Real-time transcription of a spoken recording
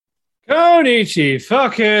Konnichi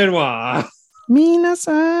fucking wa.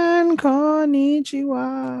 Minasan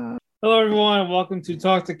konnichiwa. Hello, everyone. Welcome to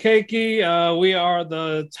Talk to Keki. We are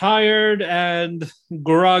the tired and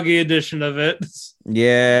groggy edition of it.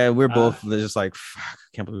 Yeah, we're both just like, fuck, I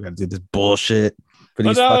can't believe we gotta do this bullshit for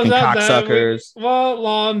these no, fucking cocksuckers.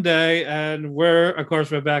 Long day, and we're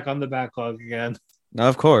back on the backlog again. No,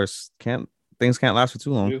 of course. Things can't last for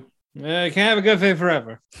too long. You can't have a good thing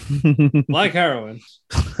forever. Like heroin.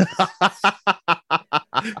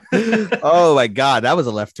 Oh my god, that was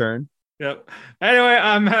a left turn. Yep. Anyway,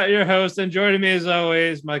 I'm your host, and joining me as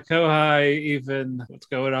always, my co-hi, Ethan. What's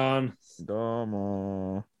going on?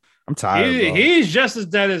 Domo. I'm tired. He's just as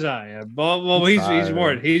dead as I am. Well, he's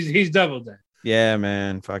more. He's double dead. Yeah,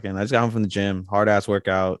 man. Fucking. I just got home from the gym. Hard ass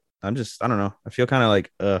workout. I don't know. I feel kind of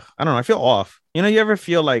like, I don't know. I feel off. You know, you ever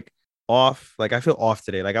feel like off? Like I feel off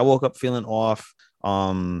today. Like I woke up feeling off.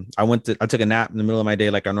 I took a nap in the middle of my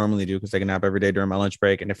day like I normally do, because I take a nap every day during my lunch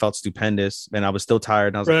break, and it felt stupendous, and I was still tired,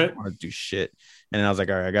 and I was like, I don't want to do shit. And then I was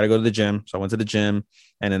like, all right, I gotta go to the gym. So I went to the gym,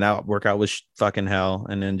 and then that workout was fucking hell.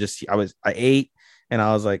 And then I ate, and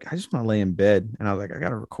I was like, I just want to lay in bed, and I was like, I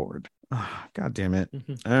gotta record. Oh, god damn it.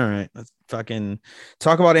 All right, let's fucking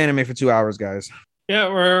talk about anime for 2 hours, guys. Yeah,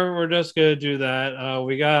 we're just gonna do that.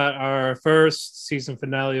 We got our first season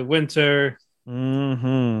finale of Winter.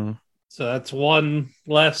 So that's one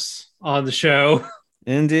less on the show.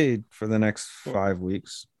 Indeed, for the next 5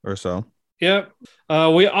 weeks or so. Yep.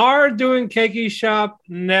 We are doing Keki Shop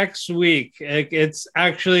next week. It's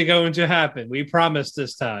actually going to happen. We promised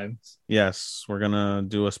this time. Yes, we're going to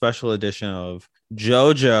do a special edition of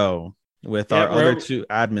JoJo with our other two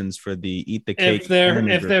admins for the Eat the Cake. If they're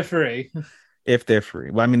free. If they're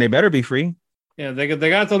free. Well, I mean, they better be free. Yeah, they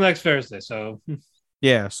got till next Thursday, so.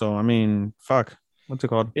 Yeah, so, I mean, fuck. What's it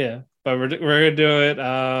called? Yeah. But we're gonna do it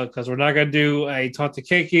because we're not gonna do a Talk to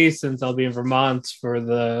Keki since I'll be in Vermont for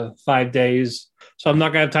the 5 days, so I'm not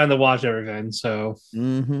gonna have time to watch everything. So,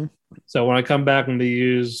 so when I come back, I'm gonna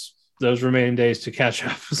use those remaining days to catch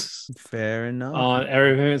up. Fair enough on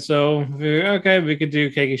everything. So we could do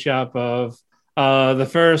Keki Shop of the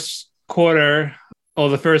first quarter, or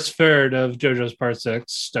the first third of JoJo's Part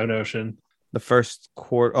 6, Stone Ocean. The first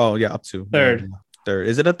quarter. Oh yeah, up to third. Yeah. Third.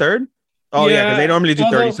 Is it a third? Oh, yeah, because they normally do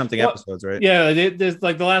 30-something episodes, right? Yeah, there's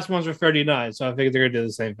like the last ones were 39, so I figured they're going to do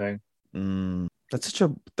the same thing. That's such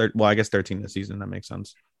a... Well, I guess 13 this season. That makes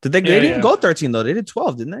sense. They didn't go 13, though. They did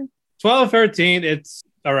 12, didn't they? 12, 13, it's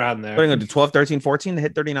around there. They're going to do 12, 13, 14 to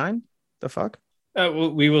hit 39? The fuck?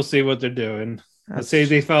 We will see what they're doing. Let's see if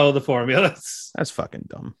they follow the formulas. That's fucking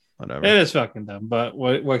dumb. Whatever. It is fucking dumb, but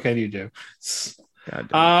what can you do?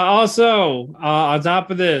 Also, on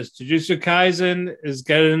top of this, Jujutsu Kaisen is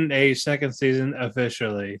getting a second season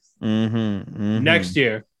officially next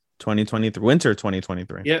year, 2023, winter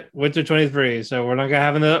 2023. Yep, winter 23. So we're not gonna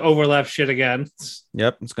have the overlap shit again.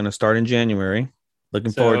 Yep, it's gonna start in January.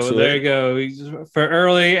 Looking forward to it. There you go, for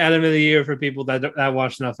early anime of the year for people that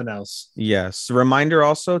watch nothing else. Yes. Reminder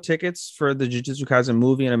also, tickets for the Jujutsu Kaisen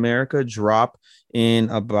movie in America drop in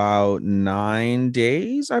about 9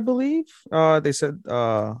 days, I believe. They said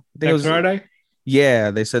next Friday.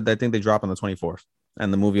 Yeah, they said I think they drop on the 24th,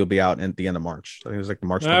 and the movie will be out at the end of March. I think it was like the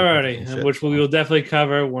March. Alrighty, which we will definitely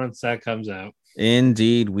cover once that comes out.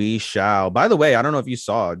 Indeed, we shall. By the way, I don't know if you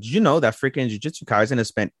saw. Did you know that freaking Jujutsu Kaisen has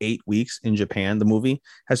spent 8 weeks in Japan? The movie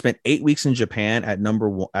has spent 8 weeks in Japan at number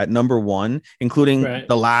one, including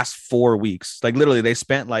the last 4 weeks. Like literally, they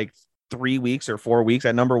spent like 3 weeks or 4 weeks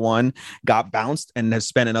at number one, got bounced, and has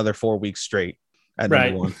spent another 4 weeks straight at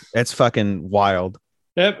number one. It's fucking wild.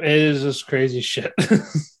 Yep, it is just crazy shit.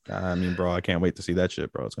 I mean, bro, I can't wait to see that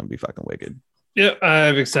shit, bro. It's gonna be fucking wicked. Yep,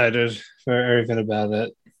 I'm excited for everything about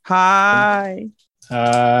it. Hi,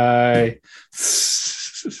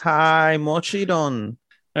 Mochidon.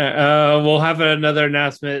 We'll have another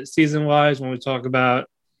announcement season-wise when we talk about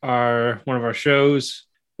one of our shows.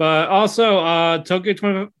 But also, Tokyo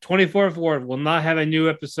 24th Ward will not have a new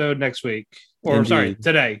episode next week.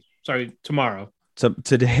 Today. Tomorrow. So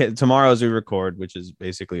tomorrow as we record, which is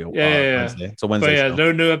basically Wednesday. It's a Wednesday. But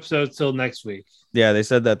no new episodes till next week. Yeah, they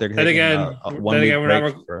said that they're taking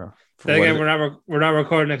we're not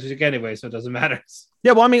recording next week anyway, so it doesn't matter.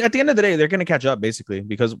 Yeah, well, I mean, at the end of the day, they're going to catch up basically,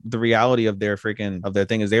 because the reality of their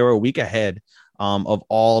thing is they were a week ahead of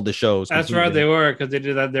all the shows. That's completely. Right, they were, because they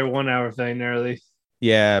did their 1 hour thing early.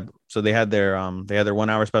 Yeah, so they had their 1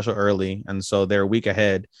 hour special early, and so they're a week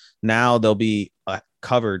ahead. Now they'll be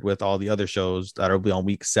covered with all the other shows that'll be on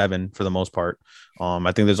week 7 for the most part.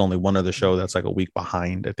 I think there's only one other show that's like a week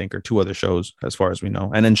behind, I think, or 2 other shows as far as we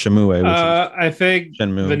know, and then Shimue. I think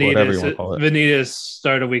Shenmue, whatever you want to call it. Vanitas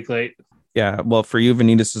started a week late. Yeah, well, for you,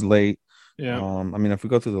 Vanitas is late. Yeah. I mean, if we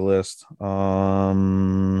go through the list,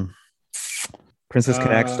 Princess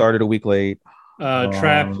Connect started a week late.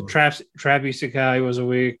 Trap Isekai was a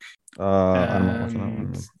week. I'm not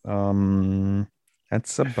watching that one.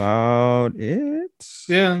 That's about it.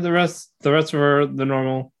 Yeah, the rest were the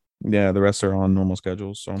normal. Yeah, the rest are on normal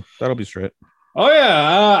schedules, so that'll be straight. Oh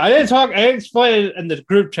yeah, I didn't explain it in the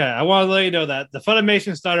group chat. I want to let you know that the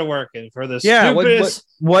Funimation started working for the stupidest.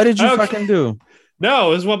 What did you fucking do?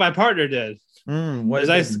 No, this is what my partner did.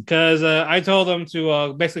 Because I told him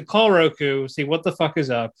to basically call Roku, see what the fuck is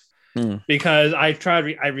up, because I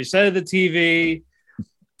reset the TV,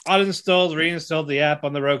 uninstalled, reinstalled the app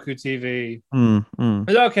on the Roku TV.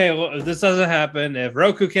 Okay, well, if this doesn't happen, if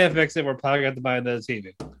Roku can't fix it, we're probably going to have to buy another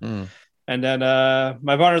TV. And then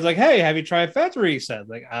my partner's like, "Hey, have you tried factory reset?"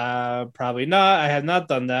 Like, probably not. I have not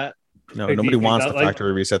done that. No, nobody wants to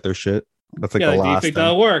factory reset their shit. That's like the last thing. Do you think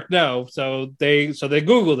that'll work? No. So they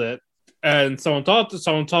Googled it, and someone talked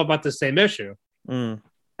about the same issue, and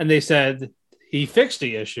they said he fixed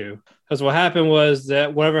the issue, because what happened was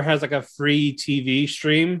that whatever has like a free TV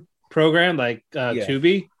stream program like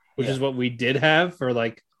Tubi, which is what we did have for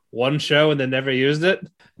like one show and then never used it,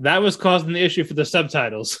 that was causing the issue for the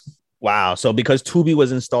subtitles. Wow. So because Tubi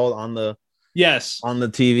was installed on the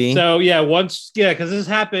TV. So because this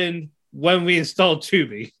happened when we installed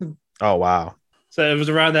Tubi. Oh wow. So it was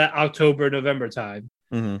around that October-November time.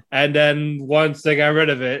 And then once they got rid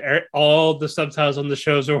of it, all the subtitles on the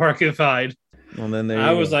shows were working fine. Well, then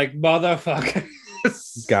I was like, motherfucker.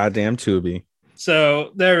 Goddamn Tubi.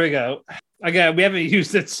 So there we go. Again, we haven't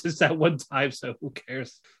used it since that one time, so who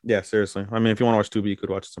cares? Yeah, seriously. I mean, if you want to watch Tubi, you could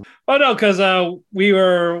watch some. Oh no, because when we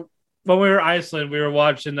were in Iceland, we were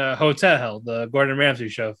watching Hotel Hell, the Gordon Ramsay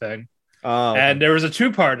show thing. Oh, okay. And there was a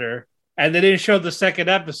two-parter, and they didn't show the second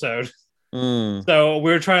episode. So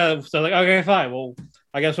we were trying to, okay, fine. Well,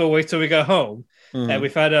 I guess we'll wait till we go home. And we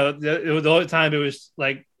found out it was the only time it was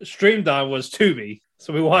like streamed on was Tubi.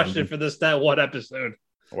 So we watched it for that one episode.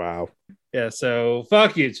 Wow. Yeah, so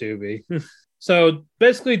fuck you, Tubi. So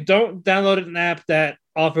basically, don't download an app that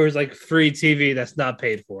offers like free TV that's not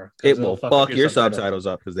paid for. It will fuck your subtitles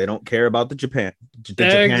up because they don't care about the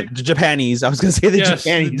Japanese. I was gonna say the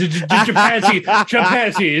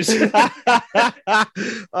Japanese.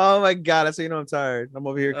 Oh my god! That's how you know I'm tired. I'm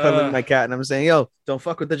over here cuddling my cat and I'm saying, "Yo, don't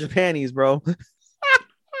fuck with the Japanese, bro."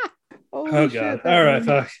 Oh god! All right,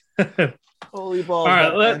 fuck. Holy balls! All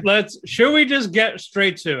right, let's. Should we just get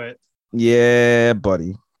straight to it? Yeah,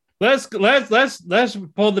 buddy. Let's pull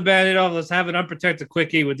the band-aid off. Let's have an unprotected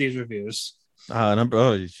quickie with these reviews. What?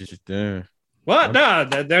 No,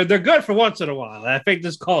 they're good for once in a while. I think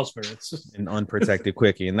this calls for it. An unprotected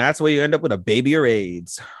quickie, and that's where you end up with a baby or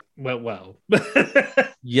AIDS. Well.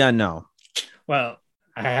 Yeah, no. Well,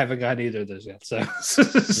 I haven't got either of those yet. So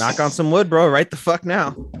knock on some wood, bro. Right the fuck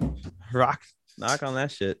now. Knock on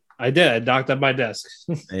that shit. I did. I knocked on my desk,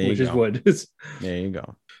 which is wood. There you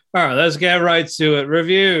go. All right, let's get right to it.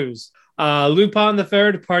 Reviews. Lupin the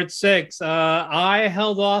Third, Part 6. I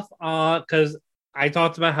held off because I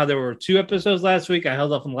talked about how there were 2 episodes last week. I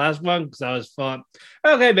held off on the last one because I was thought,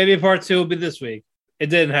 okay, maybe Part 2 will be this week. It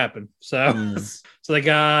didn't happen. So,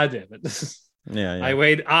 God damn it. Yeah.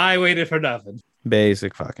 I waited for nothing.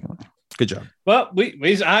 Basic fucking. Good job. Well,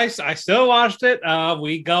 I still watched it.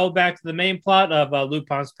 We go back to the main plot of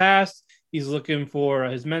Lupin's past. He's looking for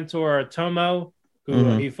his mentor, Tomo,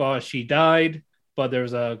 who he thought she died. But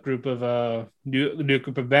there's a group of new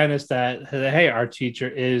group of bandits that, hey, our teacher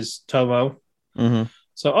is Tomo.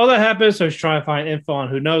 So all that happens. So he's trying to find info on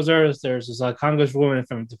who knows her. There's this congresswoman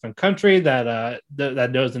from a different country that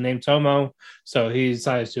knows the name Tomo. So he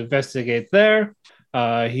decides to investigate there.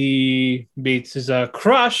 He meets his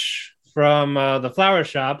crush from the flower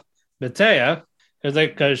shop, Matea.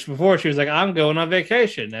 Because before she was like, I'm going on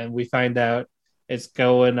vacation, and we find out it's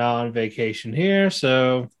going on vacation here.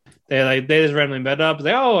 So they just randomly met up.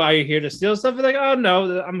 Like, oh, are you here to steal stuff? They're like, oh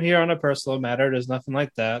no, I'm here on a personal matter. There's nothing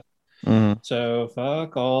like that. So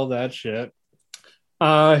fuck all that shit.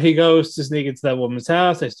 He goes to sneak into that woman's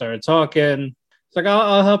house. They started talking. It's like,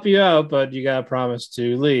 I'll help you out, but you gotta promise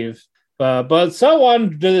to leave. But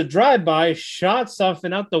someone did a drive-by, shot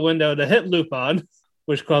something out the window to hit Lupin,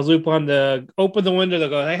 which caused Lupin to open the window to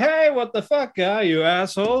go, hey, what the fuck, guy, you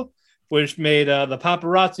asshole? Which made the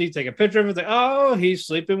paparazzi take a picture of it. Like, oh, he's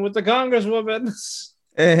sleeping with the congresswoman.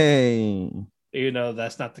 Hey.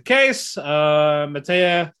 That's not the case.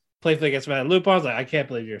 Matea playfully gets mad at Lupin. Like, I can't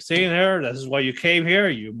believe you're seeing her. This is why you came here,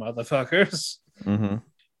 you motherfuckers.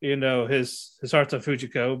 His heart's on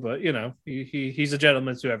Fujiko, but, he's a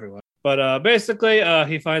gentleman to everyone. But basically,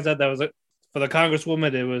 he finds out that was for the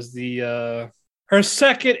congresswoman. It was her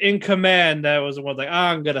second in command, that was the one like,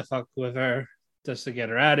 I'm gonna fuck with her just to get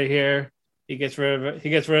her out of here. He gets rid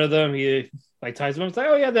of them. He like ties them up. It's like,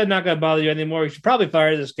 oh yeah, they're not gonna bother you anymore. You should probably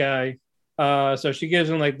fire this guy. So she gives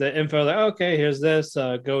him like the info, like, okay, here's this.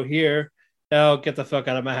 Go here. Now get the fuck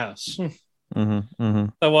out of my house. So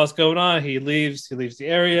what's going on? He leaves the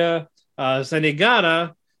area.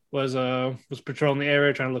 Senigata was patrolling the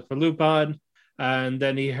area trying to look for Lupin, and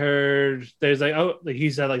then he heard he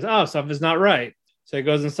said like, oh, something's not right. So he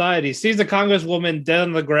goes inside. He sees the congresswoman dead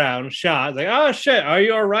on the ground, shot. Like, oh shit, are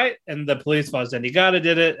you all right? And the police thought Senigata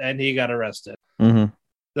did it, and he got arrested. Like,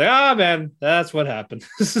 oh man, that's what happened.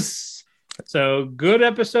 So good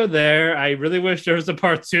episode there. I really wish there was a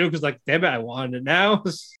part 2 because, like, damn it, I wanted it now.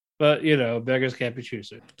 But beggars can't be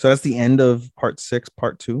choosers. So that's the end of part 6,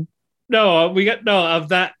 part 2. No, we got of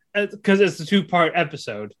that because it's a 2-part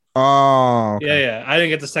episode. Oh, okay. Yeah. I didn't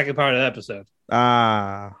get the second part of the episode.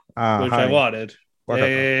 Which I wanted.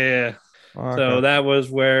 Yeah. Okay. So that was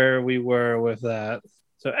where we were with that.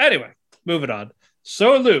 So anyway, moving on.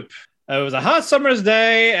 So Loop. It was a hot summer's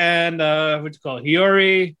day, and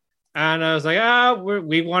Hiyori. And I was like,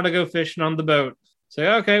 we want to go fishing on the boat. So,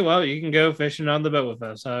 okay, well, you can go fishing on the boat with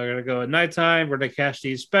us. We're going to go at nighttime. We're going to catch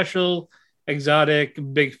these special, exotic,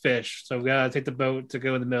 big fish. So we got to take the boat to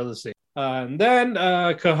go in the middle of the sea. And then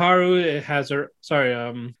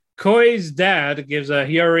Koi's dad gives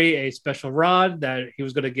Hiyori a special rod that he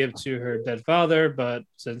was going to give to her dead father. But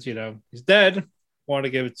since, he's dead, wanted to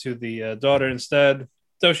give it to the daughter instead.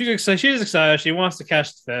 So she's excited. She wants to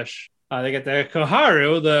catch the fish. They get the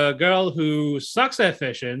Koharu, the girl who sucks at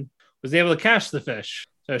fishing, was able to catch the fish.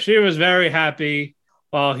 So she was very happy,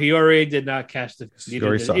 while Hiyori did not catch the fish.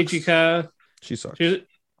 Hiyori sucks. Ichika. She sucks.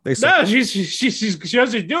 They suck. No, she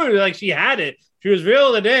wasn't doing it like she had it. She was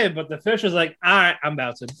reeling it in, but the fish was like, all right, I'm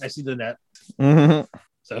bouncing. I see the net.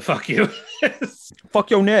 So fuck you.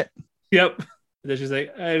 Fuck your net. Yep. And then she's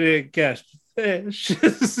like, I didn't catch the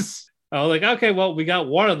fish. I was like, okay, well, we got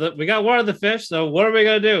one of the fish, so what are we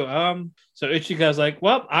gonna do? So Ichika's like,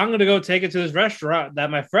 well, I'm gonna go take it to this restaurant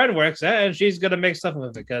that my friend works at, and she's gonna make stuff with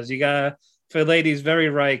it because you gotta fillet these very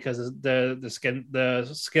right because the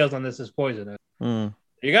scales on this is poisonous. You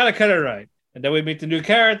gotta cut it right. And then we meet the new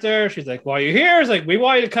character. She's like, while you're here, it's like, we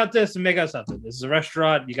want you to cut this and make us something. This is a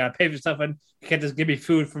restaurant. You gotta pay for something. You can't just give me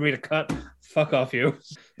food for me to cut. Fuck off you.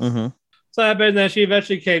 So that happened, and then she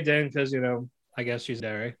eventually caved in because I guess she's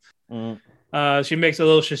dairy. She makes a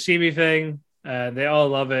little sashimi thing, and they all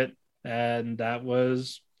love it. And that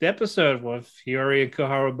was the episode with Hiyori and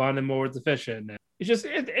Koharu bonding more with the fish. And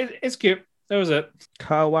it's cute. That was it.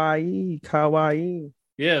 Kawaii.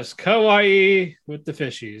 Yes, kawaii with the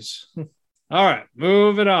fishies. All right,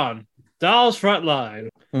 moving on. Doll's Frontline.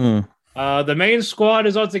 The main squad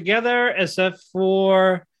is all together except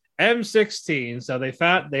for M16. So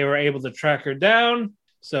they were able to track her down.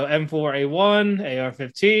 So M4A1,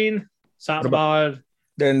 AR-15, Satmod.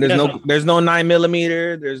 Then there's no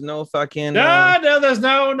 9mm. There's no fucking. No, there's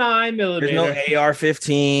no 9mm. There's no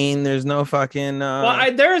AR-15. There's no fucking.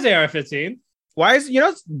 There is AR-15. Why is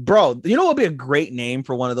bro? What would be a great name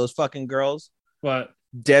for one of those fucking girls? What?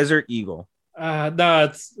 Desert Eagle. No,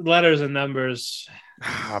 it's letters and numbers.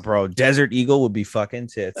 Bro, Desert Eagle would be fucking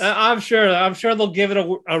tits. I'm sure they'll give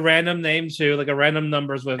it a random name too, like a random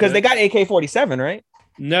numbers with it. Because they got AK-47, right?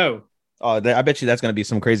 No. Oh, I bet you that's gonna be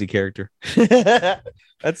some crazy character.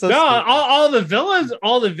 That's so all the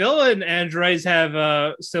villain androids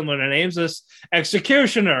have similar names as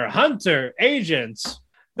Executioner, Hunter, Agents.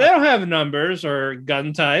 They don't have numbers or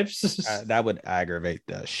gun types. That would aggravate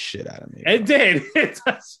the shit out of me. Bro. It did.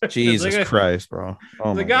 Jesus Christ, bro.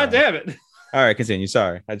 Oh my God damn it. All right, continue.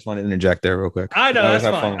 Sorry. I just wanted to interject there real quick. I know, that's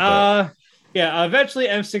fine. Eventually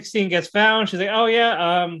M16 gets found. She's like, oh yeah,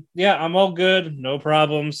 I'm all good. No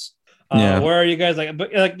problems. Where are you guys?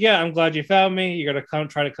 I'm glad you found me. You're gonna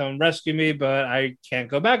try to come rescue me, but I can't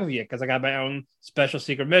go back with you because I got my own special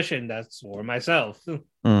secret mission that's for myself.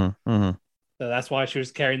 So that's why she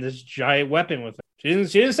was carrying this giant weapon with her. She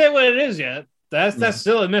didn't say what it is yet. That's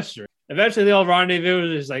still a mystery. Eventually they all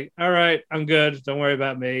rendezvous. She's like, all right, I'm good. Don't worry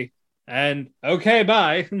about me. And okay,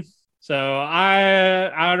 bye. So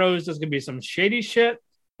I don't know if there's gonna be some shady shit,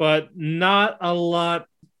 but not a lot.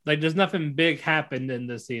 Like there's nothing big happened in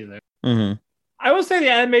this either. I would say the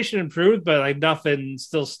animation improved, but like nothing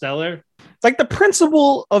still stellar. Like the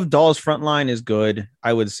principle of Doll's Frontline is good,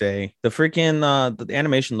 I would say. The freaking the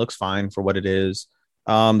animation looks fine for what it is.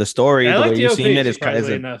 The story, the way you've seen it is kind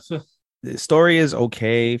of the story is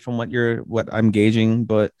okay from what I'm gauging,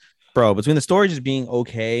 but bro, between the story just being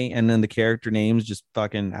okay and then the character names just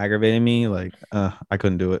fucking aggravating me, like I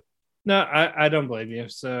couldn't do it. No, I don't blame you.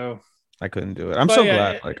 So I couldn't do it. I'm But so yeah,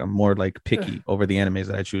 glad. Like I'm more like picky over the animes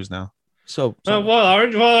that I choose now. So much. well,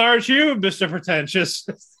 aren't you, Mr. Pretentious?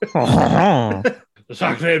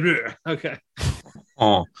 Okay.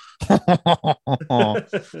 Oh.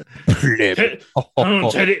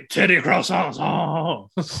 Teddy croissants.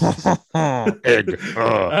 Egg.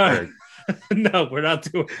 Egg. No, we're not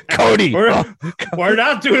doing Cody. We're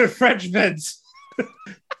not doing French Vince.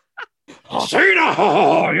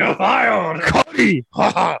 Cena, you're fired. Cody.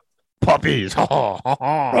 Puppies.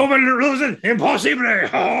 Roman losing. Impossible.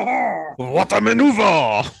 What a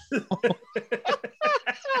maneuver.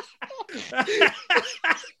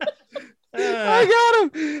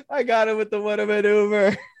 I got him with the what a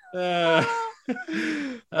maneuver.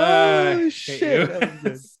 Oh shit.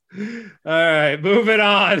 All right, moving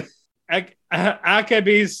on.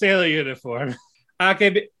 Akebi's sailor uniform.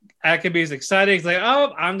 Akebi's excited. He's like,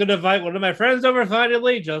 oh, I'm going to invite one of my friends over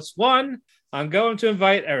finally. Just one. I'm going to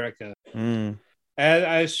invite Erica. And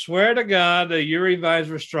I swear to God, the Yuri vibes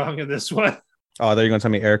were strong in this one. Oh, they're going to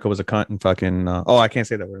tell me Erica was a cunt and fucking... oh, I can't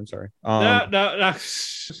say that word. I'm sorry. No.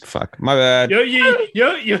 Fuck. My bad. You'll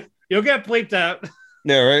get bleeped out.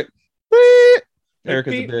 Yeah, right?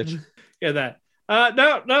 Erica's a bitch. Yeah, that.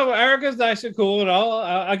 No, Erica's nice and cool and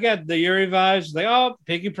all. Again, the Yuri vibes. Like, oh,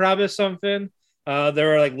 Pinky promised something.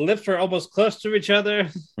 Their like lips are almost close to each other,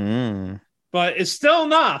 but it's still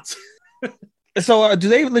not. So, do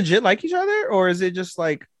they legit like each other, or is it just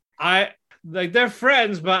like they're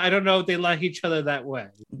friends, but I don't know if they like each other that way.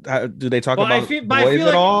 Do they talk about boys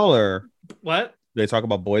at all, or what? Do they talk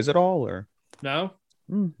about boys at all, or no?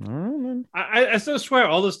 I still swear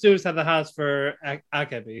all the students have the house for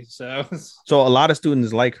Akebi. So a lot of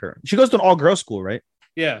students like her. She goes to an all-girls school, right?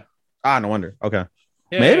 Yeah. No wonder. Okay.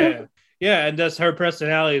 Yeah, maybe. Yeah, and that's her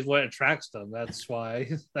personality is what attracts them. That's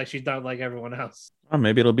why like she's not like everyone else.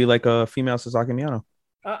 Maybe it'll be like a female Sasaki and Miyano.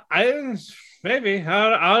 Maybe I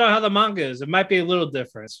don't know how the manga is. It might be a little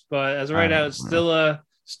different, but as of right now, it's still a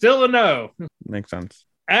no. Makes sense.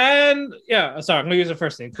 And yeah, sorry, I'm gonna use the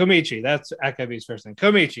first name. Komichi. That's Akebi's first name.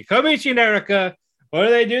 Komichi and Erica. What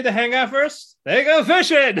do? They hang out first? They go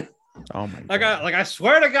fishing. Oh my god! I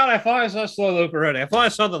swear to God, I thought I saw Slow Loop already. I thought I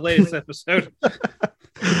saw the latest episode.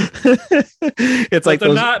 It's like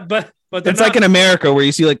those, but it's like in America where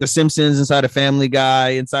you see like the Simpsons inside of Family Guy,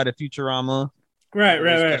 inside of Futurama. Right.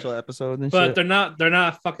 Special episode and but shit. they're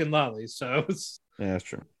not fucking lollies, so yeah, that's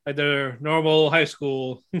true. Like they're normal high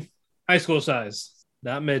school size,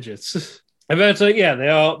 not midgets. Eventually, yeah,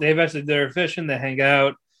 they're fishing, they hang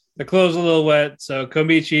out. The clothes are a little wet, so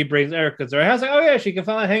Komichi brings Erica to her house. Like, oh yeah, she can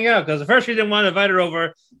finally hang out because at first she didn't want to invite her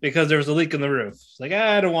over because there was a leak in the roof. It's like,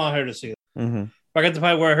 I don't want her to see that. I got to the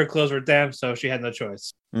point where her clothes were damp, so she had no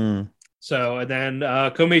choice. So, and then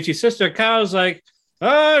Komichi's sister Kao's like,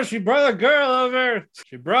 oh, she brought a girl over.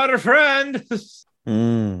 She brought her friend.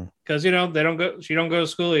 Because she don't go to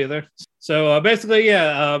school either. So basically,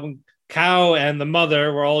 yeah, Kao and the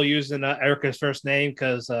mother were all using Erica's first name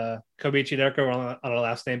because Komichi and Erica were on a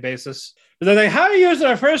last name basis. But they're like, how are you using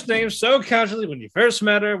her first name so casually when you first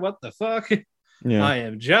met her? What the fuck? Yeah. I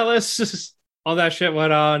am jealous. All that shit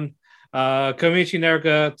went on. Komichi and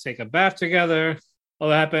Erica take a bath together. All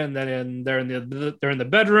that happened. And then they're in the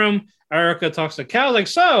bedroom. Erica talks to Cal like,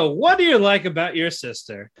 so what do you like about your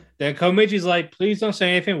sister? Then Komichi's like, please don't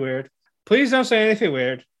say anything weird. Please don't say anything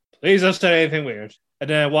weird. Please don't say anything weird. And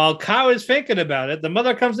then while Kao is thinking about it, the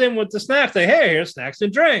mother comes in with the snacks. Like, hey, here's snacks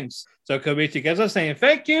and drinks. So Komichi gives us saying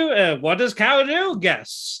thank you. And what does Kao do?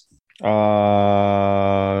 Guess.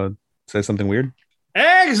 Say something weird.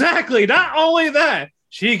 Exactly. Not only that,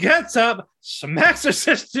 she gets up, smacks her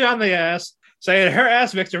sister on the ass, saying her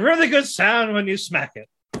ass makes a really good sound when you smack it.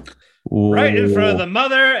 Ooh. Right in front of the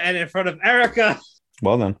mother and in front of Erica.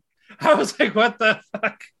 Well then. I was like, what the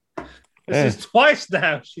fuck? This is twice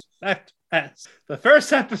now. She's smacked her ass. The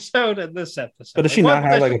first episode and this episode. But does she not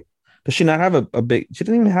have does she not have a big, she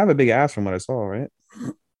didn't even have a big ass from what I saw, right?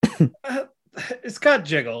 It's got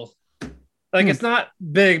jiggle. Like it's not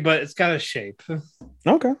big, but it's got a shape.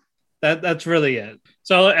 Okay. That's really it.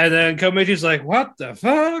 So, and then Komichi's like, what the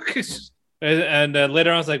fuck? And later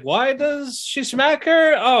on, I was like, why does she smack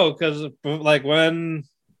her? Oh, because like when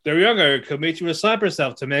they were younger, Komichi would slap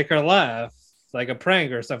herself to make her laugh, like a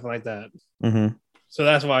prank or something like that. So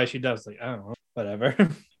that's why she does. Like, I don't know, whatever.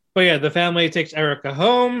 But yeah, the family takes Erica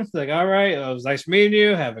home. Like, all right, it was nice meeting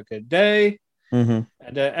you. Have a good day. And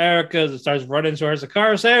then Erica starts running towards the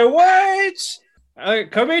car, saying, wait!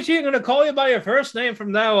 Komichi, I'm going to call you by your first name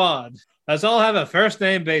from now on. Let's all have a first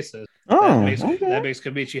name basis. That makes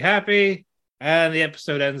Komichi happy. And the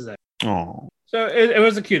episode ends there. Oh, so it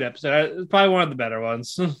was a cute episode. It's probably one of the better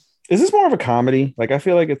ones. Is this more of a comedy? Like, I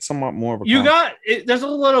feel like it's somewhat more of a comedy. There's a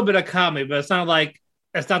little bit of comedy, but it's not like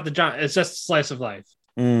it's not the genre. It's just slice of life.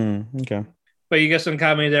 Okay. But you get some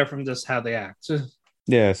comedy there from just how they act.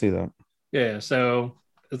 Yeah, I see that. Yeah, so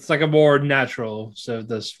it's like a more natural, so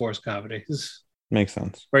this forced comedy. Makes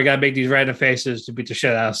sense. Where you gotta make these random faces to beat the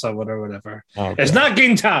shit out of someone or whatever. Oh, it's not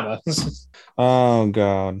Gintama. Oh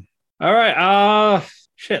god. All right.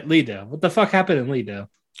 Shit, Lido. What the fuck happened in Lido?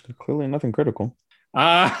 Clearly nothing critical. So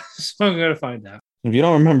I'm gonna find out. If you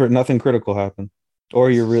don't remember, nothing critical happened. Or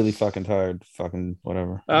you're really fucking tired. Fucking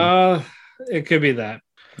whatever. It could be that.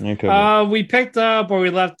 It could be. We picked up where we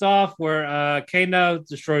left off, where Kano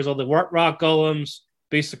destroys all the rock golems,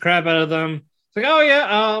 beats the crap out of them. It's like, oh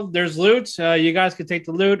yeah, there's loot. You guys can take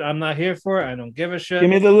the loot. I'm not here for it. I don't give a shit. Give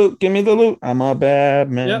me the loot. Give me the loot. I'm a bad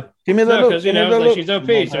man. Yep. Give me the loot. Because, you know, like, she's OP,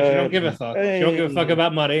 so she don't give a fuck. Hey. She don't give a fuck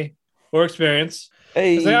about money or experience.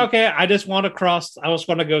 Hey. It's like, okay, I just want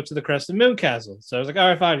to go to the Crescent Moon Castle. So I was like, all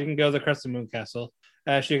right, fine, you can go to the Crescent Moon Castle.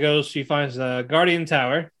 She finds the Guardian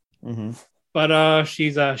Tower. Mm-hmm. But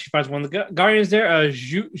she finds one of the Guardians there,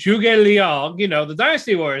 Zhuge Liang, you know, the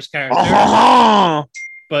Dynasty Warriors character.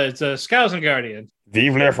 But it's a Skeleton Guardian.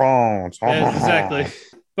 Vive la France! Yeah, exactly.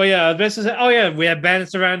 But yeah, this is oh yeah, we have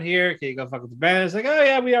bandits around here. Can you go fuck with the bandits? Like, oh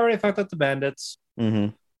yeah, we already fucked up the bandits.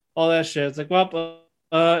 Mm-hmm. All that shit. It's like, well,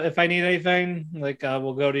 if I need anything, like,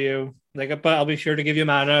 we'll go to you. Like, but I'll be sure to give you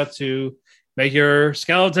mana to make your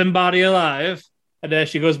skeleton body alive. And then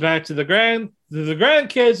she goes back to the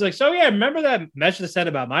grandkids, like, so yeah, remember that message that said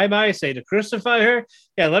about my say to crucify her?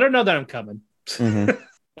 Yeah, let her know that I'm coming. Mm-hmm.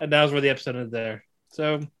 And that was where the episode ended there.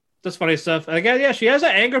 So that's funny stuff. And again, yeah, she has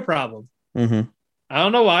an anger problem. Mm-hmm. I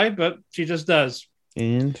don't know why, but she just does.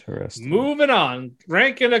 Interesting. Moving on,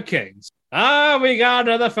 ranking of kings. We got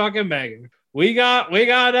another fucking banger. We got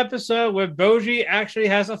an episode where Boji actually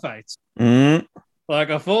has a fight, like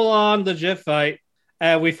a full-on legit fight.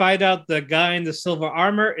 And we find out the guy in the silver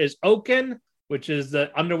armor is Oken, which is the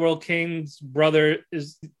Underworld King's brother,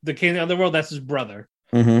 is the king of the Underworld. That's his brother.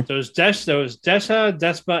 Mm-hmm. So it's Desha,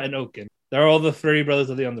 Despa, and Oken. They're all the three brothers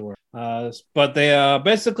of the Underworld. But they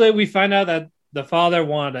basically we find out that the father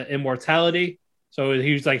wanted immortality, so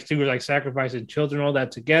he was like sacrificing children, all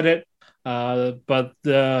that to get it. But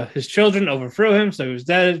his children overthrew him, so he was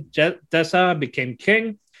dead. Desha became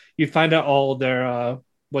king. You find out all their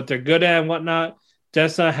what they're good at and whatnot.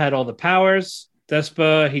 Desha had all the powers.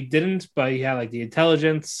 Despa, he didn't, but he had like the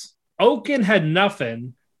intelligence. Oken had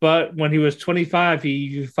nothing, but when he was 25,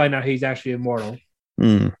 you find out he's actually immortal.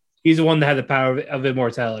 He's the one that had the power of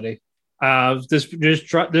immortality.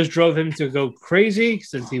 This drove him to go crazy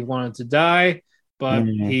since he wanted to die, but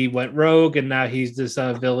he went rogue, and now he's this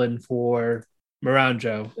villain for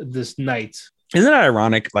Miranjo, this knight. Isn't that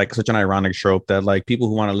ironic? Like, such an ironic trope that like people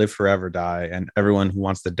who want to live forever die, and everyone who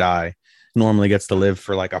wants to die normally gets to live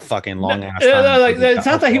for like a fucking long ass time. Like, it's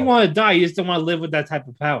not that he wanted to die; he just didn't want to live with that type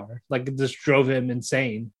of power. Like, it just drove him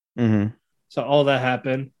insane. Mm-hmm. So all that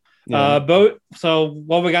happened. Yeah. We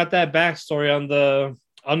got that backstory on the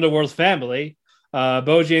Underworld family.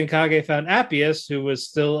 Boji and Kage found Appius, who was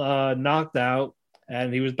still knocked out,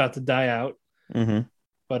 and he was about to die out. Mm-hmm.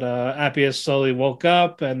 But Appius slowly woke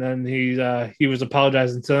up, and then he was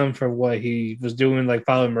apologizing to him for what he was doing, like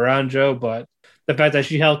following Miranjo. But the fact that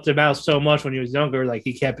she helped him out so much when he was younger, like,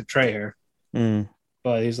 he can't betray her.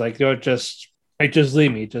 But he's like, just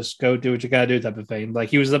leave me, just go do what you gotta do, type of thing. Like,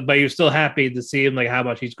 he was still happy to see him, like, how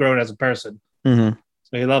much he's grown as a person. Mm-hmm.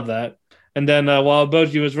 So he loved that. And then while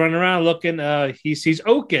Boji was running around looking, he sees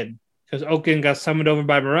Oken, because Oken got summoned over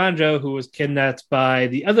by Miranjo, who was kidnapped by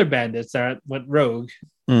the other bandits that went rogue.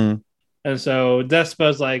 And so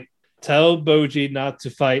Despa's like, tell Boji not to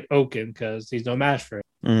fight Oken because he's no match for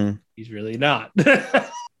him. He's really not.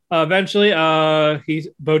 Eventually,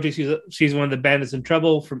 Boji sees one of the bandits in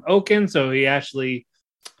trouble from Oken, so he actually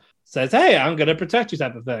says, "Hey, I'm gonna protect you,"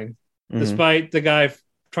 type of thing. Despite the guy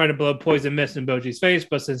trying to blow poison mist in Boji's face,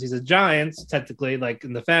 but since he's a giant, technically, like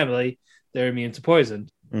in the family, they're immune to poison.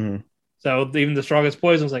 So even the strongest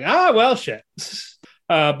poison was like, well, shit.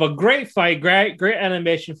 But great fight, great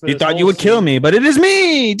animation for. You thought you would kill me, but it is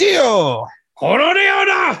me, Dio.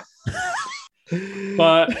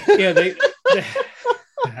 But yeah, they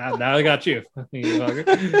now I got you.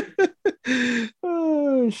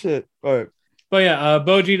 Oh shit! All right. But yeah,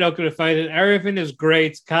 Boji not gonna fight it. Everything is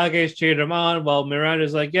great. Kage's cheered him on, while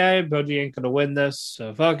Miranda's like, "Yeah, Boji ain't gonna win this,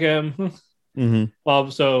 so fuck him."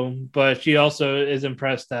 But she also is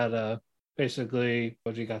impressed that basically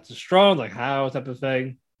Boji got so strong, like how type of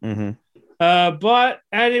thing. But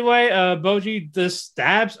anyway, Boji just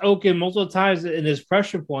stabs Oken multiple times in his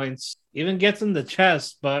pressure points, even gets in the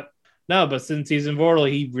chest, but no, but since he's immortal,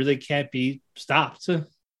 he really can't be stopped.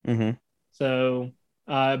 Mm-hmm. So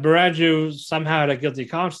Miranju somehow had a guilty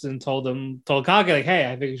conscience and told Kage, like,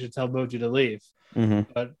 hey, I think you should tell Boji to leave.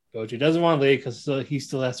 Mm-hmm. But Boji doesn't want to leave because he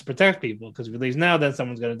still has to protect people, because if he leaves now, then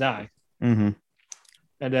someone's going to die. Mm-hmm.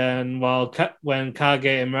 And then when Kage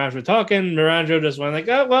and Miranju were talking, Miranju just went like,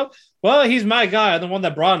 oh, well, he's my guy. I'm the one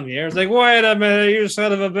that brought him here. It's like, wait a minute, you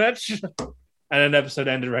son of a bitch. And then the episode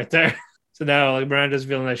ended right there. So now like Miranju's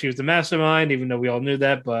feeling that she was the mastermind, even though we all knew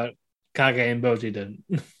that, but Kage and Boji didn't.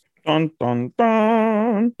 Dun, dun,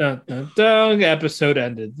 dun. Dun, dun, dun. The episode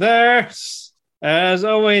ended there. As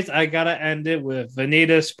always, I gotta end it with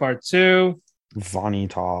Vanitas Part 2.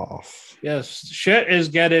 Vanitas. Yes, shit is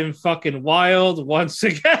getting fucking wild once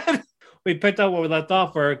again. We picked up where we left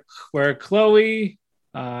off, where Chloe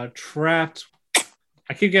trapped.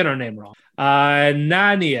 I keep getting her name wrong.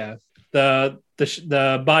 Nania, the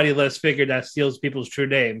bodiless figure that steals people's true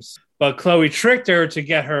names. But Chloe tricked her to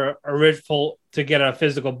get a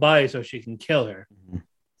physical body so she can kill her.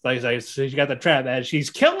 Like so she got the trap, and she's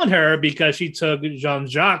killing her because she took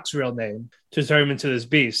Jean-Jacques' real name to turn him into this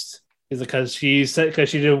beast. Is because she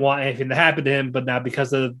didn't want anything to happen to him, but now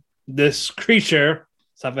because of this creature,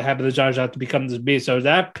 something happened to Jean-Jacques to become this beast. So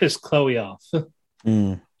that pissed Chloe off.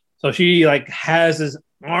 So she like has his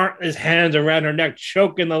hands around her neck,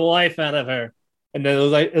 choking the life out of her. And then it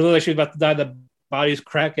looked like she was about to die. The body's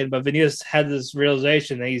cracking, but Vanitas had this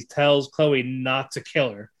realization that he tells Chloe not to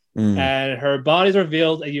kill her. And her body's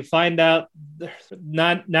revealed, and you find out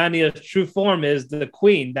Nania's true form is the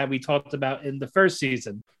queen that we talked about in the first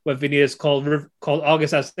season. When Vanitas called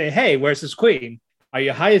August out to say, hey, where's this queen? Are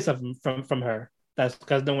you hiding something from her? That's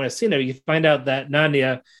because no one has seen her. You find out that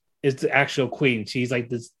Nania is the actual queen. She's like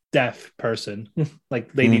this deaf person, like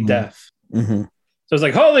Lady Death. So it's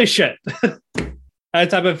like, holy shit. That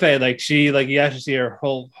type of thing. Like you actually see her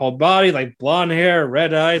whole body, like blonde hair,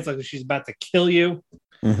 red eyes, like she's about to kill you.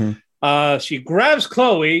 She grabs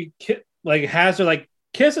Chloe, has her like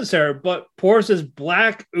kisses her, but pours this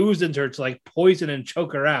black ooze into her to like poison and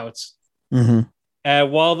choke her out.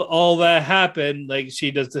 And while all that happened, like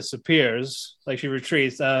she just disappears, like she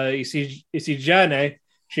retreats. You see Jane.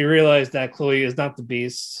 She realized that Chloe is not the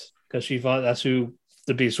beast because she thought that's who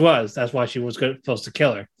the beast was. That's why she was supposed to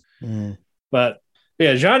kill her. But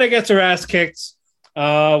yeah, Jane gets her ass kicked.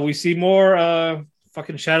 We see more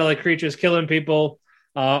fucking shadow-like creatures killing people.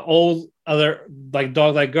 Old other like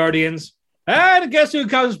dog-like guardians. And guess who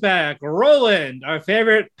comes back? Roland, our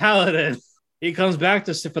favorite paladin. He comes back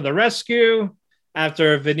for the rescue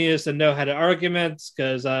after Vanitas and No had an argument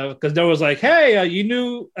because No was like, hey, you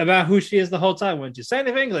knew about who she is the whole time. Wouldn't you say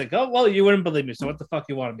anything? Like, oh, well, you wouldn't believe me. So what the fuck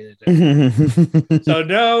you wanted me to do? So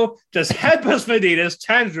No just headbutts Vanitas,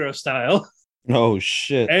 Tanjiro style. Oh,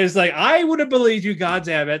 shit. And it's like, I would have believed you,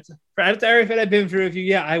 goddammit. After everything I've been through with you,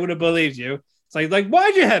 yeah, I would have believed you. It's like,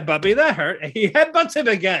 why'd you headbutt me? That hurt. And he headbutts him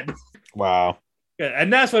again. Wow.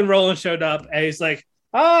 And that's when Roland showed up, and he's like,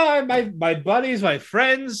 my buddies, my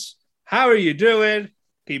friends, how are you doing?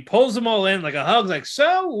 He pulls them all in like a hug, like,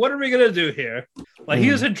 so what are we going to do here? Like,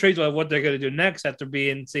 he was intrigued by what they're going to do next after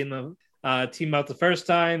seeing them team out the first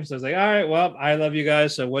time. So I was like, all right, well, I love you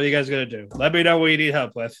guys. So what are you guys going to do? Let me know what you need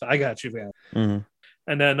help with. I got you, man.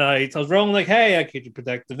 And then he tells Roland, like, hey, I could you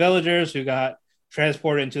protect the villagers who got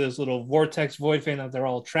transported into this little vortex void thing that they're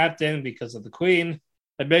all trapped in because of the queen,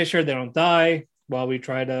 and make sure they don't die while we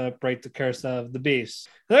try to break the curse of the beast.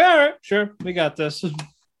 Like, all right, sure, we got this.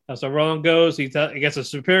 So Roland goes, he gets a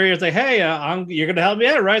superior, it's like, hey, you're gonna help me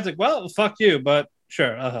out, right? It's like, well, fuck you, but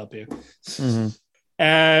sure, I'll help you.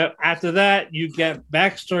 After that, you get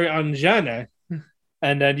backstory on Jana,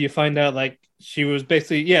 and then you find out like she was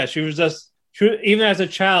basically, even as a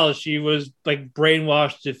child, she was like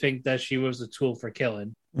brainwashed to think that she was a tool for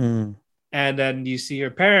killing. And then you see her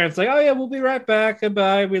parents like, oh yeah, we'll be right back.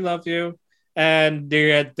 Goodbye. We love you. And they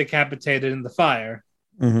get decapitated in the fire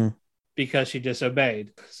because she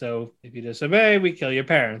disobeyed. So if you disobey, we kill your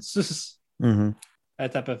parents. That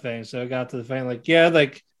type of thing. So it got to the thing like, yeah,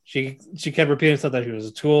 like she kept repeating stuff that she was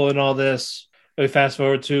a tool and all this. We fast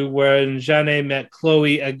forward to when Jane met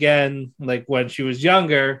Chloe again, like when she was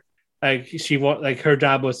younger. Like her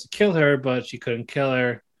job was to kill her, but she couldn't kill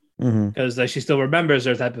her because she still remembers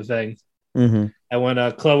her, type of thing. And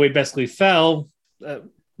when Chloe basically fell,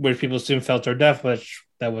 which people assume fell to her death, which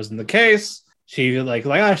that wasn't the case, she like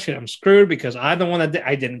oh shit, I'm screwed because I'm the one that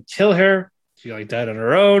I didn't kill her. She like died on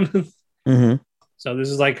her own. So this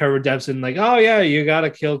is like her redemption. Like, oh yeah, you gotta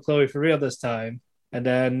kill Chloe for real this time. And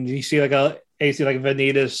then you see like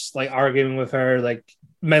Vanitas like arguing with her, like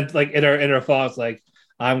meant like in her thoughts, like,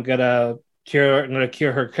 I'm gonna I'm gonna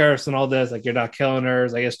cure her curse and all this. Like, you're not killing her.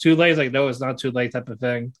 It's like, it's too late. It's like, no, it's not too late, type of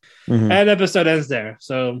thing. Mm-hmm. And episode ends there.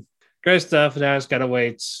 So great stuff. Now I just gotta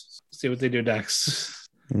wait, see what they do next.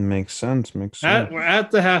 Makes sense. We're at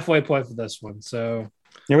the halfway point for this one. So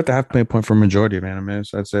yeah, what the halfway point for majority of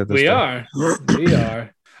animes, I'd say this we are. We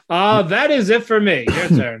are. That is it for me. Your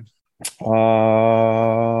turn.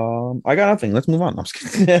 I got nothing. Let's move on. I'm just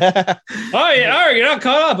kidding. Oh yeah, all right, you're not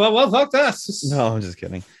caught up. Well, fuck this. No, I'm just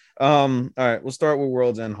kidding. All right, we'll start with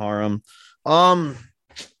Worlds End Harem. I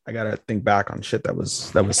gotta think back on shit that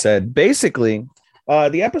was said. Basically,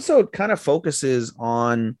 the episode kind of focuses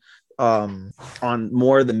on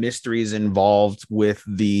more of the mysteries involved with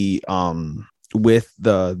the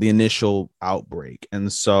initial outbreak.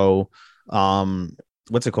 And so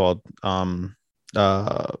what's it called?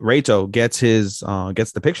 Reito gets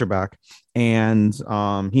the picture back, and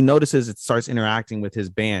he notices it starts interacting with his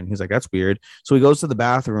band. He's like, that's weird. So he goes to the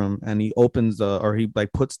bathroom and he opens he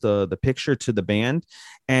puts the picture to the band,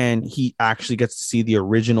 and he actually gets to see the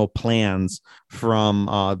original plans from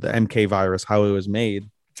the MK virus, how it was made.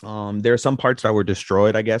 There are some parts that were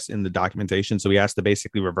destroyed, I guess, in the documentation. So he has to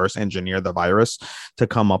basically reverse engineer the virus to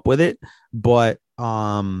come up with it. But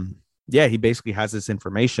yeah, he basically has this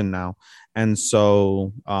information now. And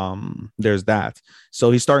so there's that.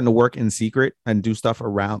 So he's starting to work in secret and do stuff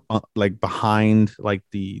around like behind like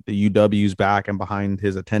the UW's back and behind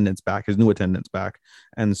his new attendant's back.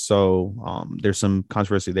 And so there's some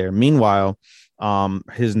controversy there. Meanwhile,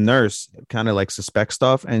 his nurse kind of like suspects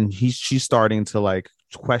stuff, and she's starting to like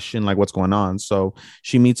question like what's going on. So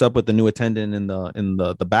she meets up with the new attendant in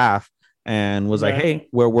the bath and was like, hey,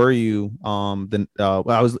 where were you?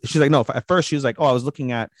 She's like, no, at first she was like, oh, I was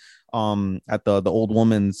looking at the old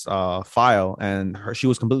woman's file, and she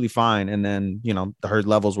was completely fine. And then, her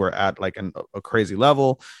levels were at like a crazy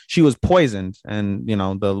level. She was poisoned, and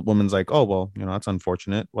the woman's like, oh, well, that's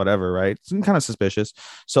unfortunate, whatever, right? It's kind of suspicious.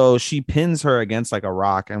 So she pins her against like a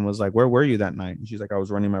rock and was like, where were you that night? And she's like, I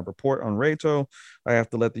was running my report on Reito. I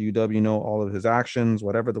have to let the UW know all of his actions,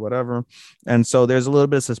 whatever. And so there's a little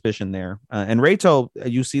bit of suspicion there. And Reito,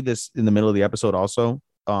 you see this in the middle of the episode also.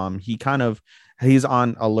 He's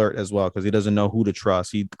on alert as well because he doesn't know who to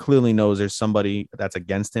trust. He clearly knows there's somebody that's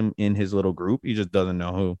against him in his little group. He just doesn't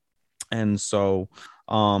know who. And so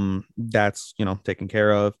that's, taken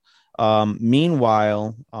care of.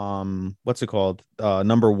 Meanwhile, what's it called?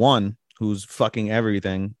 Number one, who's fucking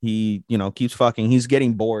everything. He, keeps fucking. He's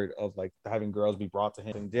getting bored of like having girls be brought to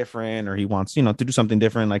him different, or he wants, to do something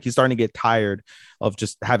different. Like he's starting to get tired of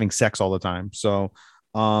just having sex all the time. So,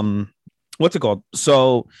 what's it called?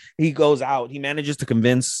 So he goes out. He manages to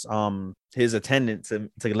convince his attendant to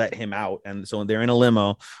let him out. And so they're in a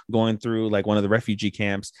limo going through like one of the refugee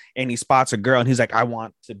camps, and he spots a girl, and he's like, I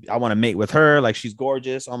want to mate with her. Like, she's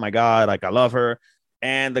gorgeous. Oh my God. Like, I love her.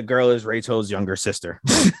 And the girl is Reito's younger sister.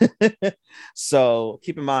 So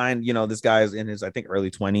keep in mind, this guy is in his, I think, early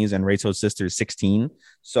 20s, and Reito's sister is 16.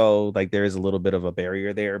 So like there is a little bit of a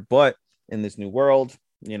barrier there. But in this new world,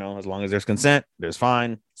 as long as there's consent, there's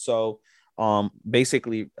fine. So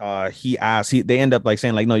basically they end up like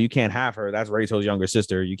saying like, no, you can't have her. That's Reito's younger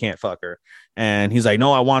sister. You can't fuck her. And he's like,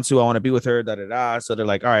 no, I want to be with her. So they're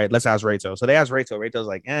like, all right, let's ask Reito. So they ask Reito. Reito's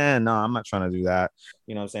like, no, I'm not trying to do that.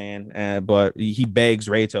 You know what I'm saying? But he begs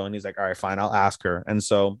Reito, and he's like, all right, fine, I'll ask her. And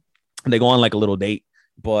so they go on like a little date.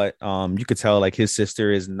 But you could tell like his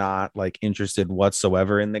sister is not like interested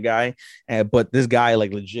whatsoever in the guy. But this guy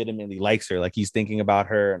like legitimately likes her. Like he's thinking about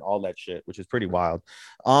her and all that shit, which is pretty wild.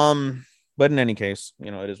 But in any case,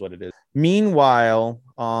 it is what it is. Meanwhile,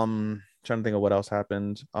 trying to think of what else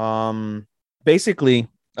happened. Basically,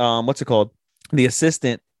 what's it called? The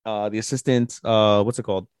assistant, what's it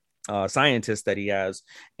called? Scientist that he has,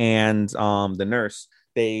 and the nurse,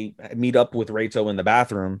 they meet up with Reito in the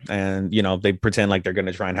bathroom, and they pretend like they're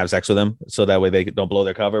gonna try and have sex with him, so that way they don't blow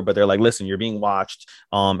their cover. But they're like, listen, you're being watched,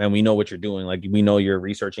 and we know what you're doing. Like, we know you're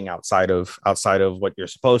researching outside of what you're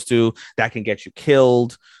supposed to. That can get you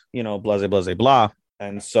killed. Blah, blah, blah, blah.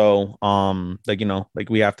 And so, like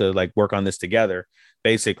we have to like work on this together,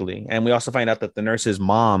 basically. And we also find out that the nurse's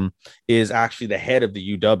mom is actually the head of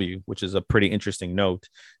the UW, which is a pretty interesting note.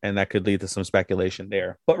 And that could lead to some speculation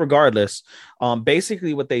there. But regardless,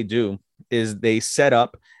 basically what they do is they set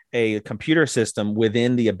up a computer system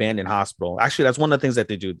within the abandoned hospital. Actually, that's one of the things that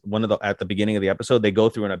they do. At the beginning of the episode, they go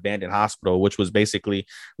through an abandoned hospital, which was basically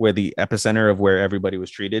where the epicenter of where everybody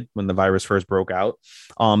was treated when the virus first broke out.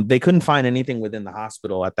 They couldn't find anything within the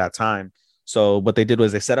hospital at that time. So what they did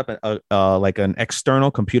was they set up like an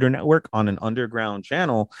external computer network on an underground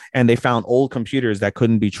channel, and they found old computers that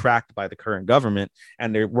couldn't be tracked by the current government,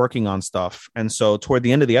 and they're working on stuff. And so toward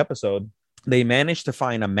the end of the episode, they managed to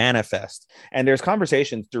find a manifest, and there's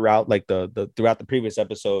conversations throughout like throughout the previous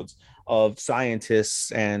episodes of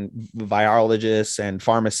scientists and virologists and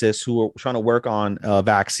pharmacists who are trying to work on a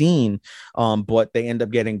vaccine, but they end up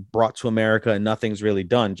getting brought to America and nothing's really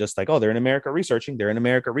done. Just like, oh, they're in America researching,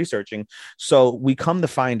 so we come to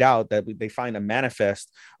find out that they find a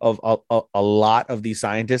manifest of a lot of these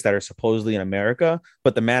scientists that are supposedly in America,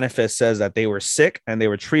 but the manifest says that they were sick and they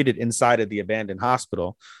were treated inside of the abandoned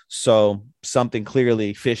hospital. So something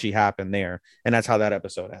clearly fishy happened there, and that's how that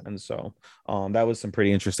episode ends. So that was some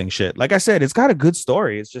pretty interesting shit. Like I said, it's got a good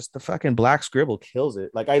story. It's just the fucking black scribble kills it.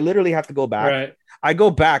 Like I literally have to go back. Right. I go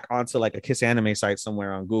back onto like a Kiss anime site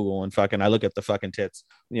somewhere on Google and fucking I look at the fucking tits,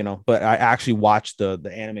 but I actually watch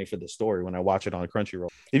the anime for the story when I watch it on Crunchyroll.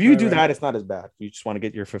 If you do that, it's not as bad. You just want to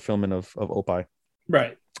get your fulfillment of opie.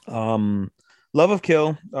 Right. Love of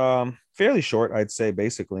Kill, fairly short, I'd say.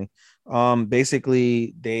 Basically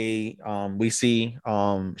we see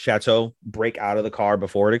Chateau break out of the car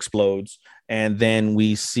before it explodes, and then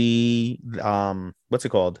we see what's it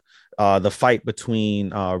called, the fight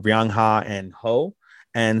between Ryangha and Ho.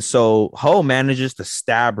 And so Ho manages to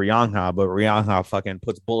stab Ryangha, but Ryangha fucking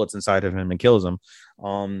puts bullets inside of him and kills him.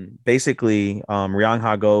 Ryangha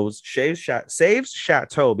goes, saves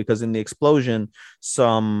Chateau because in the explosion,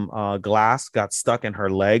 some glass got stuck in her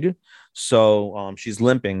leg. So she's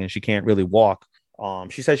limping and she can't really walk.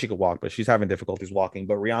 She says she could walk, but she's having difficulties walking.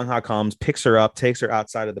 But Ryangha comes, picks her up, takes her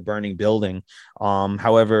outside of the burning building.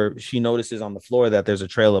 However, she notices on the floor that there's a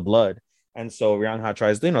trail of blood. And so Ryangha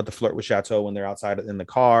tries, to flirt with Chateau when they're outside in the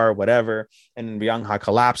car, whatever. And Ryangha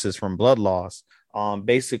collapses from blood loss.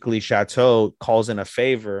 Basically, Chateau calls in a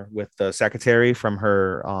favor with the secretary from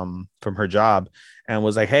her job and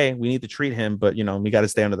was like, hey, we need to treat him, but we got to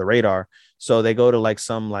stay under the radar. So they go to like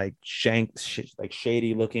some like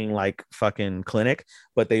shady looking like fucking clinic,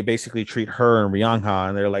 but they basically treat her and Ryangha,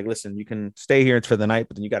 and they're like, listen, you can stay here for the night,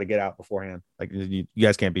 but then you got to get out beforehand. Like you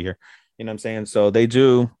guys can't be here. You know what I'm saying? So they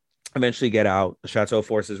do eventually get out. Chateau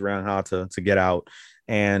forces Ryangha to get out,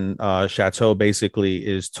 and Chateau basically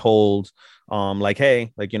is told, like,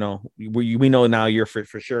 hey, like, we know now you're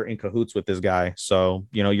for sure in cahoots with this guy. So,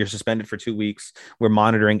 you're suspended for 2 weeks. We're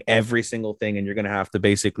monitoring every single thing, and you're going to have to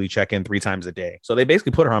basically check in 3 times a day. So they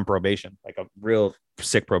basically put her on probation, like a real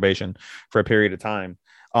sick probation for a period of time.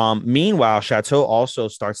 Meanwhile, Chateau also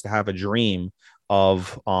starts to have a dream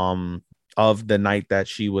of the night that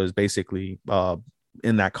she was basically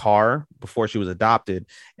in that car before she was adopted,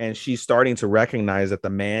 and she's starting to recognize that the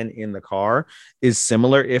man in the car is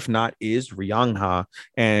similar, if not is, Ryangha.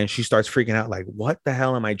 And she starts freaking out, like, what the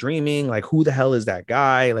hell am I dreaming? Like, who the hell is that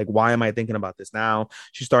guy? Like, why am I thinking about this now?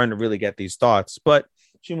 She's starting to really get these thoughts, but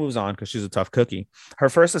she moves on because she's a tough cookie. Her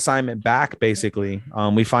first assignment back, basically,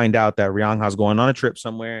 we find out that Ryangha's going on a trip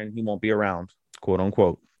somewhere and he won't be around, quote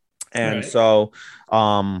unquote. And so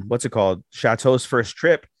what's it called, Chateau's first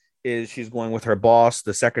trip is she's going with her boss,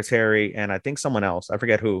 the secretary, and I think someone else, I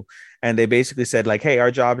forget who. And they basically said, like, hey,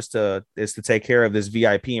 our job is to take care of this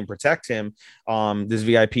VIP and protect him. This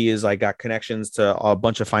VIP is like got connections to a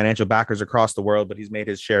bunch of financial backers across the world, but he's made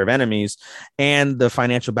his share of enemies. And the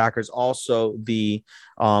financial backers also a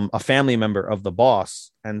family member of the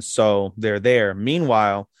boss. And so they're there.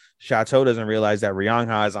 Meanwhile, Chateau doesn't realize that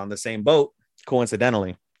Ryangha is on the same boat,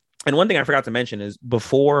 coincidentally. And one thing I forgot to mention is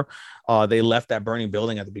before they left that burning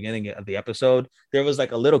building at the beginning of the episode, there was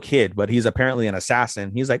like a little kid, but he's apparently an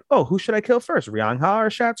assassin. He's like, oh, who should I kill first, Ryangha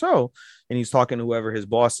or Chateau? And he's talking to whoever his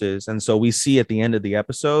boss is. And so we see at the end of the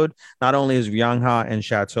episode, not only is Ryangha and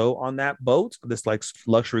Chateau on that boat, this like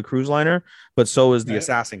luxury cruise liner, but so is the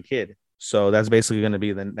assassin kid. So that's basically going to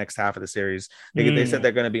be the next half of the series. They said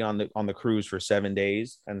they're going to be on the cruise for 7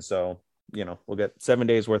 days. And so we'll get 7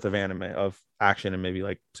 days worth of anime of action and maybe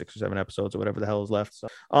like 6 or 7 episodes or whatever the hell is left. So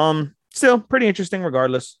still pretty interesting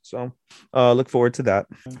regardless. So look forward to that.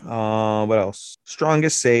 What else?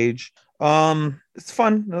 Strongest Sage. It's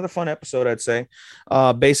fun, another fun episode, I'd say.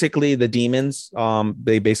 Basically the demons,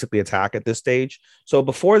 they basically attack at this stage. So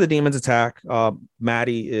before the demons attack,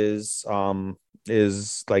 Maddie is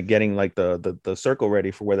like getting like the circle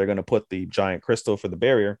ready for where they're going to put the giant crystal for the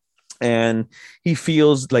barrier. And he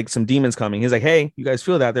feels like some demons coming. He's like, hey, you guys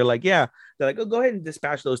feel that? They're like, yeah. They're like, oh, go ahead and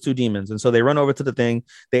dispatch those 2 demons. And so they run over to the thing.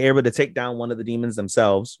 They're able to take down one of the demons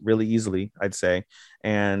themselves really easily, I'd say.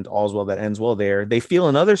 And all's well that ends well there. They feel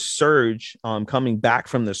another surge coming back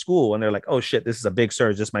from the school. And they're like, oh, shit, this is a big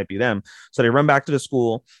surge. This might be them. So they run back to the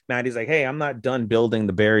school. Maddie's like, hey, I'm not done building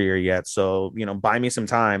the barrier yet. So, buy me some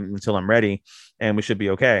time until I'm ready and we should be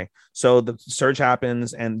okay. So the surge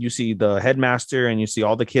happens and you see the headmaster and you see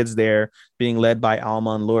all the kids there being led by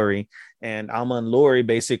Alma and Lori. and Alma and Lori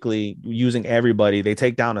basically using everybody, they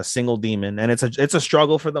take down a single demon, and it's a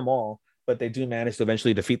struggle for them all, but they do manage to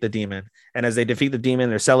eventually defeat the demon. And as they defeat the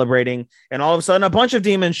demon, they're celebrating, and all of a sudden a bunch of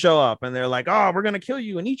demons show up, and they're like, "Oh, we're gonna kill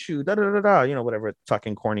you and eat you," da da da da, whatever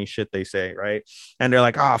fucking corny shit they say, right? And they're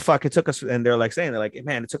like, "Oh fuck, it took us," and they're like saying, they're like,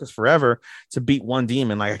 "Man, it took us forever to beat one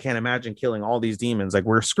demon. Like I can't imagine killing all these demons. Like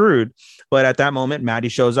we're screwed." But at that moment, Maddie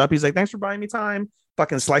shows up. He's like, "Thanks for buying me time."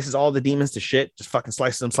 Fucking slices all the demons to shit. Just fucking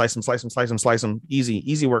slice them, slice them, slice them, slice them, slice them.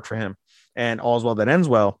 Easy work for him. And all's well that ends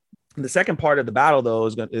well. The second part of the battle, though,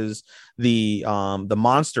 is the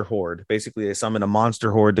monster horde. Basically, they summon a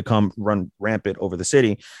monster horde to come run rampant over the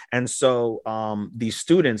city. And so these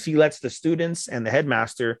students, he lets the students and the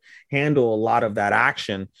headmaster handle a lot of that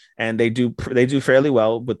action, and they do fairly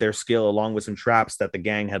well with their skill, along with some traps that the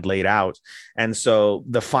gang had laid out. And so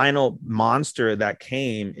the final monster that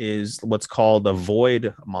came is what's called the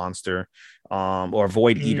Void Monster. Or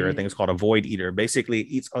Void Eater. I think it's called a Void Eater. Basically, it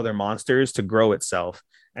eats other monsters to grow itself.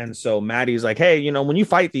 And so Maddie's like, "Hey, when you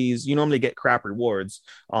fight these, you normally get crap rewards,"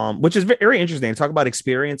 which is very interesting. Talk about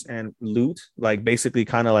experience and loot, like basically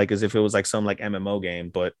kind of like as if it was like some like MMO game,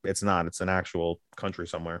 but it's not. It's an actual country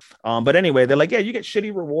somewhere. But anyway, they're like, "Yeah, you get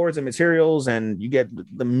shitty rewards and materials, and you get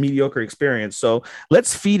the mediocre experience. So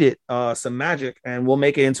let's feed it some magic, and we'll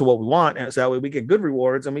make it into what we want, and so that way we get good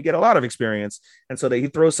rewards and we get a lot of experience." And so he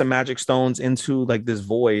throws some magic stones into like this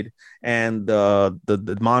void, and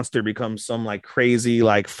the monster becomes some like crazy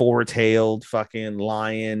like four-tailed fucking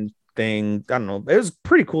lion thing. I don't know. It was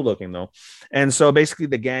pretty cool looking though. And so basically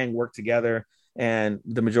the gang work together, and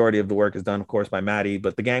the majority of the work is done, of course, by Maddie,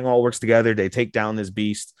 but the gang all works together. They take down this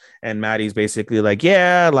beast, and Maddie's basically like,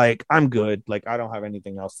 "Yeah, like I'm good. Like I don't have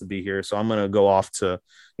anything else to be here. So I'm going to go off to,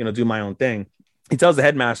 do my own thing." He tells the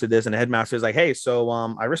headmaster this, and the headmaster is like, "Hey, so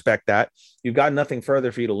I respect that. You've got nothing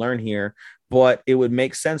further for you to learn here, but it would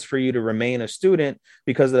make sense for you to remain a student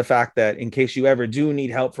because of the fact that in case you ever do need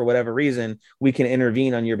help for whatever reason, we can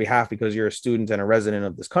intervene on your behalf because you're a student and a resident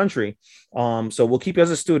of this country. So we'll keep you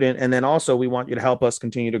as a student, and then also we want you to help us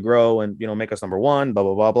continue to grow and make us number one, blah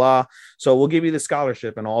blah blah blah. So we'll give you the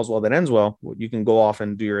scholarship, and all's well that ends well. You can go off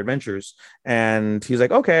and do your adventures." And he's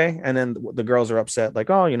like, "Okay." And then the girls are upset, like,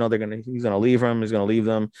 "Oh, he's gonna leave him, he's gonna leave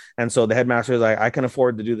them." And so the headmaster is like, "I can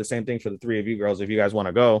afford to do the same thing for the three of you girls if you guys want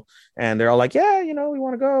to go." And they're all like, "Yeah, we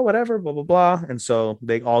want to go, whatever, blah blah blah." And so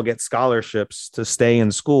they all get scholarships to stay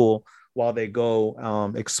in school while they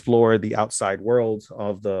go explore the outside world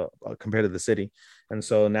of the compared to the city. And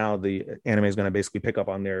so now the anime is going to basically pick up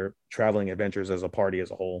on their traveling adventures as a party as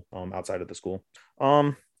a whole outside of the school.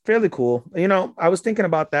 Fairly cool. I was thinking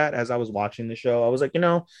about that as I was watching the show. I was like,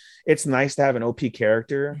 it's nice to have an OP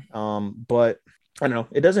character, but I don't know,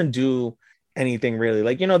 it doesn't do anything really.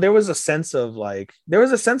 Like, there was a sense of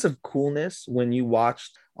coolness when you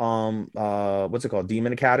watched what's it called,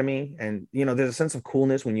 Demon Academy, and there's a sense of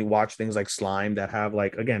coolness when you watch things like Slime that have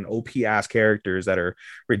like, again, OP ass characters that are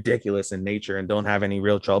ridiculous in nature and don't have any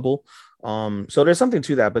real trouble. So there's something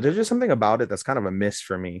to that, but there's just something about it that's kind of a miss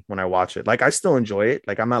for me when I watch it. Like I still enjoy it.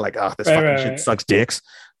 Like I'm not like, "Oh, this fucking shit sucks dicks,"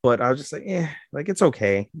 but I was just like, like it's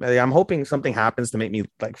okay. I'm hoping something happens to make me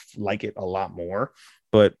like it a lot more,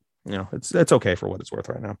 but it's okay for what it's worth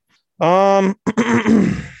right now.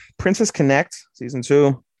 Princess Connect season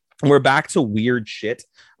 2. We're back to weird shit.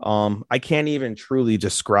 I can't even truly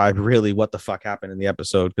describe really what the fuck happened in the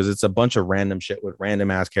episode because it's a bunch of random shit with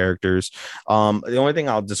random ass characters. The only thing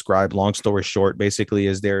I'll describe, long story short, basically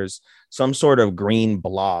is there's some sort of green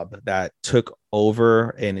blob that took over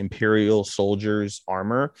an Imperial soldier's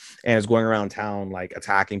armor and is going around town like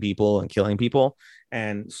attacking people and killing people.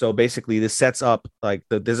 And so basically this sets up like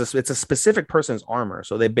it's a specific person's armor.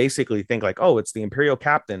 So they basically think like, "Oh, it's the Imperial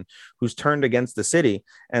captain who's turned against the city."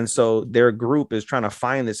 And so their group is trying to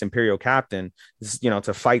find this Imperial captain,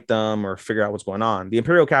 to fight them or figure out what's going on. The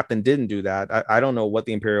Imperial captain didn't do that. I don't know what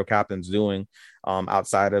the Imperial captain's doing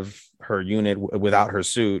outside of her unit without her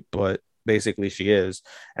suit, but basically she is.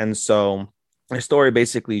 And so the story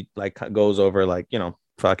basically like goes over like,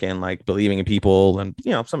 fucking like believing in people and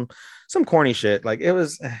some corny shit. Like it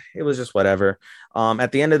was just whatever.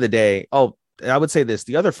 At the end of the day, I would say this,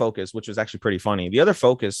 the other focus, which was actually pretty funny, the other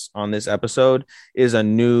focus on this episode is a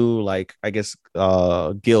new, like, I guess,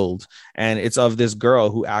 guild. And it's of this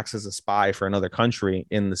girl who acts as a spy for another country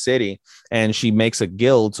in the city. And she makes a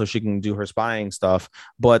guild so she can do her spying stuff.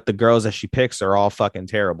 But the girls that she picks are all fucking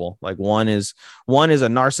terrible. Like one is a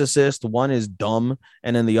narcissist, one is dumb.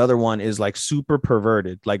 And then the other one is like super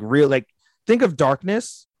perverted, like real, like think of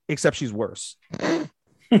Darkness, except she's worse.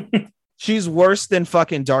 She's worse than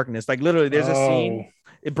fucking Darkness. Like literally, there's a scene.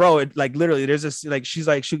 Bro, like literally, there's this like she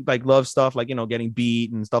like loves stuff like getting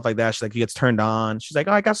beat and stuff like that. She gets turned on. She's like,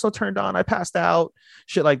 oh, I got so turned on, I passed out,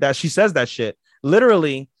 shit like that. She says that shit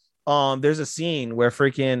literally. There's a scene where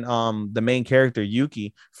freaking the main character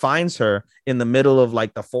Yuki finds her in the middle of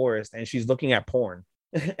like the forest, and she's looking at porn.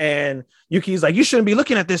 And Yuki's like, you shouldn't be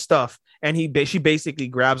looking at this stuff. And she basically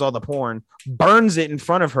grabs all the porn, burns it in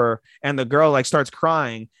front of her, and the girl like starts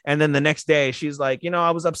crying. And then the next day, she's like,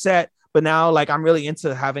 I was upset, but now like I'm really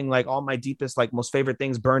into having like all my deepest, like most favorite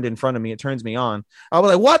things burned in front of me. It turns me on. I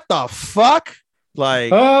was like, what the fuck?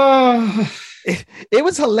 Like, it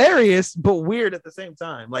was hilarious, but weird at the same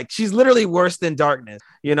time. Like, she's literally worse than darkness.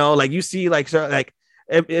 Like you see, like, so, like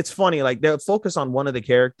it's funny. Like they'll focus on one of the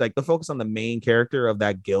characters, like they'll focus on the main character of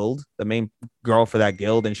that guild, the main girl for that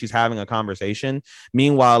guild, and she's having a conversation.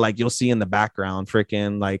 Meanwhile, like you'll see in the background,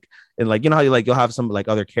 freaking like. And like, how you'll have some like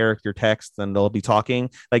other character text and they'll be talking,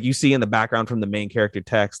 like you see in the background from the main character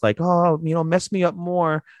text, like, oh, mess me up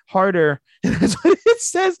more, harder. And that's what it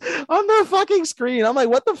says on the fucking screen. I'm like,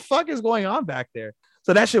 what the fuck is going on back there?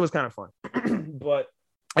 So that shit was kind of fun. But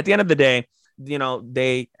at the end of the day,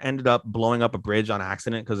 they ended up blowing up a bridge on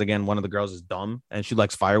accident because, again, one of the girls is dumb and she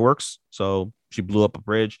likes fireworks. So she blew up a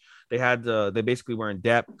bridge. They basically were in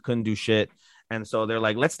debt, couldn't do shit. And so they're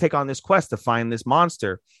like, let's take on this quest to find this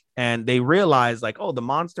monster. And they realize like, oh, the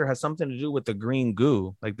monster has something to do with the green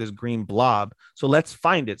goo, like this green blob. So let's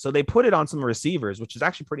find it. So they put it on some receivers, which is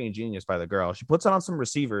actually pretty ingenious by the girl. She puts it on some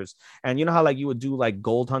receivers. And you know how like you would do like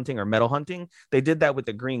gold hunting or metal hunting? They did that with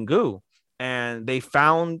the green goo. And they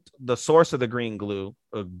found the source of the green goo.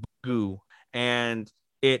 And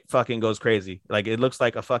it fucking goes crazy. Like it looks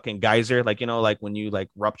like a fucking geyser, like like when you like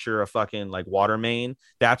rupture a fucking like water main.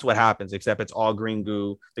 That's what happens, except it's all green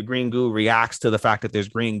goo. The green goo reacts to the fact that there's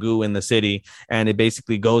green goo in the city, and it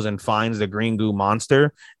basically goes and finds the green goo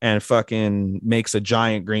monster and fucking makes a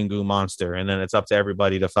giant green goo monster. And then it's up to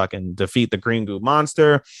everybody to fucking defeat the green goo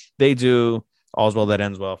monster. They do. All's well that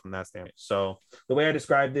ends well from that standpoint. So the way I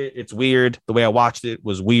described it, it's weird. The way I watched it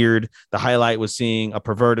was weird. The highlight was seeing a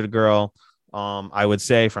perverted girl. I would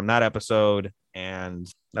say from that episode, and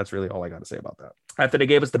that's really all I got to say about that. After they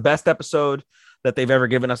gave us the best episode that they've ever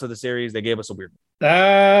given us of the series, they gave us a weird.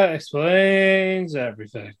 That explains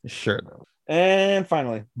everything. Sure. And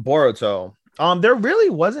finally, Boruto. There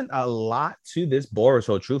really wasn't a lot to this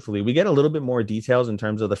Boruto, truthfully. We get a little bit more details in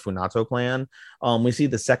terms of the Funato clan. We see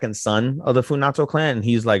the second son of the Funato clan, and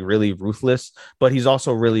he's like really ruthless, but he's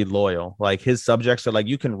also really loyal. Like his subjects are like,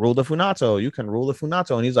 you can rule the Funato, you can rule the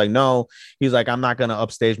Funato. And he's like, no, he's like, I'm not gonna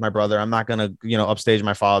upstage my brother. I'm not gonna, upstage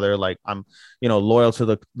my father. Like I'm, loyal to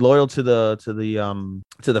the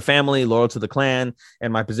family, loyal to the clan,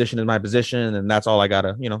 and my position is my position. And that's all I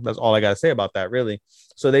gotta say about that, really.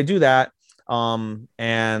 So they do that. And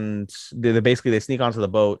they sneak onto the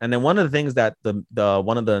boat, and then one of the things that the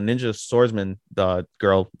one of the ninja swordsmen, the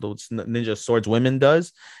girl, the ninja swordswomen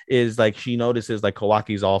does is like she notices like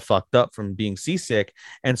Kawaki's all fucked up from being seasick,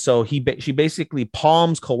 and so she basically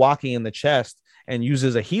palms Kawaki in the chest and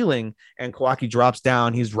uses a healing, and Kawaki drops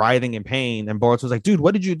down. He's writhing in pain, and Boruto's like, dude,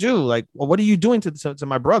 what did you do? Like, well, what are you doing to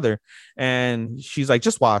my brother? And she's like,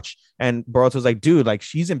 just watch. And Boruto's like, dude, like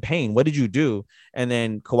she's in pain. What did you do? And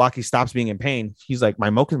then Kawaki stops being in pain. He's like, my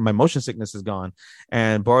motion sickness is gone.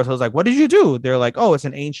 And Boruto's like, what did you do? They're like, oh, it's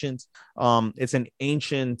an ancient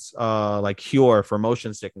like cure for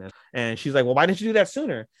motion sickness. And she's like, well, why didn't you do that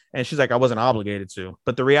sooner? And she's like, I wasn't obligated to.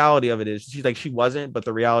 But the reality of it is, she's like, she wasn't. But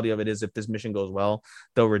the reality of it is, if this mission goes well,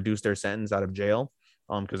 they'll reduce their sentence out of jail.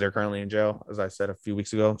 Because they're currently in jail, as I said a few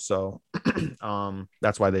weeks ago. So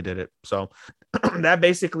that's why they did it. So that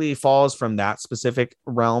basically falls from that specific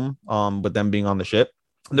realm, with them being on the ship.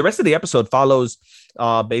 The rest of the episode follows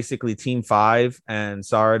basically Team 5 and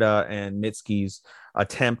Sarada and Mitsuki's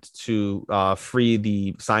attempt to free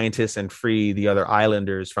the scientists and free the other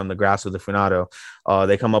islanders from the grasp of the Funato.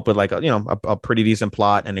 They come up with like a pretty decent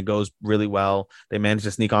plot, and it goes really well. They manage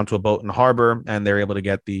to sneak onto a boat in the harbor, and they're able to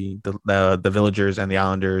get the villagers and the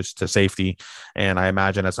islanders to safety. And I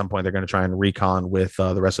imagine at some point they're going to try and recon with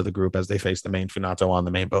the rest of the group as they face the main Funato on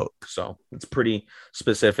the main boat. So it's pretty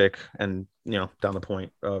specific and down the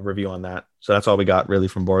point review on that. So that's all we got really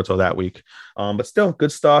from Boruto that week. But still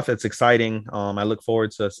good stuff. It's exciting. I look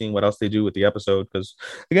forward to seeing what else they do with the episode, because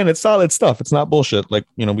again, it's solid stuff. It's not bullshit like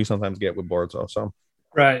we sometimes get with Boruto. So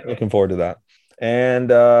right, looking forward to that. And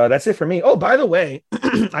that's it for me. Oh, by the way,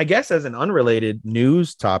 I guess as an unrelated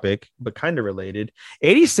news topic, but kind of related,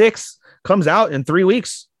 86 comes out in 3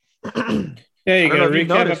 weeks. Yeah, you got a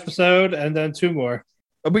recap episode and then 2 more.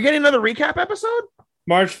 Are we getting another recap episode?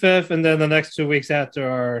 March 5th, and then the next 2 weeks after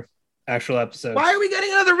are actual episodes. Why are we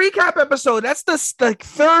getting another recap episode? That's the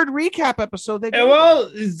third recap episode.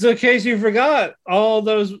 Well, it's in case you forgot all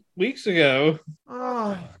those weeks ago.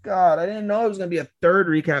 Oh, God. I didn't know it was going to be a third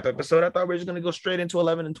recap episode. I thought we were just going to go straight into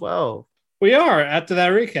 11 and 12. We are after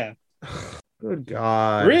that recap. Good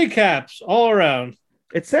God. Recaps all around.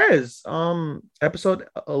 It says episode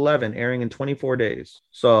 11 airing in 24 days.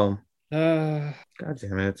 So, God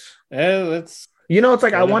damn it. It's it's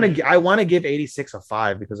like I want to give 86 a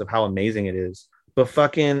 5 because of how amazing it is. But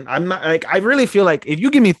fucking, I'm not like, I really feel like if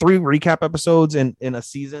you give me 3 recap episodes in a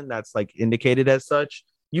season that's like indicated as such,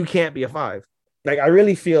 you can't be a 5. Like, I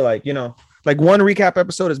really feel like, like 1 recap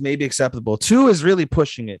episode is maybe acceptable. 2 is really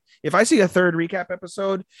pushing it. If I see a 3rd recap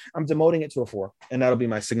episode, I'm demoting it to a 4, and that'll be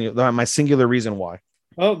my singular reason why.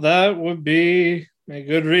 Well, that would be a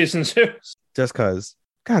good reason too. Just cause,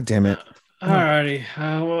 God damn it. Alrighty,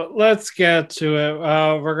 well, let's get to it.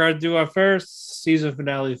 We're gonna do our first season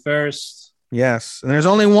finale first. Yes, and there's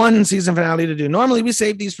only 1 season finale to do. Normally we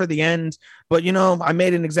save these for the end, but I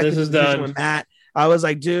made an executive decision with Matt. I was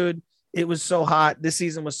like, dude, it was so hot. This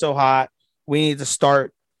season was so hot. We need to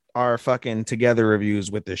start our fucking together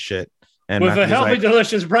reviews with this shit. And with a healthy,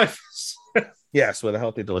 delicious breakfast. Yes, with a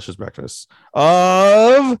healthy, delicious breakfast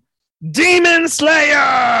of Demon Slayer.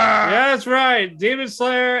 Yeah, that's right. Demon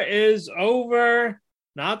Slayer is over.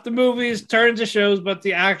 Not the movies turned to shows, but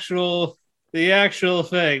the actual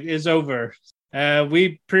thing is over.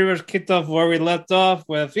 We pretty much kicked off where we left off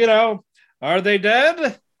with, are they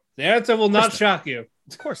dead? The answer will not shock you.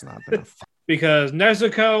 Of course not. Because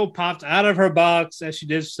Nezuko popped out of her box and she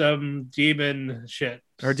did some demon shit.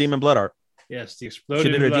 Her demon blood art. Yes, the exploding.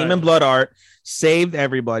 She did her demon blood art, saved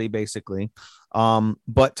everybody basically.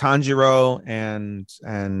 But Tanjiro and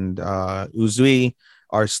Uzui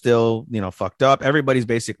are still, fucked up. Everybody's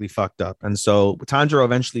basically fucked up, and so Tanjiro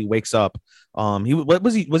eventually wakes up.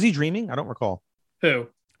 Was he dreaming? I don't recall. Who?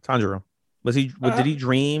 Tanjiro. Did he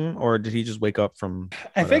dream or did he just wake up from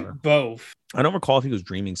whatever? I think both. I don't recall if he was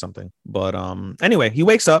dreaming something, but anyway, he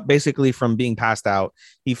wakes up basically from being passed out.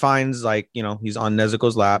 He finds he's on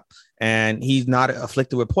Nezuko's lap and he's not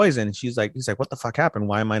afflicted with poison. He's like, what the fuck happened?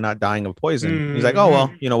 Why am I not dying of poison? Mm-hmm. He's like, oh,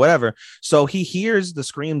 well, whatever. So he hears the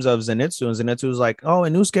screams of Zenitsu, and Zenitsu's like, oh,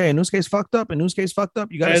 Inosuke's fucked up. Inosuke's fucked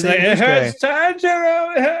up. You gotta say it hurts,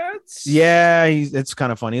 Tanjiro, it hurts. Yeah, it's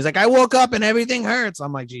kind of funny. He's like, I woke up and everything hurts.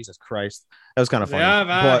 I'm like, Jesus Christ. That was kind of funny. Yeah,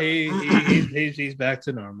 but he's back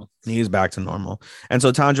to normal. He's back to normal. And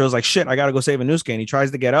so Tanjiro's like, shit, I gotta go save Inosuke. And he tries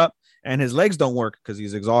to get up and his legs don't work because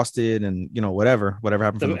he's exhausted and whatever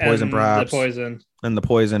happened from the poison, perhaps. The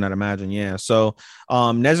poison, I'd imagine. Yeah. So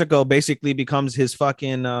Nezuko basically becomes his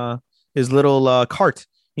fucking his little cart.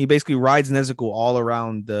 He basically rides Nezuko all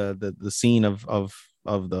around the scene of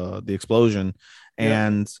the explosion. Yeah.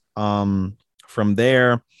 And from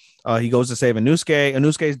there he goes to save Inosuke.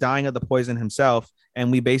 Inosuke is dying of the poison himself. And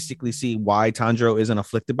we basically see why Tanjiro isn't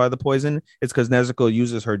afflicted by the poison. It's because Nezuko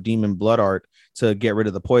uses her demon blood art to get rid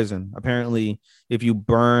of the poison. Apparently, if you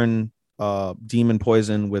burn demon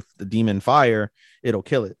poison with the demon fire, it'll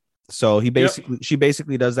kill it. So she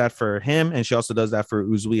basically does that for him, and she also does that for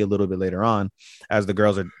Uzui a little bit later on, as the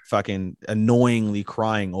girls are fucking annoyingly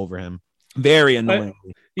crying over him. Very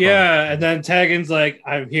annoyingly. Yeah, and then Tegan's like,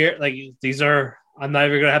 I'm here, like I'm not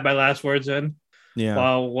even gonna have my last words in. Yeah.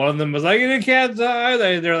 While one of them was like, "You can't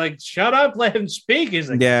die." They're like, "Shut up, let him speak." He's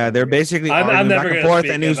like, "Yeah." They're basically arguing back and forth,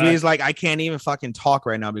 and Uzui's like, "I can't even fucking talk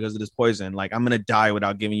right now because of this poison. Like, I'm gonna die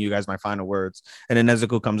without giving you guys my final words." And then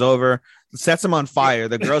Nezuko comes over, sets him on fire.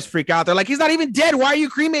 The girls freak out. They're like, "He's not even dead. Why are you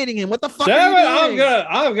cremating him? What the fuck?"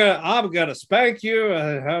 I'm gonna spank you.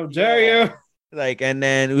 How dare you? Like, and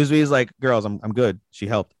then Uzui's like, "Girls, I'm good. She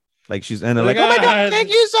helped." Like, and they're like, "Oh my god, thank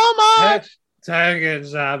you so much."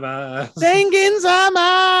 Tengen-sama.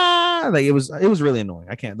 Like it was really annoying.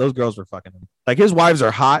 I can't. Those girls were fucking like his wives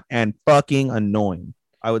are hot and fucking annoying.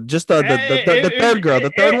 I would just the third girl,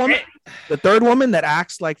 the third woman that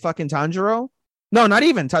acts like fucking Tanjiro. No, not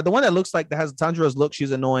even the one that looks like that has Tanjiro's look.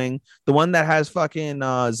 She's annoying. The one that has fucking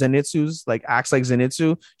Zenitsu's like acts like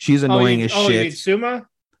Zenitsu. She's annoying as shit. Suma?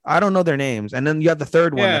 I don't know their names. And then you have the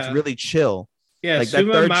third one that's really chill. Yeah, like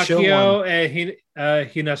Suma, that third Makio, and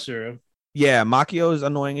Hinatsuru. Yeah, Makio is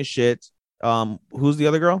annoying as shit. Who's the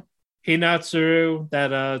other girl? Hinatsuru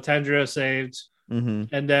that Tanjiro saved, and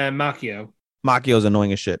then Makio. Makio's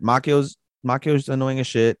annoying as shit. Makio's annoying as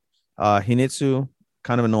shit. Hinitsu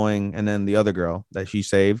kind of annoying, and then the other girl that she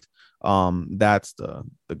saved, that's the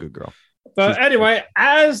good girl. But anyway,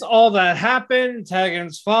 as all that happened,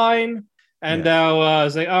 Tegan's fine. And now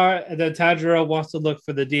it's like, all right. And then Tanjiro wants to look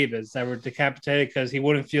for the demons that were decapitated because he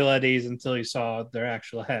wouldn't feel at ease until he saw their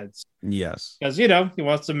actual heads. Yes. Because, he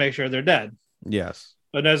wants to make sure they're dead. Yes.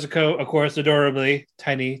 But Nezuko, of course, adorably,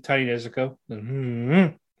 tiny Nezuko.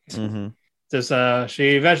 She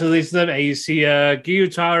eventually leads them, and you see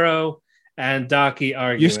Gyutaro and Daki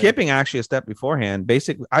arguing. You're skipping actually a step beforehand.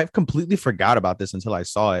 Basically, I completely forgot about this until I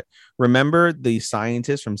saw it. Remember the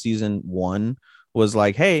scientist from season 1 was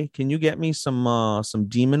like, "Hey, can you get me some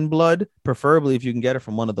demon blood? Preferably if you can get it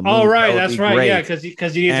from one of the moons." Oh, right, that's right. Great. Yeah, because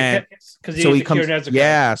he needs to cure Nezuko.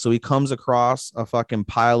 Yeah, so he comes across a fucking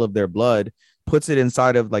pile of their blood, puts it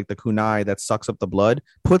inside of like the kunai that sucks up the blood,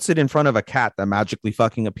 puts it in front of a cat that magically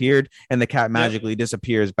fucking appeared, and the cat magically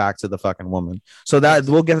disappears back to the fucking woman. So that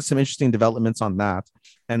we'll get some interesting developments on that.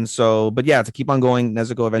 And so, but yeah, to keep on going,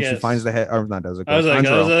 Nezuko eventually finds the head, or not Nezuko. I was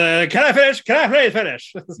like, can I finish? Can I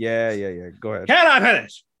finish? Yeah. Go ahead. Can I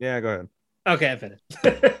finish? Yeah, go ahead. Okay, I finished.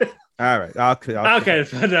 All right.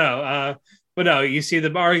 Okay, but no, you see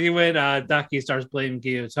them arguing. Daki starts blaming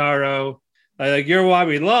Gyutaro. Like, you're why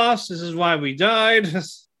we lost. This is why we died.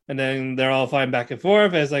 And then they're all fighting back and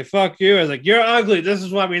forth. And it's like, fuck you. It's like, you're ugly. This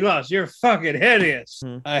is why we lost. You're fucking hideous.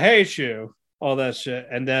 I hate you. All that shit.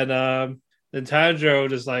 And then Tanjiro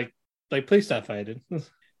just like, please stop fighting.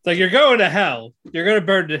 It's like, you're going to hell. You're going to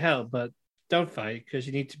burn to hell, but don't fight because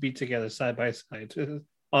you need to be together side by side.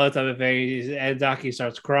 All that type of thing. And Daki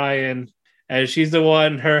starts crying. And she's the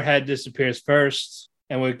one, her head disappears first.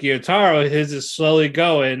 And with Gyutaro, his is slowly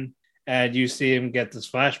going. And you see him get this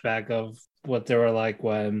flashback of what they were like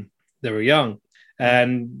when they were young.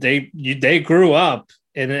 And they grew up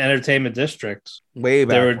in an entertainment district. Way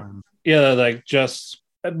back. They were, it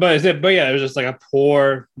was just like a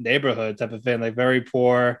poor neighborhood type of thing, like very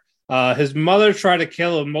poor. His mother tried to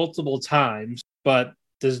kill him multiple times, but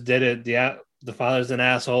just did it. The father's an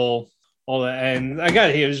asshole. All that, and I got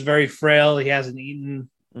it. He was very frail. He hasn't eaten.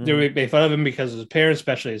 They made fun of him because of his appearance,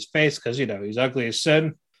 especially his face, because he's ugly as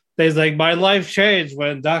sin. He's like, my life changed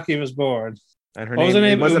when Daki was born. And her what was her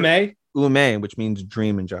name? Ume? Ume, which means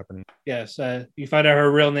dream in Japanese. Yes. You find out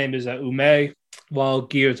her real name is Ume, while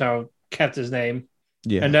Gyutaro kept his name.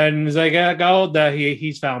 Yeah. And then he's like,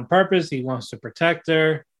 he's found purpose. He wants to protect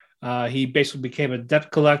her. He basically became a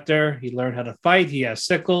debt collector. He learned how to fight. He has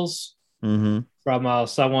sickles from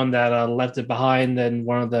someone that left it behind in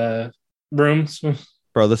one of the rooms.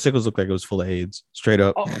 Bro, the sickles looked like it was full of AIDS. Straight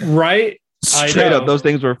up. Oh, right? Straight up, those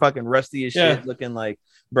things were fucking rusty as shit, looking like,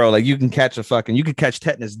 bro, like you could catch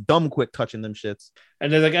tetanus dumb quick touching them shits.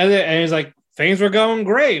 And they're like, and he's like, things were going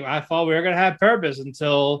great. I thought we were gonna have purpose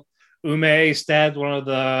until Ume stabbed one of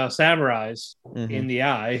the samurais in the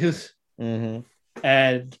eye. And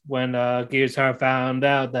when Gyutaro found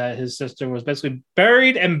out that his sister was basically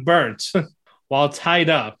buried and burnt while tied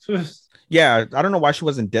up. Yeah, I don't know why she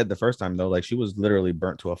wasn't dead the first time though. Like she was literally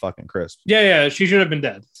burnt to a fucking crisp. Yeah, she should have been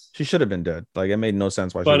dead. She should have been dead. Like it made no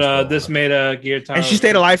sense why. But this made a Gyutaro, and she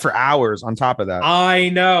stayed alive for hours. On top of that, I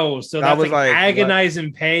know. So that was like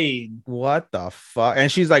agonizing pain. What the fuck? And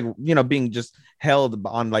she's like, being just held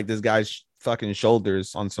on like this guy's fucking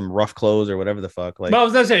shoulders on some rough clothes or whatever the fuck. Like, I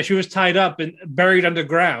was gonna say she was tied up and buried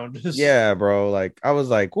underground. Yeah, bro. Like I was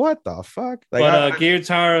like, what the fuck? Like, but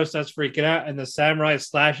Gyutaro starts freaking out, and the samurai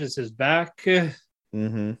slashes his back.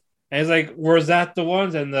 And he's like, "Where's that the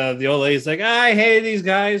ones?" And the old lady's like, "I hate these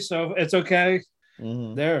guys, so it's okay.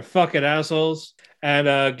 They're fucking assholes." And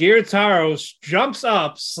Gyutaro jumps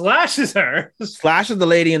up, slashes the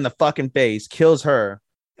lady in the fucking face, kills her.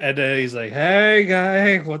 And then he's like, "Hey,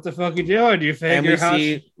 guy, what the fuck you doing? You figure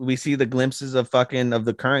we see the glimpses of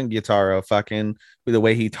the current Gyutaro, fucking with the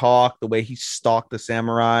way he talked, the way he stalked the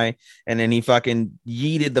samurai, and then he fucking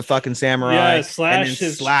yeeted the fucking samurai, slashed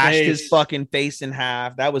his fucking face in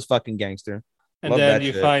half. That was fucking gangster. And then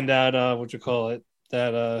you find out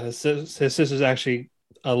that his sister's actually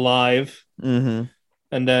alive. And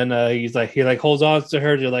then he holds on to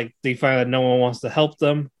her to they find that no one wants to help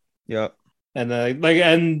them. Yep.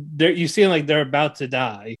 And you see they're about to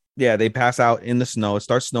die. Yeah, they pass out in the snow. It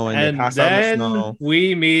starts snowing. And they pass out in the snow.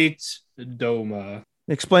 We meet Doma.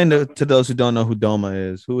 Explain to those who don't know who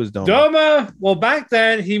Doma is. Who is Doma? Doma. Well, back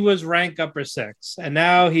then he was rank upper 6, and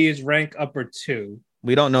now he is rank upper 2.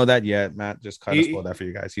 We don't know that yet. Matt just kind of spoiled that for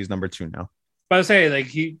you guys. He's number 2 now. But I say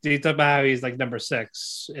he talked about how he's number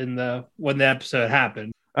 6 when the episode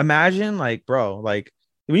happened. Imagine bro,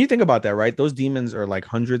 when you think about that, right? Those demons are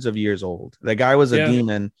hundreds of years old. The guy was a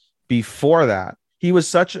demon before that. He was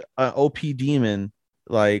such an OP demon.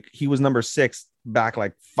 He was number 6 back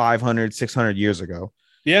 500, 600 years ago.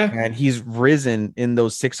 Yeah. And he's risen in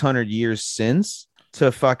those 600 years since.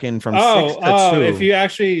 to fucking from 6 to 2. If you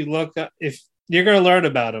actually look, if you're gonna learn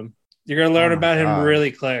about him, you're gonna learn about him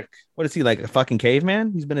really quick. What is he, like a fucking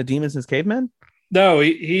caveman? He's been a demon since caveman? No,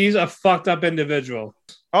 he's a fucked up individual.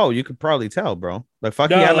 Oh, you could probably tell, bro. Like fuck,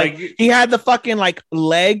 No, he had the fucking like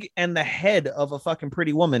leg and the head of a fucking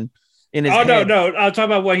pretty woman in his head. No, I'm talking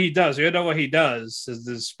about what he does. You know what he does is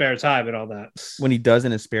his spare time and all that. When he does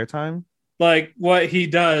in his spare time? Like what he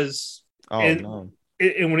does no.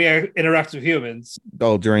 When he interacts with humans.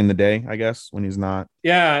 Oh, during the day, I guess, when he's not.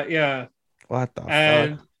 Yeah. What the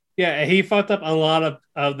fuck? Yeah, he fucked up a lot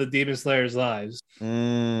of the Demon Slayer's lives.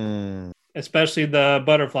 Especially the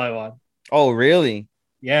butterfly one. Oh, really?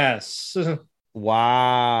 Yes.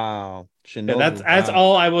 Wow. That's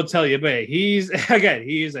all I will tell you, but he's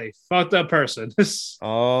a fucked up person.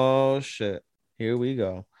 Oh shit. Here we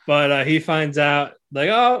go. But he finds out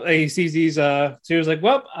he sees these so he was like,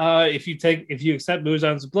 well, if you accept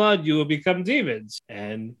Muzan's blood, you will become demons.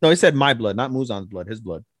 And no, he said my blood, not Muzan's blood, his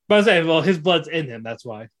blood. But I say, well, his blood's in him, that's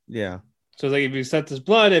why. Yeah. So it's like if you accept his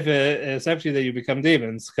blood, if it accepts you, that you become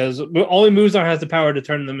demons, because only Muzan has the power to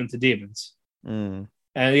turn them into demons. And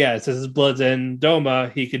yeah, it says his blood's in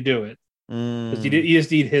Doma, he could do it. Because you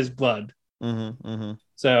just need his blood.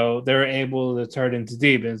 So they're able to turn into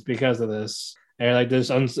demons because of this. And like this,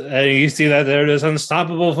 and you see that they're this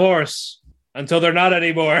unstoppable force until they're not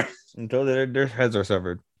anymore. Until their heads are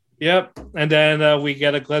severed. Yep. And then we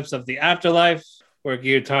get a glimpse of the afterlife where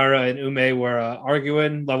Gyutaro and Ume were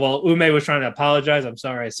arguing. Well, Ume was trying to apologize. I'm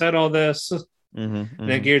sorry I said all this. And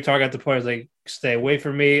then Gyutaro got to the point like, stay away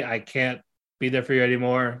from me. I can't be there for you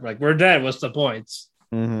anymore. Like, we're dead. What's the point?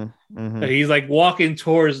 So he's like walking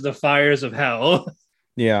towards the fires of hell.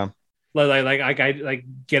 Yeah. Like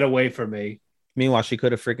get away from me. Meanwhile, she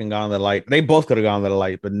could have freaking gone to the light. They both could have gone to the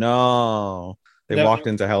light, but no, they walked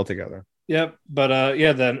into hell together. Yep. But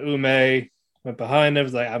then Ume went behind him.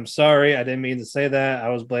 Was like, I'm sorry, I didn't mean to say that. I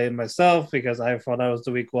was blaming myself because I thought I was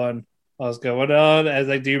the weak one. What was going on? As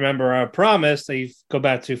like, do you remember our promise that you go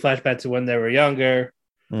flashback to when they were younger?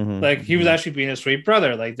 Like he was actually being a sweet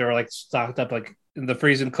brother. Like they were like stocked up like in the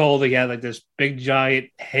freezing cold. He had like this big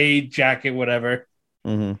giant hay jacket, whatever.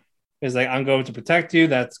 It's like, I'm going to protect you.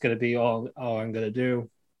 That's going to be all I'm going to do.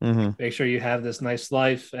 Make sure you have this nice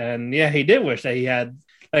life. And yeah, he did wish that he had,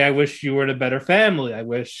 like, I wish you were in a better family. I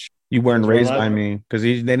wish you weren't raised by me, because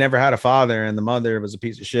they never had a father and the mother was a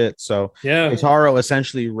piece of shit. So yeah, Gyutaro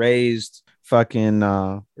essentially raised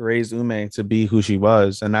Ume to be who she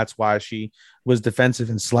was. And that's why she was defensive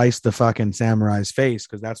and sliced the fucking samurai's face,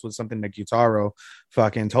 because that's what something that Gyutaro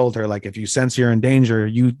fucking told her. Like, if you sense you're in danger,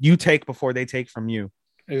 you take before they take from you.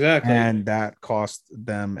 Exactly. And that cost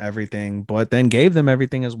them everything, but then gave them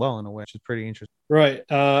everything as well, in a way, which is pretty interesting. Right.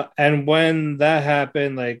 And when that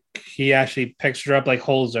happened, like, he actually picks her up, like,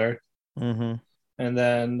 holds her. And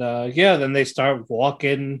then, then they start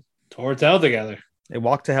walking towards hell together. They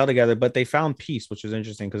walked to hell together, but they found peace, which is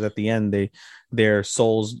interesting, because at the end, their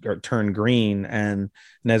souls turn green, and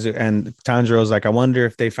Tanjiro's like, I wonder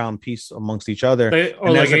if they found peace amongst each other. And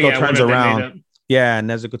Nezuko turns around. Yeah, and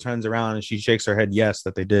Nezuko turns around and she shakes her head yes,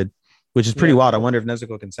 that they did, which is pretty wild. I wonder if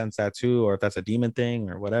Nezuko can sense that too, or if that's a demon thing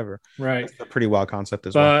or whatever. Right. That's a pretty wild concept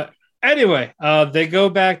as well. But anyway, they go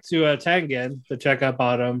back to Tengen to check up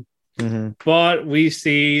on him. But we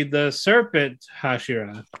see the serpent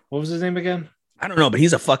Hashira. What was his name again? I don't know, but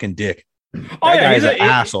he's a fucking dick. That guy is an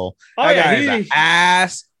asshole. That guy is an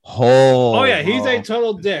asshole. Oh, yeah, he's a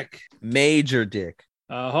total dick. Major dick.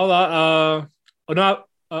 Hold on.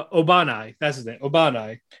 Obanai, that's his name.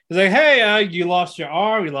 Obanai. He's like, hey, you lost your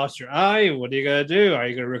arm, you lost your eye. What are you gonna do? Are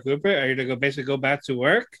you gonna recuperate? Are you gonna basically go back to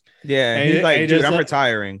work? Yeah, and he's like, dude, I'm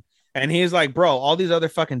retiring. And he's like, bro, all these other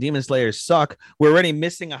fucking demon slayers suck. We're already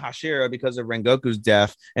missing a Hashira because of Rengoku's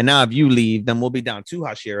death. And now if you leave, then we'll be down 2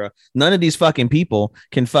 Hashira. None of these fucking people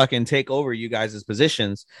can fucking take over you guys'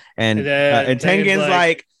 positions. And Tengen's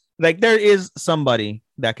like, there is somebody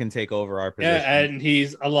that can take over our position. Yeah, and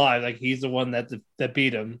he's alive. Like, he's the one that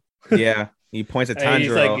beat him. Yeah, he points at Tanjiro.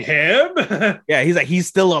 He's like, him? Yeah, he's like, he's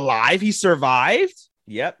still alive? He survived?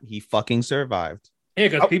 Yep, he fucking survived. Yeah,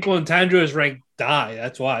 because people in Tanjiro's rank die.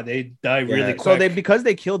 That's why they die really quick. So because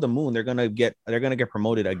they killed the moon, they're gonna get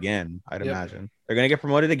promoted again. I'd imagine they're gonna get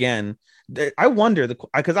promoted again. I wonder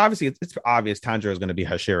because obviously it's obvious Tanjiro is gonna be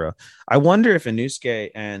Hashira. I wonder if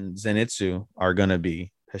Inosuke and Zenitsu are gonna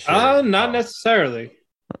be Hashira. Not necessarily.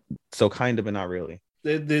 So kind of, but not really.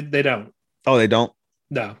 They don't. Oh, they don't?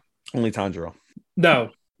 No. Only Tanjiro.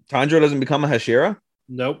 No. Tanjiro doesn't become a Hashira?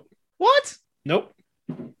 Nope. What? Nope.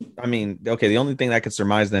 I mean, okay, the only thing that I could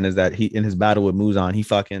surmise then is that he, in his battle with Muzan, he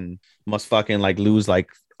must like lose like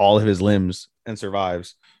all of his limbs and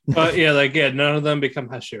survives. But yeah, like none of them become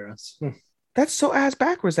Hashiras. That's so ass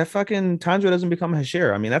backwards. That fucking Tanjiro doesn't become a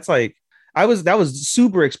Hashira. I mean, that's like that was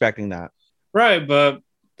super expecting that. Right, but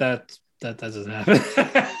that doesn't happen.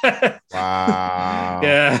 Wow.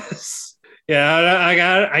 Yes.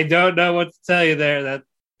 Yeah, I don't know what to tell you there. That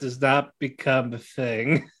does not become a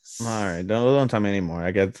thing. All right, don't tell me anymore.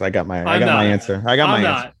 I guess I got my I'm answer. I got my answer.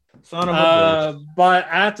 not. Son of a bitch. But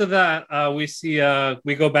after that,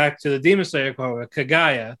 we go back to the Demon Slayer quote with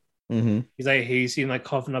Kagaya. Mm-hmm. He seemed like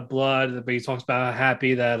coughing up blood, but he talks about how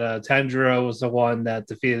happy that Tanjiro was the one that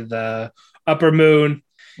defeated the Upper Moon.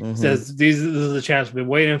 Mm-hmm. Says this is the chance we've been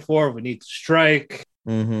waiting for. We need to strike.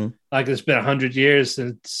 Mm-hmm. Like it's been 100 years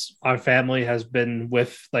since our family has been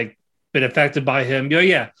been affected by him.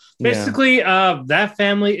 Yeah. Basically, that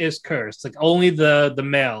family is cursed. Like only the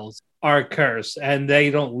males are cursed, and they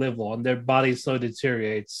don't live long. Their body slowly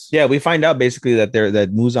deteriorates. Yeah, we find out basically that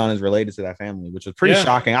Muzan is related to that family, which was pretty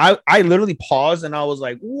shocking. I literally paused and I was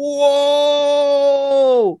like,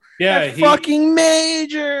 "Whoa, that's fucking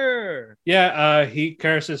major!" Yeah, he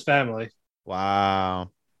cursed his family. Wow,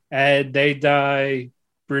 and they die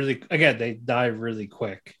really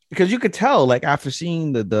quick because you could tell, like after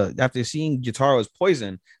seeing after seeing Gyutaro's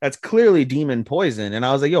poison, that's clearly demon poison, and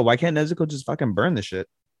I was like, "Yo, why can't Nezuko just fucking burn the shit?"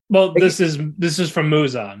 Well, this is from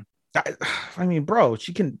Muzan. I mean, bro,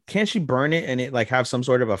 can't she burn it and it like have some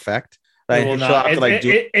sort of effect? Like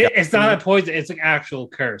it's not a poison; it's an actual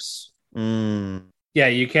curse. Yeah,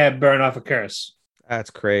 you can't burn off a curse. That's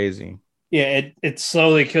crazy. Yeah, it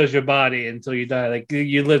slowly kills your body until you die. Like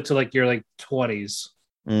you live to like your 20s.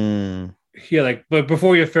 Yeah, but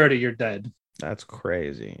before you're 30, you're dead. That's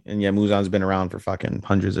crazy. And yeah, Muzan's been around for fucking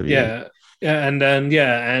hundreds of years. Yeah,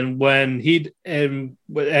 and when he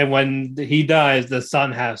dies, the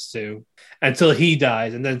son has to until he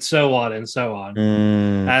dies, and then so on and so on.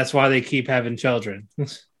 That's why they keep having children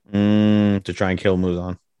to try and kill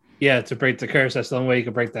Muzan. Yeah, to break the curse. That's the only way you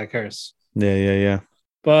can break that curse. Yeah.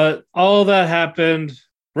 But all that happened.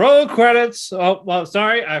 Roll credits. Oh well,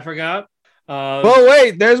 sorry, I forgot.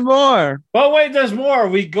 Wait, there's more. There's more.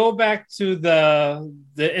 We go back to the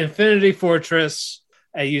Infinity Fortress.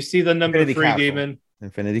 And you see the number Infinity 3 Castle. Demon.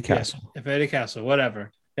 Infinity Castle. Yeah, Infinity Castle,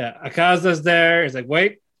 whatever. Yeah, Akaza's there. He's like,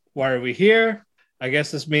 wait, why are we here? I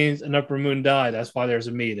guess this means an Upper Moon died. That's why there's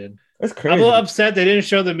a meeting. That's crazy. I'm a little upset they didn't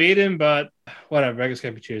show the meeting, but whatever. I guess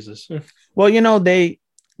Keki chooses. Well, they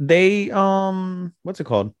what's it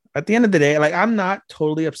called? At the end of the day, like I'm not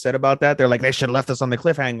totally upset about that. They're like, they should have left us on the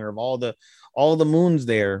cliffhanger of all the moons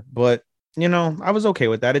there, but I was okay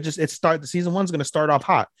with that. The season 1's going to start off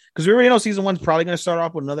hot because we already know season 1's probably going to start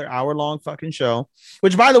off with another hour-long fucking show,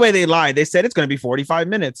 which by the way, they lied. They said it's going to be 45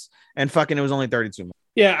 minutes and fucking it was only 32 minutes.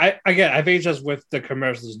 Yeah, I think it's just with the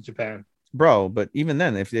commercials in Japan. Bro, but even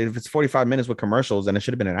then, if it's 45 minutes with commercials, then it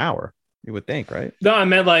should have been an hour, you would think, right? No, I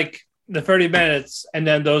meant like the 30 minutes and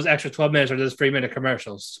then those extra 12 minutes are just 3-minute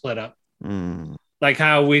commercials split up. Like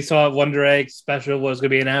how we saw Wonder Egg special was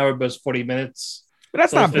going to be an hour, but it's 40 minutes. But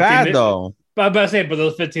that's not bad, though. But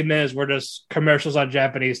those 15 minutes were just commercials on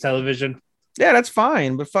Japanese television. Yeah, that's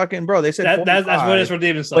fine. But fucking, bro, they said that's what it is for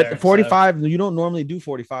Demon Slayer. But 45, you don't normally do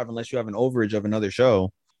 45 unless you have an overage of another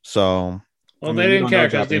show. So, well, they didn't care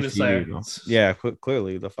because Demon Slayer. Yeah,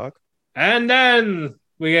 clearly, the fuck. And then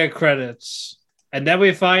we get credits. And then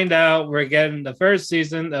we find out we're getting the first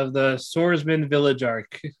season of the Swordsman Village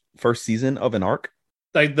arc. First season of an arc?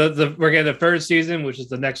 Like we're getting the first season, which is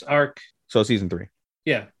the next arc. So season 3.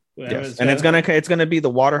 Yeah. Yes. And it's gonna be the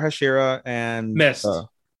Water Hashira and Mist.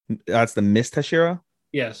 That's the Mist Hashira?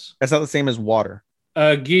 Yes. That's not the same as water.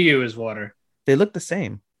 Giyu is water. They look the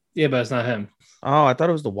same. Yeah, but it's not him. Oh, I thought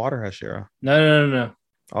it was the Water Hashira. No.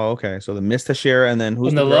 Oh, okay. So the Mist Hashira and then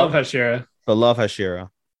who's the Love Hashira? The Love Hashira.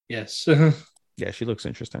 Yes. Yeah, she looks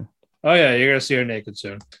interesting. Oh yeah, you're gonna see her naked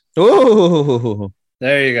soon. Ooh.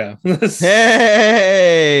 There you go.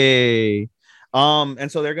 Hey.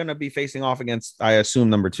 And so they're gonna be facing off against, I assume,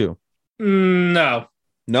 number 2. No.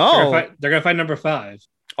 They're gonna fight number 5.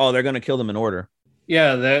 Oh, they're gonna kill them in order.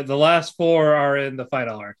 Yeah, the last 4 are in the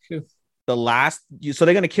final arc. So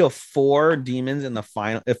they're gonna kill 4 demons in the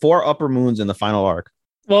final, 4 upper moons in the final arc.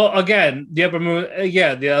 Well, again, the upper moon,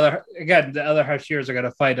 the other Hashiras are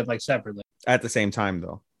gonna fight them like separately at the same time,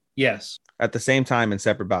 though. Yes, at the same time in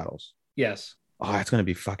separate battles. Yes. Oh, that's gonna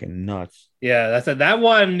be fucking nuts. Yeah, that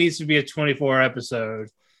one needs to be a 24 episode.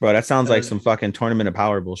 Bro, that sounds like some fucking Tournament of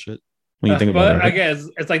Power bullshit. When you think about it, but I guess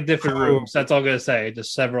it's like different rooms. That's all I'm gonna say.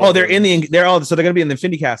 Just several. Oh, they're rooms. So they're gonna be in the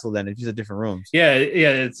Infinity Castle then. If these are different rooms. Yeah,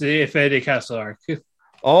 it's the Infinity Castle arc.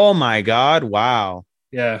 Oh my god! Wow.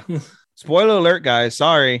 Yeah. Spoiler alert, guys.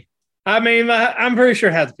 Sorry. I mean, I'm pretty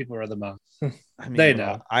sure half the people are the most. I mean, They bro,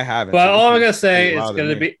 know. I haven't. But So all I'm gonna this is say it's wild to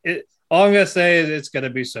gonna me. be. All I'm gonna say is it's gonna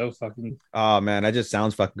be so fucking. Oh man, that just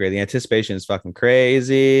sounds fucking great. The anticipation is fucking Yeah,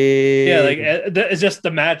 crazy. like it's just the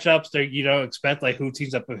matchups that you don't expect, like who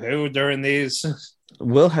teams up with who during these.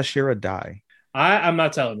 Will Hashira die? I'm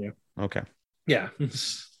not telling you. Okay. Yeah.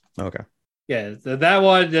 Okay. Yeah, that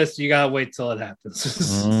one just you gotta wait till it happens.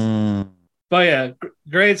 Mm, But yeah,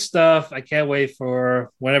 great stuff. I can't wait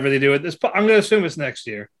for whenever they do it. I'm gonna assume it's next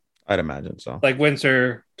year, I'd imagine so. like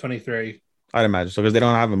winter 23. I'd imagine so because they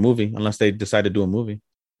don't have a movie unless they decide to do a movie.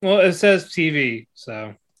 Well, it says TV,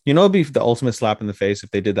 so You know, it'd be the ultimate slap in the face if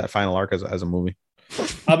they did that final arc as a movie.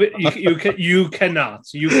 you cannot.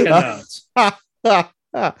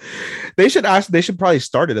 They should ask. They should probably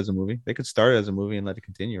start it as a movie. They could start it as a movie and let it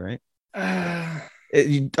continue, right? All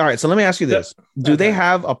right. So let me ask you this: do they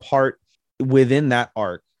have a part within that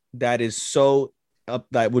arc that is so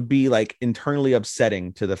that would be like internally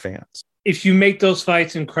upsetting to the fans? If you make those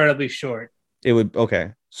fights incredibly short, It would.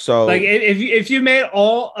 Okay. So like if you made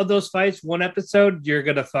all of those fights one episode, you're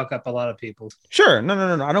gonna fuck up a lot of people. sure.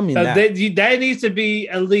 No. I don't mean that. That needs to be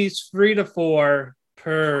at least 3 to 4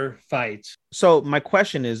 per fight. So my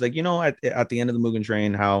question is like, at the end of the Mugen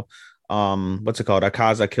Train, how what's it called?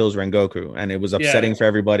 Akaza kills Rengoku, and it was upsetting for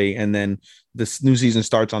everybody. And then this new season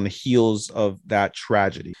starts on the heels of that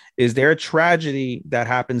tragedy. Is there a tragedy that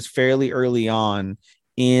happens fairly early on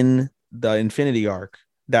in the Infinity arc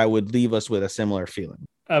that would leave us with a similar feeling?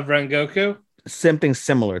 Of Rengoku? Something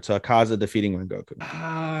similar to Akaza defeating Rengoku.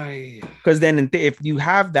 Because then if you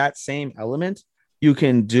have that same element, you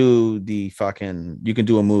can do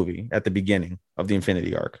a movie at the beginning of the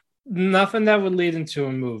Infinity arc. Nothing that would lead into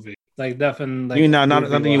a movie. Like nothing like not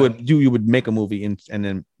nothing you would do. You would make a movie and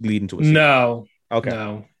then lead into a sequel. No. Okay.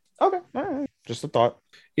 No. Okay. All right. Just a thought.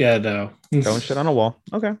 Yeah, no. Throwing shit on a wall.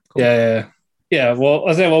 Okay. Cool. Yeah. Well,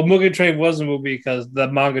 I say, Mugen Train was a movie because the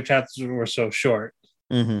manga chapters were so short.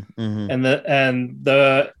 And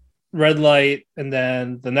the red light, and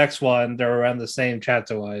then the next one, they're around the same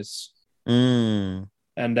chapter wise. And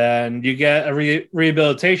then you get a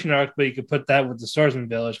rehabilitation arc, but you could put that with the Swordsman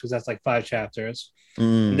Village because that's like 5 chapters.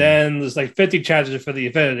 And then there's like 50 chapters for the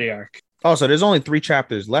Infinity arc. Oh, so there's only 3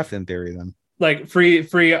 chapters left in theory then. Like free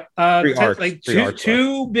arcs, like two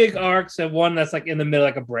left. big arcs and one that's like in the middle,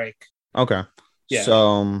 like a break. Okay. Yeah.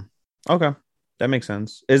 So okay, that makes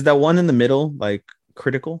sense. Is that one in the middle like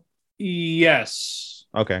critical? Yes.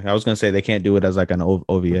 Okay, I was gonna say they can't do it as like an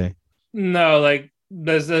OVA. No, like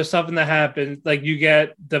there's something that happens. Like you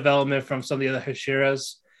get development from some of the other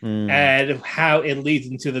Hashiras and how it leads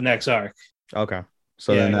into the next arc. Okay,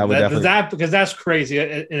 so then that would definitely because that's crazy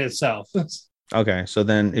in itself. Okay, so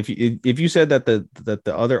then if you said that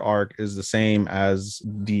the other arc is the same as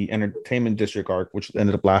the Entertainment District arc, which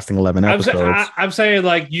ended up lasting 11 episodes, I'm saying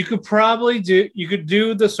like you could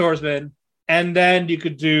do the Swordsman, and then you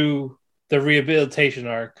could do the rehabilitation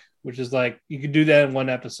arc, which is like you could do that in one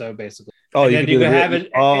episode basically. Oh, and you then could have it.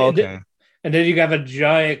 Oh, okay. And then you have a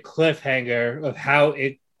giant cliffhanger of how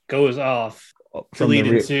it goes off to lead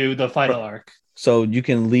into the final arc. So you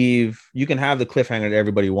can have the cliffhanger that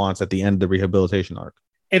everybody wants at the end of the rehabilitation arc.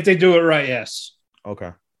 If they do it right, yes.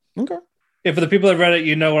 Okay. If for the people that read it,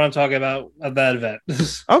 you know what I'm talking about at that event.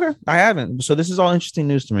 Okay. I haven't. So this is all interesting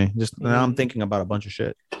news to me. Just now I'm thinking about a bunch of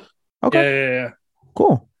shit. Okay. Yeah.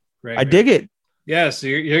 Cool. I dig it. Yes,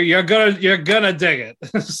 you're gonna dig it.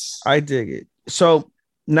 I dig it. So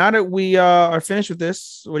now that we are finished with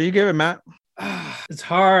this, what do you give it, Matt? It's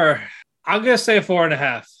hard. I'm gonna say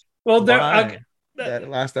 4.5. Well, that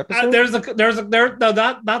last episode.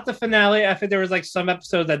 Not the finale. I think there was like some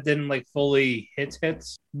episodes that didn't like fully hits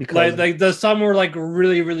because like the some were like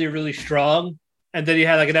really really really strong, and then you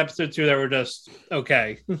had like an episode 2 that were just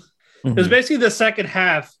okay. It was basically the second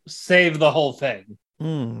half saved the whole thing.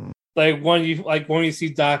 Like when you see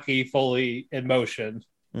Daki fully in motion,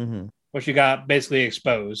 which you got basically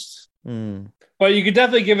exposed. But you could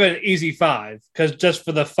definitely give it an easy 5 because just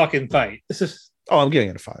for the fucking fight. Oh, I'm giving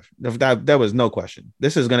it a 5. That was no question.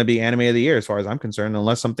 This is going to be anime of the year as far as I'm concerned,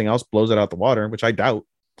 unless something else blows it out the water, which I doubt.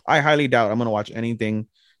 I highly doubt I'm going to watch anything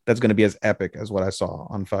that's going to be as epic as what I saw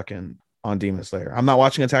on Demon Slayer. I'm not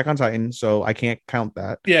watching Attack on Titan, so I can't count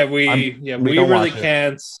that. Yeah, we really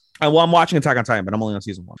can't. Well, I'm watching Attack on Titan, but I'm only on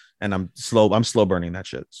season 1, and I'm slow burning that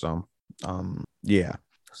shit. So, yeah.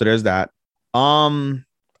 So there's that.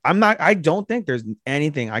 I don't think there's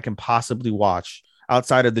anything I can possibly watch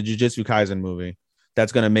outside of the Jujutsu Kaisen movie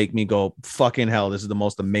that's going to make me go, fucking hell, this is the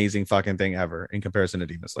most amazing fucking thing ever in comparison to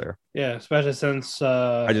Demon Slayer. Yeah, especially since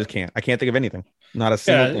I just can't. I can't think of anything. Not a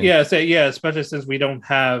single thing. Yeah, especially since we don't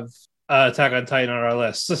have Attack on Titan on our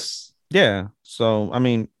list. Yeah. So I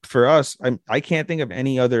mean, for us, I can't think of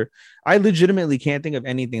any other. I legitimately can't think of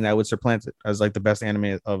anything that would supplant it as like the best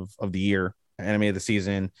anime of the year, anime of the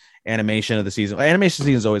season, animation of the season. Animation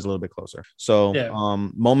season is always a little bit closer. So Yeah.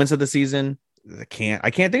 moments of the season, I can't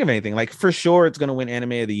think of anything. Like for sure, it's gonna win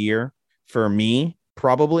anime of the year for me,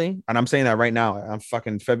 probably. And I'm saying that right now. I'm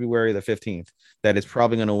fucking February the 15th. That it's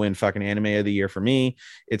probably gonna win fucking anime of the year for me.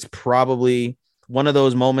 It's probably one of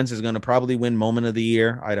those moments is going to probably win moment of the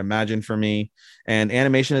year, I'd imagine, for me. And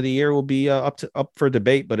animation of the year will be up for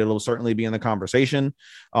debate, but it'll certainly be in the conversation.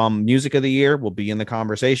 Music of the year will be in the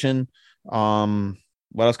conversation.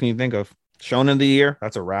 What else can you think of? Shonen of the year,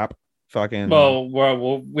 that's a wrap. Fucking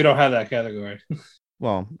We don't have that category.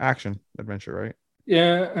 well, action adventure, right?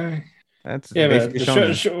 Yeah. That's Yeah, basically man.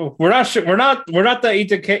 shonen. We're not the eat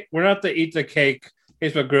the cake. We're not the eat the cake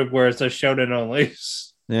Facebook group where it's a shonen only.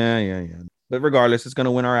 Yeah. But regardless, it's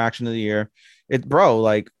gonna win our action of the year. It, bro,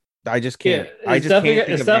 like I just Yeah, can't. I just can't think of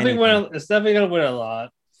anything. it's definitely gonna win a lot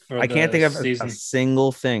for I can't the think of a season.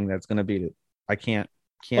 single thing that's gonna beat it. I can't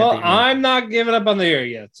Well, think of I'm anything. not giving up on the year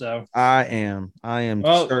yet, so I am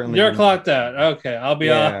well, certainly you're giving. clocked out. Okay,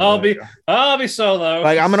 Yeah, like I'll be solo.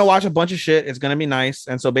 I'm gonna watch a bunch of shit. It's gonna be nice.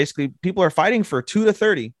 And so basically, people are fighting for 2 to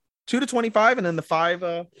 30, 2 to 25, and then the five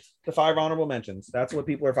honorable mentions. That's what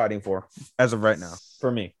people are fighting for as of right now.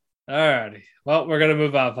 For me, Alrighty. Well, we're gonna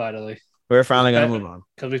move on finally. we're finally gonna move on.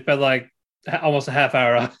 Because we spent like almost a half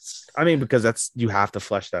hour on it. I mean, because that's you have to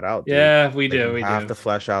flesh that out, dude. Yeah, we Like, do. you We have do. to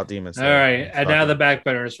flesh out Demon All Slayer. right, and now the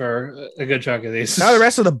backburners for a good chunk of these. Now the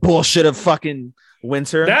rest of the bullshit of fucking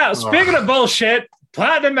winter. Now, speaking of bullshit,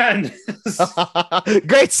 Platinum End.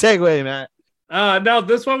 Great segue, Matt. No,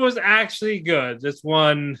 this one was actually good. This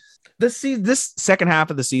one, This second half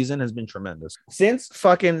of the season has been tremendous. Since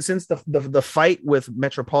the fight with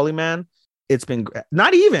Metropoliman, it's been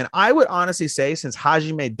not even. I would honestly say since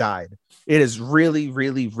Hajime died, it has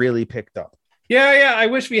really picked up. yeah. I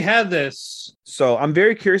wish we had this. So I'm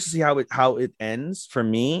very curious to see how it ends. For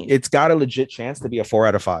me, it's got a legit chance to be a 4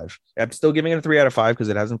 out of 5. I'm still giving it a 3 out of 5 because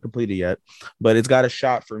it hasn't completed yet, but it's got a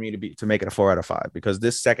shot for me to make it a 4 out of 5 because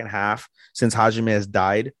this second half, since Hajime has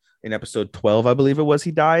died in episode 12, I believe it was,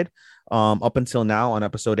 he died. Up until now on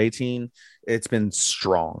episode 18, it's been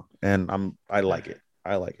strong, and I like it.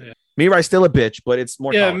 Yeah. Mirai's still a bitch, but it's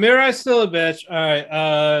more. Yeah, Mirai's still a bitch. All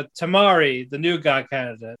right. Tamari, the new god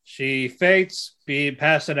candidate, she fakes being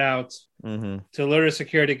passed out to lure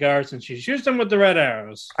security guards, and she shoots them with the red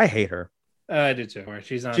arrows. I hate her. I do too.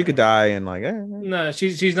 She's not. She could die and like. No,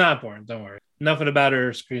 she's not important. Don't worry. Nothing about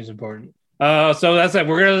her screen's important. So that's it.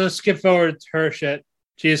 We're gonna skip forward to her shit.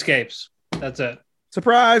 She escapes. That's it.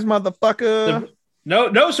 Surprise, motherfucker!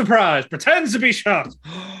 No surprise. Pretends to be shocked.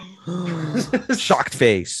 Shocked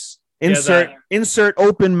face. Insert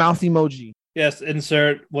open mouth emoji. Yes,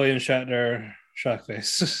 insert William Shatner shock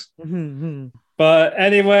face. But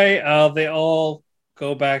anyway, they all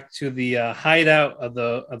go back to the hideout of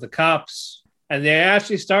the cops, and they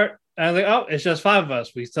actually start. And like, oh, it's just 5 of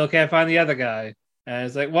us. We still can't find the other guy. And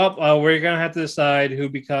it's like, well, we're gonna have to decide who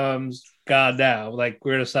becomes God now. Like,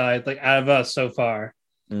 we're gonna decide like out of us so far.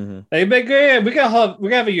 Like, yeah, we gotta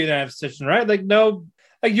have a unanimous decision, right? Like, no,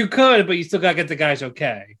 like you could, but you still gotta get the guys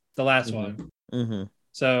okay. The last one.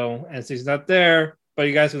 So, and so he's not there, but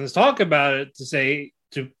you guys can just talk about it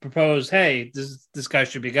to propose, hey, this guy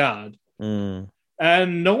should be God.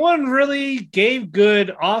 And no one really gave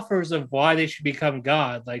good offers of why they should become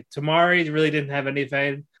God. Like Tamari really didn't have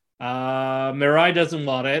anything. Mirai doesn't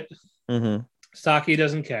want it. Saki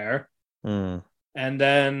doesn't care. And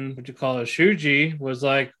then Shuji was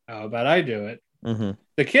like, how about I do it?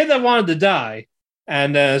 The kid that wanted to die.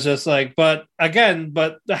 And it's just like, but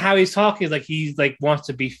how he's talking, like he's like wants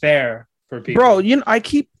to be fair for people. Bro,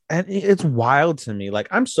 and it's wild to me. Like,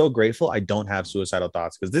 I'm so grateful I don't have suicidal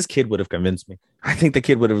thoughts because this kid would have convinced me. I think the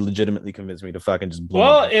kid would have legitimately convinced me to fucking just blow.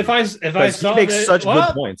 Well, if I saw he makes such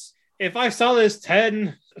good points. If I saw this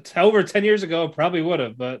over 10 years ago, I probably would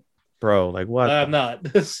have, but bro, like what? I'm not.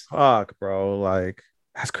 Fuck, bro. Like,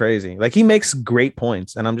 that's crazy. Like, he makes great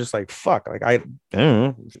points, and I'm just like, fuck. Like, I don't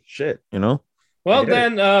know. Shit, you know? Well,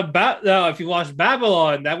 then, if you watch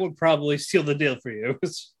Babylon, that would probably seal the deal for you.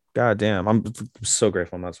 God damn. I'm so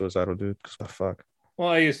grateful I'm not suicidal, dude. Because the fuck. Well,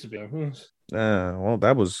 I used to be. Well,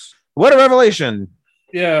 that was... What a revelation.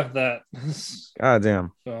 Yeah, that. God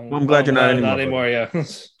damn. So, well, I'm glad you're not anymore. Not anymore, yeah.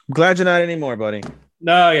 I'm glad you're not anymore, buddy.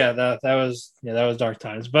 No, yeah, that was dark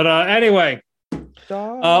times. But anyway,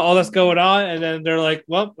 all that's going on, and then they're like,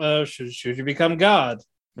 well, should you become God?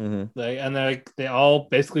 They all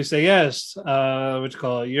basically say yes.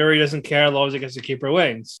 Yuri doesn't care as long as he gets to keep her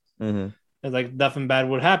wings. and like nothing bad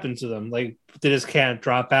would happen to them. Like they just can't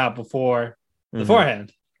drop out beforehand.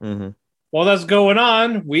 Mm-hmm. While that's going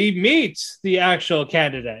on, we meet the actual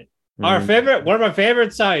candidate. One of my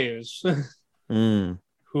favorite Sayus,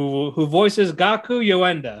 who voices Gaku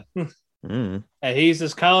Yoenda. And he's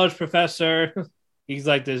this college professor. He's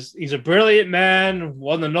like this. He's a brilliant man.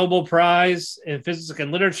 Won the Nobel Prize in physics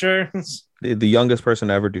and literature. The youngest person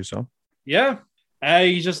to ever do so. Yeah, and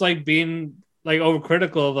he's just like being like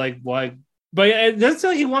overcritical of like why, but it doesn't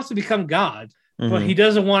say he wants to become God, but he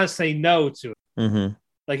doesn't want to say no to it.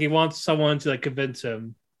 Like he wants someone to like convince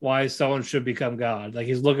him why someone should become God. Like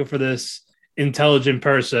he's looking for this intelligent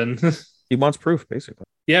person. He wants proof, basically.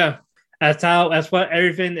 Yeah, that's what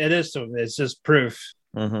everything it is to him. It's just proof.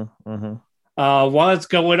 While it's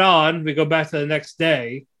going on, we go back to the next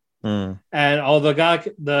day, and all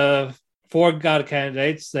the 4 God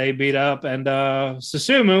candidates, they beat up, and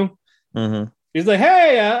Susumu, he's like,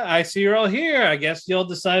 "Hey, I see you're all here. I guess you'll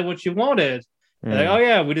decide what you wanted." Like, "Oh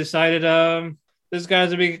yeah, we decided this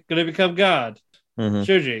guy's gonna become God,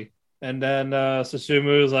 Shuji." And then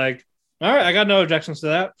Susumu is like, "All right, I got no objections to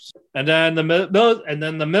that." And then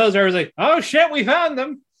the military was like, "Oh shit, we found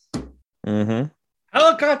them."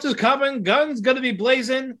 Helicopters coming, guns gonna be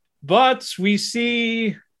blazing, but we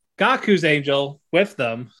see Gaku's angel with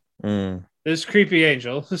them. This creepy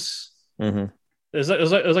angel. It's like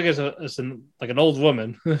an old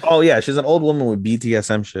woman. Oh yeah, she's an old woman with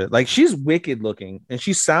BDSM shit. Like she's wicked looking, and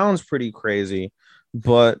she sounds pretty crazy,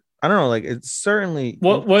 but I don't know. Like it's certainly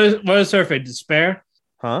what is her fate? Despair?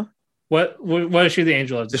 Huh? What is she the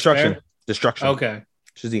angel of? Destruction. Okay.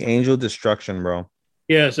 She's the angel of destruction, bro.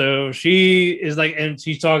 Yeah, so she is like, and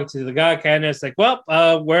she's talking to the guy, and it's like, well,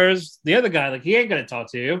 where's the other guy? Like, he ain't gonna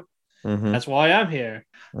talk to you. That's why I'm here.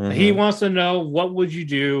 He wants to know, what would you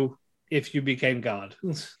do if you became God?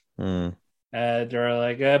 And they're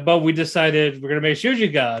like, but we decided we're gonna make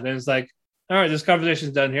Shuji God, and it's like, all right, this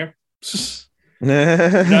conversation's done here.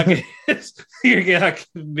 You're not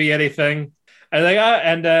gonna be anything. And like,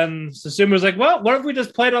 and then Susumu's like, well, what if we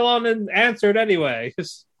just played along and answered anyway?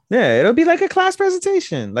 Yeah, it'll be like a class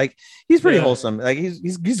presentation. Like he's pretty wholesome. Like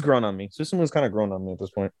he's grown on me. Susumu's kind of grown on me at this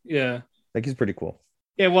point. Yeah, like he's pretty cool.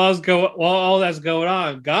 Yeah, while all that's going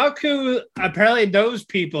on, Gaku apparently knows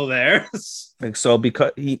people there. Like so,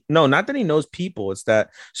 because not that he knows people, it's that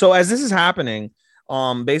so as this is happening,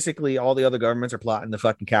 basically all the other governments are plotting to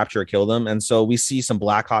fucking capture or kill them, and so we see some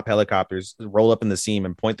Black Hawk helicopters roll up in the scene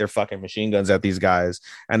and point their fucking machine guns at these guys,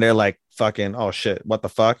 and they're like, fucking, oh shit, what the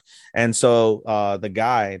fuck? And so the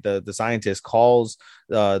guy, the scientist, calls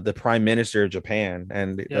the prime minister of Japan,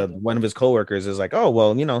 and one of his coworkers is like, oh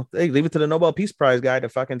well, hey, leave it to the Nobel Peace Prize guy to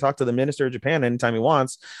fucking talk to the minister of Japan anytime he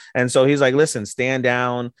wants. And so he's like, listen, stand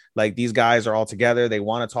down. Like these guys are all together. They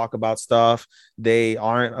want to talk about stuff. They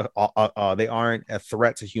aren't a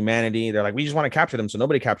threat to humanity. They're like, we just want to capture them, so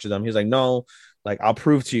nobody capture them. He's like, no. Like, I'll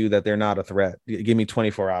prove to you that they're not a threat. Give me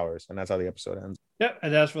 24 hours. And that's how the episode ends. Yep.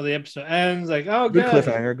 And that's where the episode ends. Like, oh, good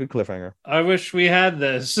cliffhanger. Good cliffhanger. I wish we had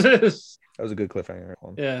this. That was a good cliffhanger.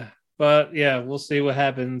 Yeah. But yeah, we'll see what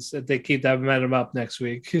happens if they keep that momentum up next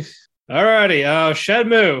week. Alrighty.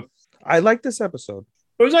 Shenmue. I like this episode.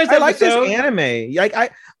 It was nice. I like this anime. Like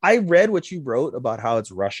I read what you wrote about how it's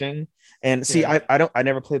rushing. And see, I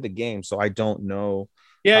never played the game, so I don't know.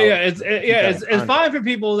 It's fine for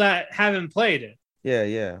people that haven't played it.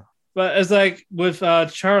 Yeah. But it's like with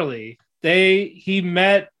Charlie, he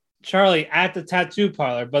met Charlie at the tattoo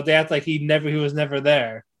parlor, but they act like he was never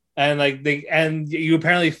there, and you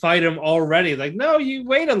apparently fight him already. Like, no, you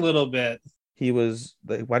wait a little bit. He was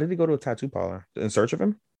like, why did he go to a tattoo parlor in search of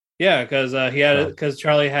him? Yeah, because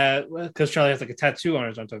Charlie has like a tattoo on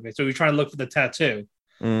his arm, so he's trying to look for the tattoo.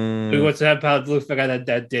 So he wants to have to look for the guy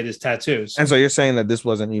that did his tattoos. And so you're saying that this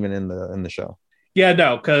wasn't even in the show? Yeah,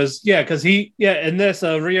 no, because in this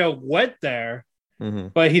Rio went there,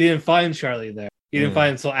 but he didn't find Charlie there. He didn't find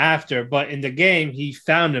him until after. But in the game, he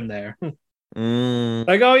found him there.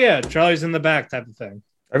 Like, oh yeah, Charlie's in the back, type of thing.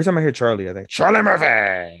 Every time I hear Charlie, I think Charlie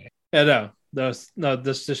Murphy. Yeah,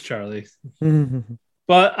 this is Charlie.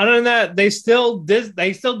 But other than that, they still did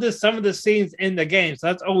some of the scenes in the game, so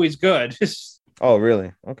that's always good. Oh,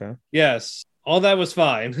 really? Okay. Yes. All that was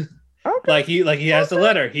fine. Okay. Like he has the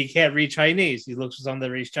letter. He can't read Chinese. He looks for something that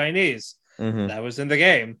reads Chinese. That was in the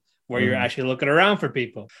game where you're actually looking around for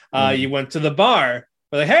people. You went to the bar.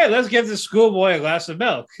 We're like, hey, let's give this schoolboy a glass of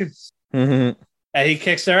milk. And he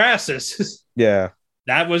kicks their asses. Yeah.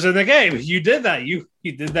 That was in the game. You did that. You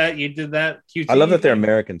did that. You did that. I love that they're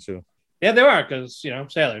American too. Yeah, they are, because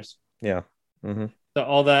sailors. Yeah. So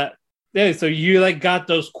all that. Yeah, so you got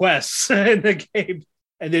those quests in the game,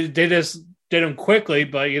 and they just did them quickly,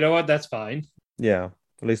 but you know what? That's fine. Yeah,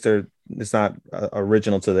 at least it's not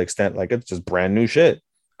original to the extent like it's just brand new shit.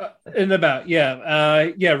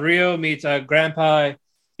 Rio meets Grandpa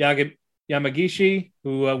Yamagishi,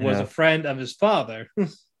 who was a friend of his father.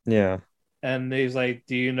 Yeah. And he's like,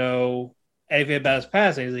 "Do you know anything about his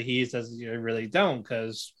past?" And he says, "You really don't,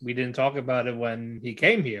 because we didn't talk about it when he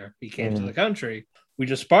came here. He came to the country. We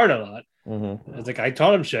just sparred a lot." It's like, I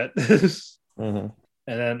taught him shit.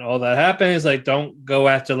 And then all that happened is like, don't go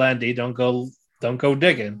after Landy. Don't go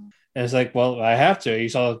digging. And it's like, well, I have to. He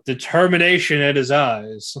saw determination in his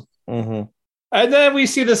eyes. And then we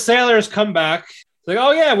see the sailors come back. It's like,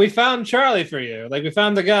 oh yeah, we found Charlie for you. Like, we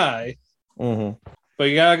found the guy. But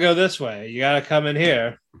you gotta go this way. You gotta come in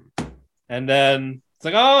here. And then it's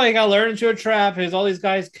like, oh, you gotta learn into a trap. There's all these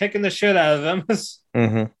guys kicking the shit out of them.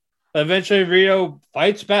 Eventually, Rio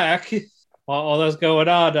fights back. While all that's going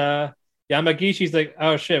on, Yamagishi's like,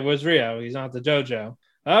 oh shit, where's Rio? He's not at the dojo.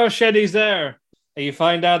 Oh shit, he's there. And you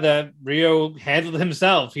find out that Rio handled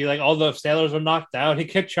himself. He all the sailors were knocked out. He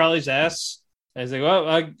kicked Charlie's ass. And he's like,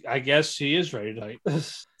 well, I guess he is ready to fight.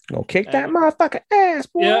 Go kick that motherfucker ass,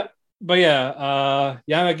 boy. Yeah. But yeah,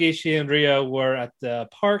 Yamagishi and Rio were at the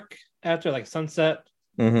park after sunset.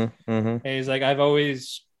 And he's like, I've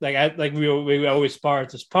always we always spar at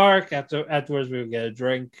this park. Afterwards we would get a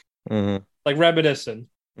drink. Reminiscing.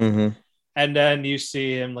 And then you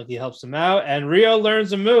see him he helps him out, and Rio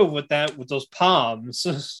learns a move with those palms.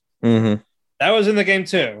 That was in the game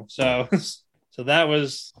too. So that's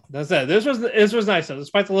it. This was nice though.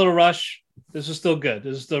 Despite the little rush, this is still good.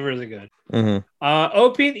 This is still really good.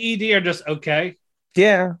 OP and ED are just okay.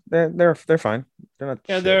 Yeah, they're fine. They're not.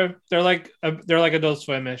 Yeah, shit. they're like Adult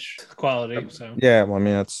Swim-ish quality. So yeah, well, I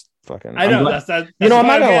mean that's fucking. I know that's I'm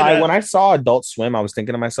not gonna lie. When I saw Adult Swim, I was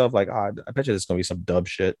thinking to myself I bet you this is gonna be some dub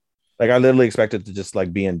shit. I literally expected to just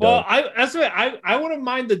be in dub. Well, I wouldn't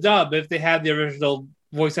mind the dub if they had the original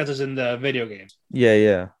voice actors in the video game.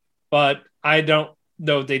 Yeah. But I don't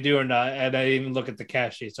know if they do or not, and I didn't even look at the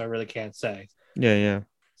cast sheet, so I really can't say. Yeah.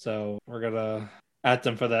 So we're gonna add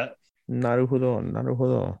them for that.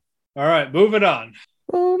 Naruhodo. All right, moving on.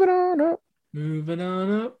 Moving on up.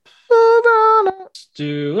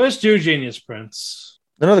 Let's do Genius Prince.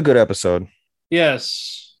 Another good episode.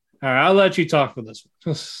 Yes. All right, I'll let you talk for this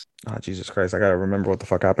one. Oh, Jesus Christ. I got to remember what the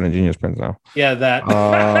fuck happened in Genius Prince now. Yeah, that.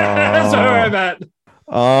 That's where I'm at.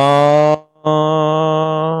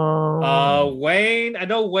 Wayne. I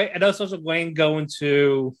know it's Wayne going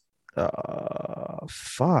to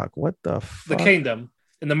fuck. What the fuck? The kingdom.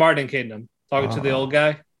 In the Martin Kingdom. Talking to the old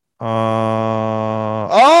guy.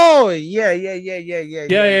 Oh, yeah.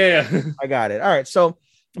 I got it. All right. So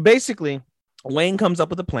basically, Wayne comes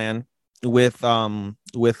up with a plan with Loa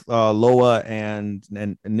and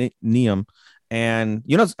Neum, and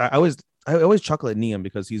I always chuckle at Neum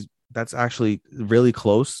because that's actually really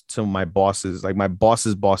close to my boss's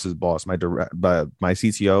boss's boss, my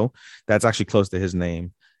CTO. That's actually close to his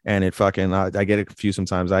name. And it fucking I get it confused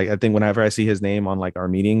sometimes. I think whenever I see his name on our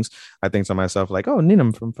meetings, I think to myself oh,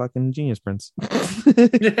 Ninam from fucking Genius Prince.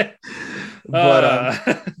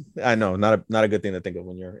 But I know not a good thing to think of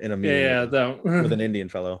when you're in a meeting with an Indian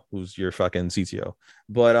fellow who's your fucking CTO.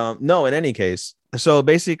 But no, in any case, so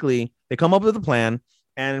basically they come up with a plan,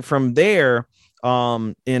 and from there,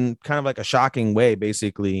 in kind of a shocking way,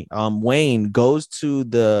 basically, Wayne goes to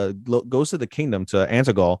the kingdom, to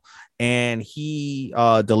Antigol, and he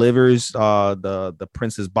delivers the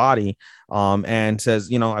prince's body, and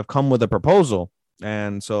says, I've come with a proposal.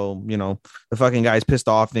 And so, the fucking guy's pissed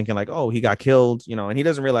off, thinking oh, he got killed, and he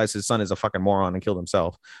doesn't realize his son is a fucking moron and killed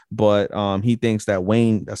himself. But he thinks that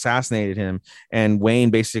Wayne assassinated him, and Wayne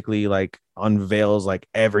basically unveils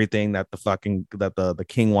everything that the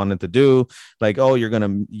king wanted to do. Oh, you're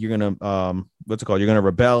gonna what's it called? You're gonna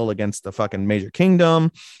rebel against the fucking major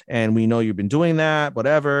kingdom, and we know you've been doing that,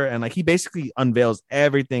 whatever. And he basically unveils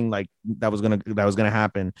everything that was gonna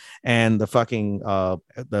happen. And the fucking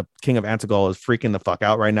the king of Antigol is freaking the fuck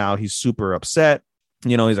out right now. He's super upset.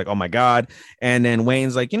 He's like, oh my god. And then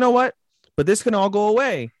Wayne's like, you know what? But this can all go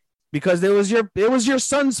away because it was your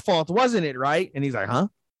son's fault, wasn't it? Right? And he's like, huh?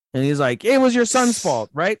 And he's like, it was your son's fault,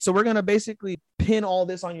 right? So we're going to basically pin all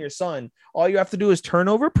this on your son. All you have to do is turn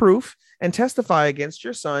over proof and testify against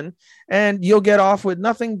your son, and you'll get off with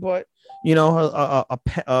nothing but,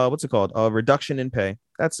 what's it called? A reduction in pay.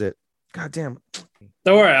 That's it. God damn.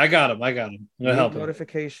 Don't worry. I got him. I'm going to help him.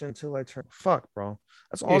 Notification until I turn. Fuck, bro.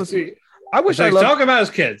 That's all this. I wish I loved... Talk about his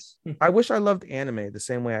kids. I wish I loved anime the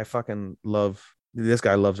same way I fucking love This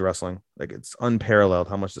guy loves wrestling. Like, it's unparalleled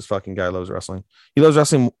how much this fucking guy loves wrestling. He loves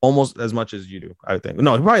wrestling almost as much as you do, I think.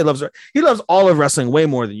 No, he loves all of wrestling way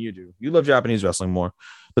more than you do. You love Japanese wrestling more,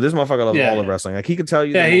 but this motherfucker loves all of wrestling. Like, he could tell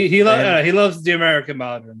you. Yeah, he loves the American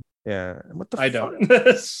modern. Yeah, what the I fuck? don't.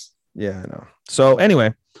 Yeah, I know. So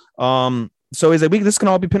anyway, so he's like, this can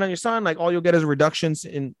all be pinned on your son. Like, all you'll get is a reduction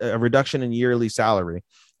in yearly salary.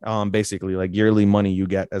 Basically, like, yearly money you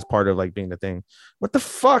get as part of like being the thing. What the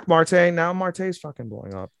fuck, Marte? Now Marte's fucking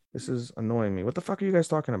blowing up. This is annoying me. What the fuck are you guys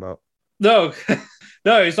talking about? No,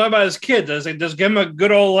 no, he's talking about his kid. Just give him a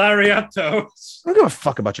good old lariato. I don't give a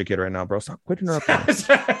fuck about your kid right now, bro. Stop quitting her up.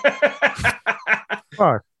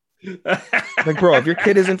 Fuck. Like, bro, if your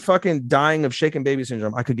kid isn't fucking dying of shaken baby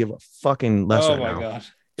syndrome, I could give a fucking less right now. Oh my god.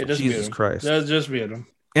 Jesus Christ. Just mute him.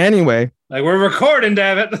 Anyway. Like, we're recording,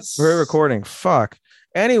 damn it. We're recording. Fuck.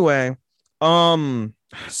 Anyway.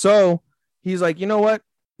 So he's like, you know what?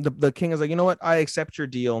 The king is like, you know what? I accept your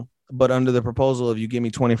deal, but under the proposal of you give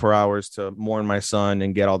me 24 hours to mourn my son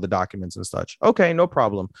and get all the documents and such. Okay, no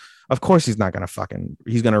problem. Of course, he's not going to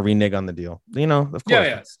he's going to renege on the deal. You know, of course,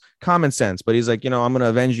 it's common sense. But he's like, you know, I'm going to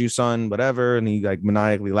avenge you, son, whatever. And he like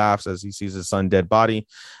maniacally laughs as he sees his son dead body.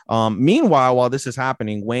 Meanwhile, while this is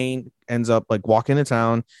happening, Wayne ends up like walking to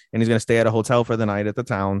town, and he's going to stay at a hotel for the night at the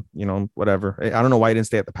town, you know, whatever. I don't know why he didn't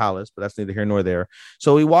stay at the palace, but that's neither here nor there.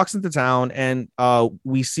 So he walks into town, and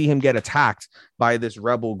we see him get attacked by this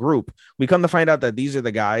rebel group. We come to find out that these are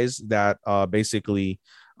the guys that basically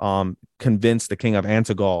convinced the king of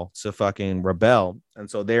Antigol to fucking rebel. And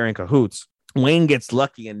so they're in cahoots. Wayne gets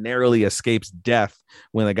lucky and narrowly escapes death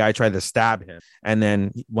when the guy tried to stab him. And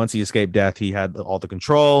then once he escaped death, he had all the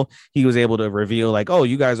control. He was able to reveal like, oh,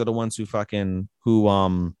 you guys are the ones who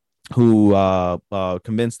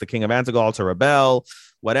convinced the king of Antigol to rebel,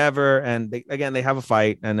 whatever. And they have a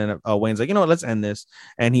fight. And then Wayne's like, you know what, let's end this.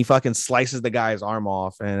 And he fucking slices the guy's arm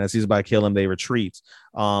off. And as he's about to kill him, they retreat.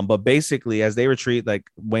 But basically, as they retreat, like,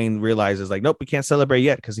 Wayne realizes like, nope, we can't celebrate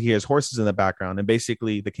yet because he hears horses in the background. And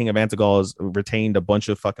basically, the king of Antigol has retained a bunch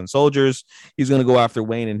of fucking soldiers. He's going to go after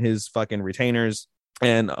Wayne and his fucking retainers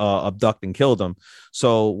and abduct and kill them.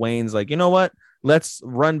 So Wayne's like, you know what? Let's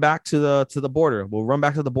run back to the border. We'll run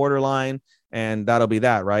back to the borderline, and that'll be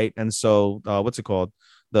that, right? And so, what's it called?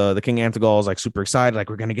 The King Antigol is like super excited, like,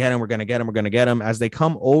 we're gonna get him. As they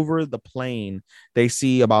come over the plain, they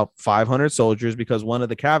see about 500 soldiers, because one of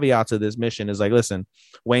the caveats of this mission is like, listen,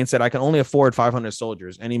 Wayne said, I can only afford 500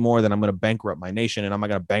 soldiers. Any more than I'm gonna bankrupt my nation, and I'm not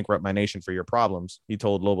gonna bankrupt my nation for your problems. He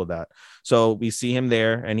told Lobo that. So we see him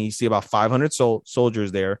there, and he see about 500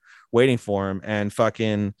 soldiers there waiting for him, and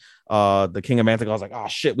fucking the king of Antigol is like, oh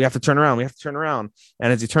shit, we have to turn around.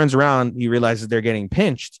 And as he turns around, he realizes they're getting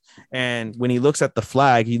pinched. And when he looks at the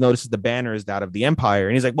flag, he notices the banner is that of the Empire.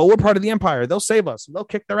 And he's like, well, we're part of the Empire. They'll save us. They'll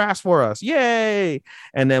kick their ass for us. Yay.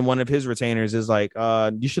 And then one of his retainers is like,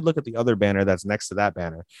 you should look at the other banner that's next to that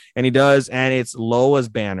banner. And he does, and it's Loa's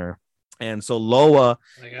banner. And so Loa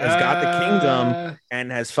has got the kingdom and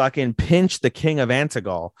has fucking pinched the king of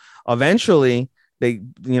Antigol. Eventually, they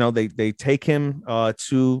take him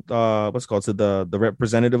to what's called to the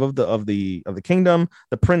representative of the kingdom,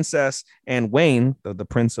 the princess, and Wayne, the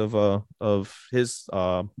prince of his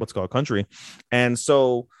what's called country. And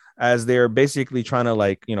so as they're basically trying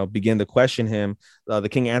to begin to question him, the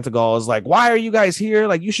king Antigol is like, why are you guys here?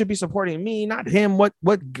 Like, you should be supporting me, not him. What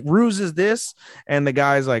ruse is this? And the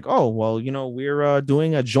guy's like, oh, well, we're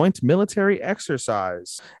doing a joint military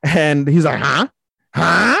exercise. And he's like,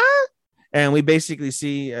 huh? And we basically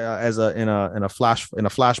see in a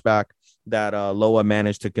flashback that Loa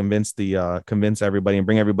managed to convince everybody and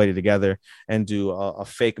bring everybody together and do a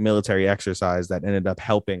fake military exercise that ended up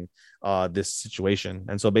helping this situation.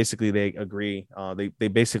 And so basically they agree. They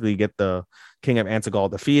basically get the king of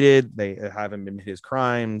Antigol defeated. They have him admit his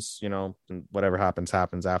crimes, and whatever happens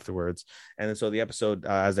afterwards. And then so the episode,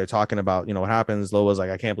 as they're talking about, what happens, Loa's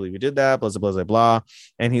like, I can't believe you did that, blah, blah, blah, blah.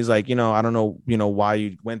 And he's like, I don't know, why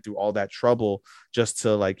you went through all that trouble just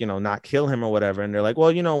to not kill him or whatever. And they're like,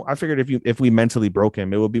 well, I figured if we mentally broke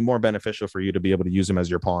him, it would be more beneficial for you to be able to use him as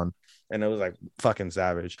your pawn. And it was like fucking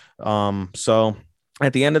savage. So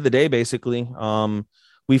at the end of the day, basically,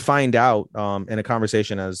 we find out in a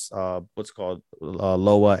conversation as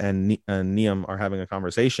Loa and Neum are having a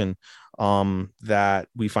conversation that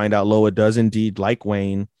we find out Loa does indeed like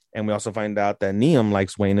Wayne. And we also find out that Neum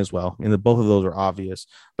likes Wayne as well. And both of those are obvious.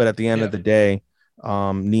 But at the end of the day,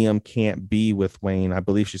 Neum can't be with Wayne. I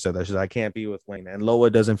believe she said that. She said, I can't be with Wayne. And Loa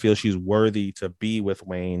doesn't feel she's worthy to be with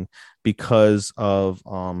Wayne because of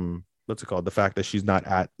the fact that she's not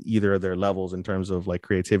at either of their levels in terms of like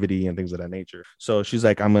creativity and things of that nature. So she's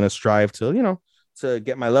like, I'm going to strive to, to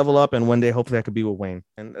get my level up, and one day hopefully I could be with Wayne.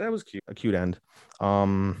 And that was cute, a cute end.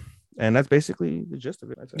 And that's basically the gist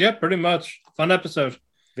of it. Yeah, pretty much. Fun episode.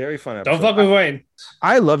 Very fun episode. Don't fuck with Wayne.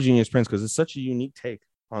 I love Genius Prince because it's such a unique take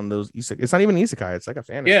on those isekai. It's not even isekai. It's like a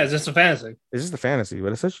fantasy. Yeah, it's just a fantasy. It's just a fantasy,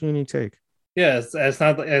 but it's such a unique take. Yeah, it's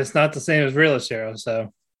not the same as Realist Hero.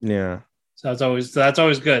 So yeah, so that's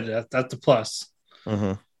always good. That's a plus.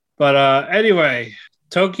 Mm-hmm. But anyway,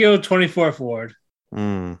 Tokyo 24th Ward.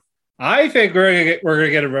 I think we're gonna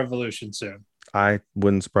get a revolution soon. I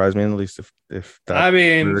wouldn't surprise me in the least if that. I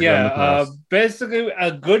mean, yeah. Basically, a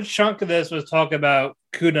good chunk of this was talk about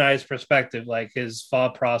Kunai's perspective, like his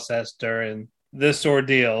thought process during this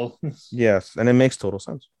ordeal. Yes, and it makes total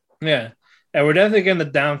sense. Yeah, and we're definitely getting the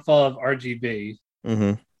downfall of RGB,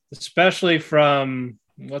 especially from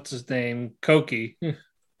what's his name, Koki, and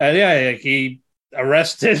yeah, like he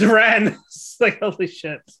arrested Ren. Like holy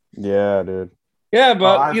shit. Yeah, dude. Yeah,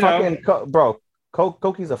 but you know, bro.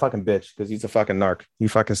 Koki's a fucking bitch because he's a fucking narc. He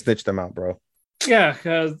fucking snitched them out, bro. Yeah,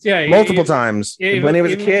 because multiple times when he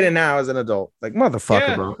was a kid and now as an adult. Like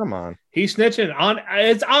motherfucker, bro. Come on. He's snitching on.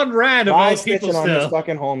 It's on Rand of all people on his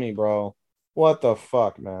fucking homie, bro. What the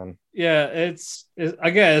fuck, man? Yeah, it's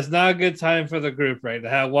again. It's not a good time for the group right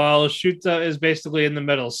now. While Shuta is basically in the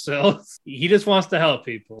middle still, he just wants to help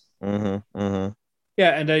people.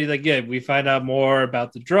 Yeah, and then we find out more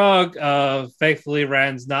about the drug. Thankfully,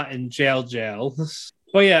 Rand's not in jail.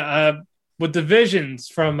 But yeah, with the visions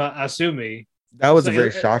from Asumi, that was a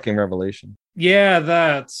very shocking revelation. Yeah,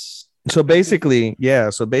 that's so basically,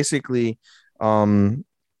 we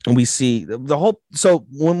see the whole. So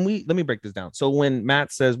let me break this down. So when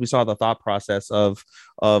Matt says we saw the thought process of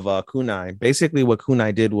Kunai, basically what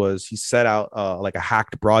Kunai did was he set out like a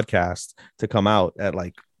hacked broadcast to come out at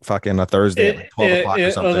like fucking a Thursday at like 12 o'clock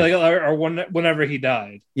or something. Or whenever he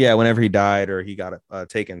died. Yeah, whenever he died or he got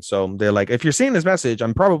taken. So they're like, if you're seeing this message,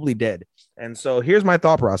 I'm probably dead. And so here's my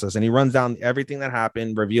thought process. And he runs down everything that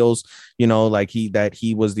happened, reveals, like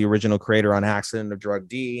he was the original creator on accident of drug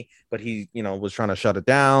D, but he, was trying to shut it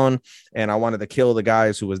down. And I wanted to kill the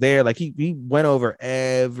guys who was there. Like he went over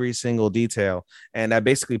every single detail. And that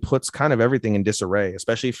basically puts kind of everything in disarray,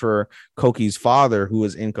 especially for Koki's father, who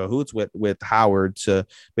was in cahoots with Howard to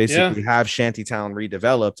basically have Shantytown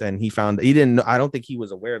redeveloped. And I don't think he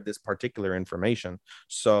was aware of this particular information.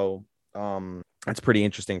 So that's pretty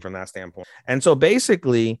interesting from that standpoint. And so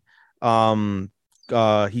basically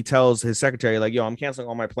he tells his secretary, like, yo, I'm canceling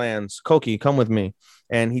all my plans. Koki, come with me.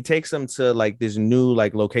 And he takes them to like this new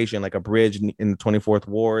like location, like a bridge in the 24th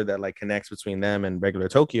ward that like connects between them and regular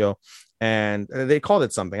Tokyo. And they called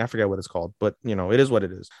it something. I forget what it's called, but it is what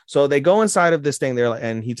it is. So they go inside of this thing there,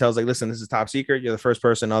 and he tells like, listen, this is top secret. You're the first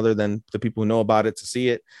person other than the people who know about it to see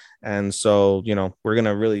it. And so, we're going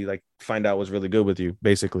to really like find out what's really good with you,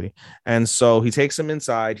 basically. And so he takes him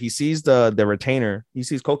inside. He sees the retainer. He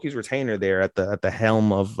sees Koki's retainer there at the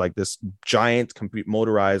helm of like this giant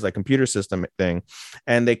motorized like computer system thing.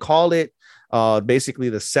 And they call it basically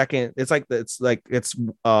the second. It's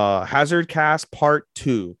Hazard Cast Part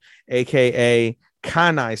 2, aka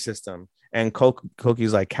Kanai system. And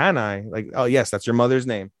Koki's like, Kanai? Like, oh yes, that's your mother's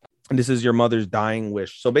name. And this is your mother's dying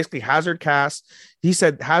wish. So basically, Hazard Cast, he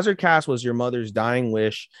said Hazard Cast was your mother's dying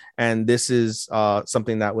wish. And this is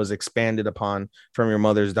something that was expanded upon from your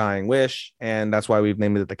mother's dying wish. And that's why we've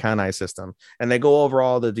named it the Kanai system. And they go over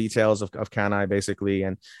all the details of Kanai, basically.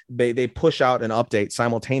 And they push out an update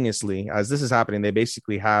simultaneously. As this is happening, they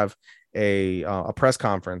basically have a press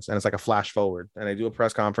conference, and it's like a flash forward, and they do a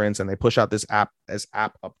press conference and they push out this app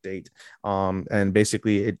update, and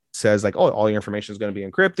basically it says like, oh, all your information is going to be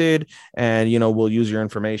encrypted, and we'll use your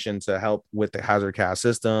information to help with the Hazard Cast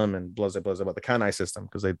system and blah blah blah about the Kanai system,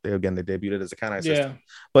 because they debuted it as a Kanai system.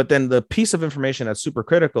 But then the piece of information that's super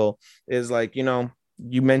critical is like,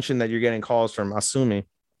 you mentioned that you're getting calls from Asumi.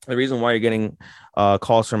 The reason why you're getting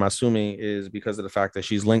calls from Asumi is because of the fact that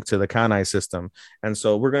she's linked to the Kanai system. And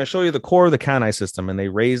so we're going to show you the core of the Kanai system. And they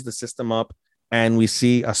raise the system up, and we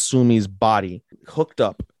see Asumi's body hooked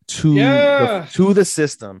up to the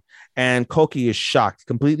system. And Koki is shocked,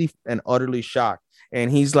 completely and utterly shocked. And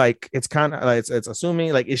he's like, it's kind of like, it's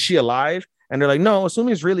Asumi, like, is she alive? And they're like, no, Asumi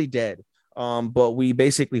is really dead. But we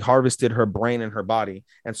basically harvested her brain and her body.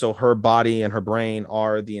 And so her body and her brain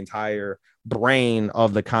are the entire brain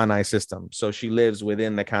of the Kanai system. So she lives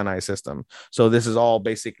within the Kanai system. So this is all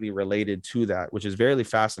basically related to that, which is very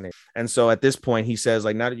fascinating. And so at this point, he says,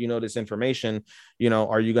 like, now that you know this information,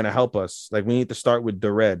 are you going to help us? Like, we need to start with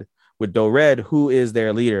Dored. With Dored, who is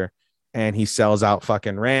their leader. And he sells out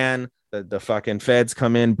fucking Ran, The fucking feds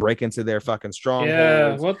come in, break into their fucking Yeah,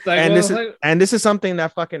 strongholds. what the And this is something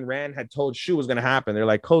that fucking Rand had told Shu was gonna happen. They're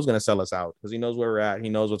like, Ko's gonna sell us out because he knows where we're at, he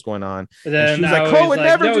knows what's going on. And Shu's like, Ko would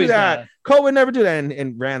never do that. Ko would never do that.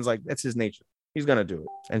 And Rand's like, that's his nature. He's gonna do it.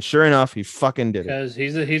 And sure enough, he fucking did it. Because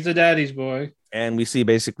he's a daddy's boy. And we see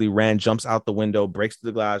basically Rand jumps out the window, breaks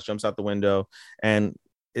through the glass, jumps out the window, and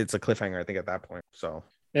it's a cliffhanger, I think, at that point. So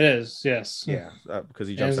it is, yes. Yeah, because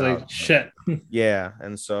he jumps out. Like, shit. Yeah,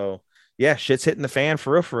 and so yeah, shit's hitting the fan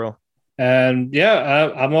for real. And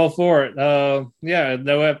yeah, I'm all for it. Yeah,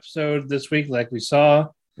 no episode this week like we saw.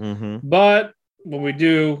 But when we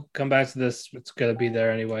do come back to this, it's gonna be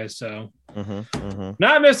there anyway. So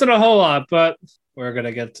not missing a whole lot, but we're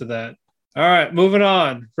gonna get to that. All right, moving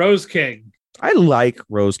on. Rose King. I like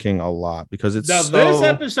Rose King a lot because it's this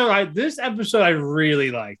episode I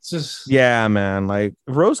really liked. Yeah, man. Like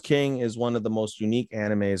Rose King is one of the most unique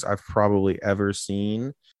animes I've probably ever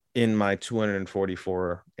seen in my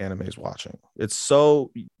 244 animes watching. It's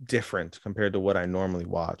so different compared to what I normally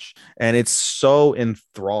watch, and it's so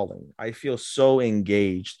enthralling. I feel so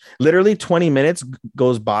engaged. Literally 20 minutes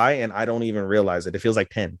goes by and I don't even realize it. It feels like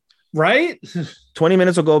 10. Right? 20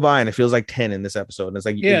 minutes will go by and it feels like 10 in this episode. And it's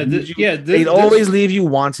like, they always leave you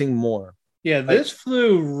wanting more. Yeah, this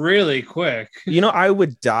flew really quick. I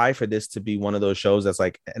would die for this to be one of those shows that's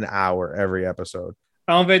like an hour every episode.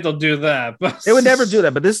 I don't think they'll do that, but they would never do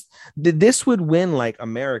that. But this would win like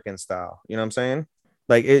American style. You know what I'm saying?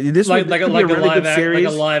 Like this would be a really good series,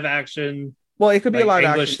 like a live action. Well, it could be a live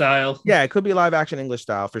English action style. Yeah, it could be live action English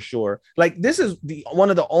style for sure. Like this is one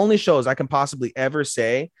of the only shows I can possibly ever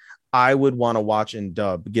say I would want to watch in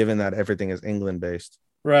dub, given that everything is England based.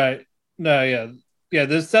 Right. No, yeah.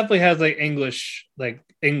 This definitely has like English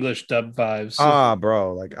dub vibes.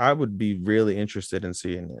 Bro, like I would be really interested in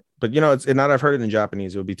seeing it, but now that I've heard it in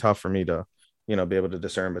Japanese, it would be tough for me to, be able to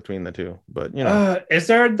discern between the two. But is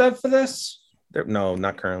there a dub for this? No,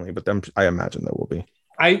 not currently, but I imagine there will be.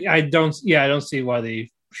 I don't see why they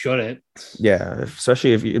shouldn't. Yeah,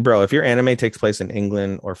 especially if your anime takes place in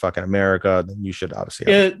England or fucking America, then you should obviously.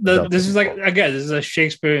 This is like, again, this is a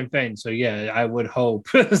Shakespearean thing, so yeah, I would hope.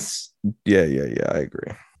 Yeah, I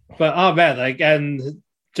agree. But man, like, and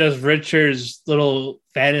just Richard's little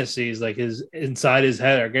fantasies, like his inside his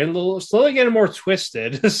head, are slowly getting more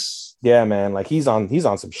twisted. Yeah, man, like he's on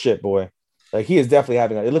some shit, boy. Like he is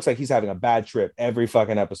definitely it looks like he's having a bad trip every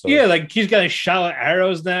fucking episode. Yeah, like he's got a shot with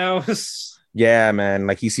arrows now. Yeah, man.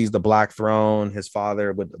 Like he sees the Black Throne, his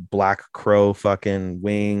father with the Black Crow fucking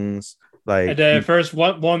wings. Like, and then first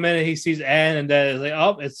one minute he sees Anne, and then it's like,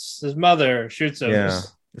 oh, it's his mother shoots him. Yeah,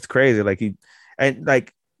 it's crazy.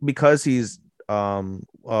 Like because he's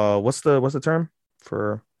what's the term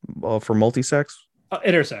for multi-sex?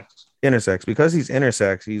 Intersex. Because he's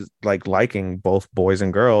intersex, he's like liking both boys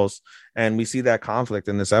and girls, and we see that conflict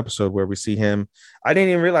in this episode where we see him. I didn't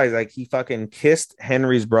even realize like he fucking kissed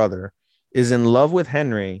Henry's brother, is in love with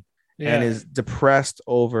Henry, and is depressed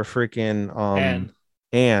over freaking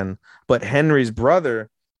Anne. But Henry's brother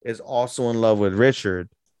is also in love with Richard.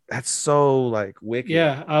 That's so like wicked.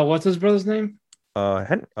 Yeah. What's his brother's name?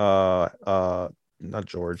 Not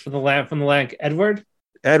George. From the land, Edward.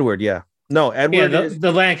 Yeah. No, Edward. Yeah,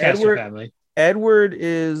 the Lancaster family. Edward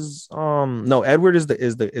is Edward is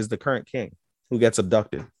the current king who gets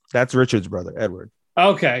abducted. That's Richard's brother, Edward.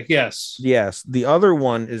 Okay. Yes. The other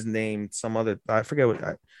one is named some other. I forget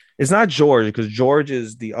what. It's not George, because George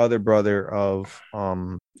is the other brother of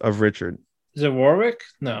Richard. Is it Warwick?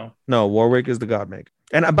 No, Warwick is the Godmaker.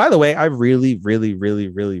 And by the way, I really, really, really,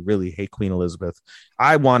 really, really hate Queen Elizabeth.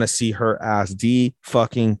 I want to see her ass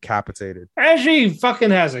fucking capitated. And she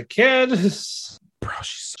fucking has a kid. Bro,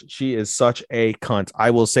 she is such a cunt.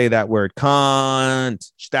 I will say that word,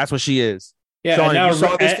 cunt. That's what she is. Yeah, Sean, if you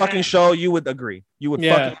saw this fucking show, you would agree. You would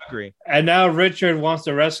fucking agree. And now Richard wants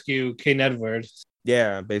to rescue King Edward.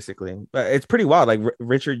 Yeah, basically. But it's pretty wild. Like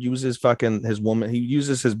Richard uses his woman. He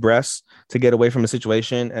uses his breasts to get away from a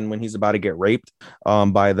situation. And when he's about to get raped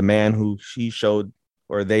by the man who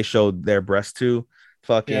they showed their breast to,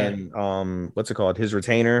 what's it called? His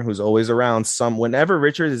retainer, who's always around. Whenever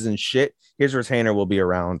Richard is in shit, his retainer will be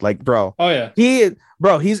around. Like, bro. Oh yeah.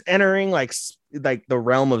 He's entering like the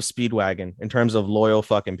realm of Speedwagon in terms of loyal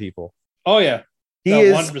fucking people. Oh yeah. He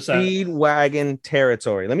is 100%. Speedwagon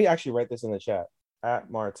territory. Let me actually write this in the chat.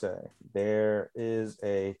 At Marte, there is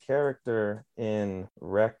a character in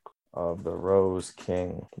Wreck of the Rose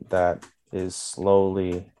King that is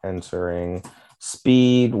slowly entering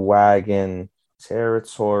Speedwagon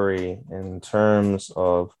territory in terms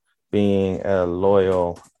of being a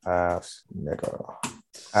loyal ass nigga.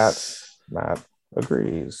 At Matt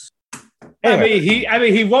agrees. Anyway. I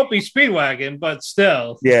mean, he won't be Speedwagon, but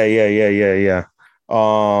still. Yeah.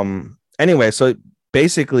 Anyway, so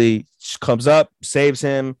basically, she comes up, saves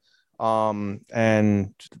him,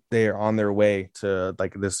 and they're on their way to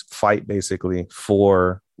like this fight, basically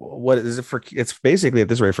for what is it for? It's basically at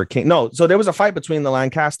this rate for King. No, so there was a fight between the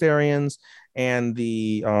Lancasterians and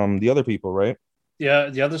the other people, right? Yeah,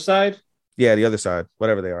 the other side. Yeah, the other side,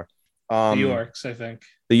 whatever they are. The Yorks, I think.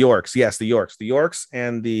 The Yorks, yes, the Yorks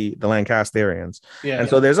and the Lancasterians. Yeah. And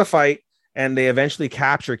so there's a fight, and they eventually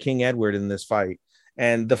capture King Edward in this fight.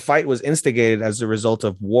 And the fight was instigated as a result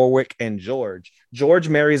of Warwick and George. George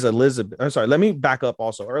marries Elizabeth. I'm sorry, let me back up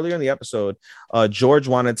also. Earlier in the episode, George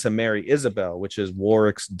wanted to marry Isabel, which is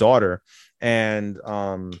Warwick's daughter. And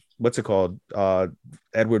what's it called?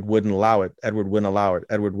 Edward wouldn't allow it.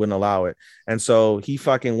 And so he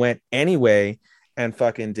fucking went anyway and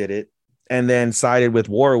fucking did it, and then sided with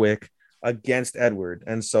Warwick against Edward.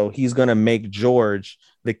 And so he's gonna make George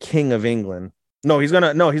the King of England. He's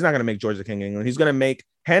not gonna make George the King of England. He's gonna make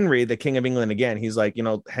Henry the King of England again. He's like,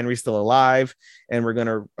 Henry's still alive, and we're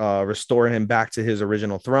gonna restore him back to his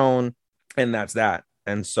original throne, and that's that.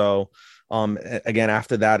 And so again,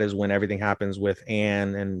 after that is when everything happens with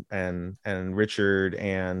Anne and Richard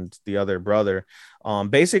and the other brother.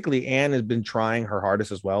 Basically, Anne has been trying her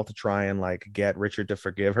hardest as well to try and like get Richard to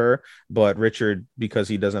forgive her, but Richard, because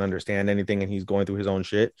he doesn't understand anything and he's going through his own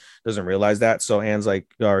shit, doesn't realize that. So Anne's like,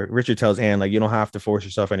 or Richard tells Anne, like, you don't have to force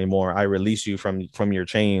yourself anymore. I release you from your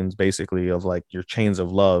chains, basically, of like your chains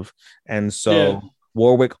of love. And so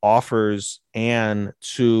Warwick offers Anne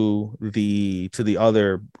to the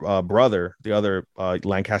other brother, the other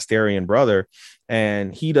Lancasterian brother,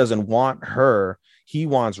 and he doesn't want her. He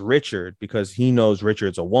wants Richard because he knows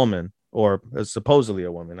Richard's a woman, or supposedly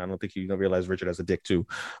a woman. I don't think you realize Richard has a dick too.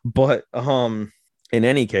 But in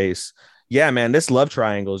any case, yeah, man, this love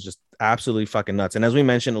triangle is just absolutely fucking nuts. And as we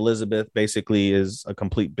mentioned, Elizabeth basically is a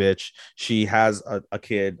complete bitch. She has a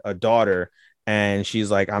kid, a daughter. And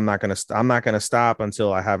she's like, I'm not gonna stop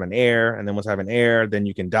until I have an heir, and then once I have an heir, then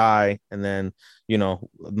you can die, and then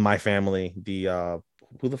my family, the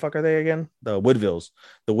who the fuck are they again? The Woodvilles.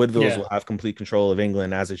 The Woodvilles will have complete control of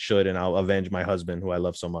England as it should, and I'll avenge my husband, who I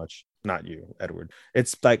love so much. Not you, Edward.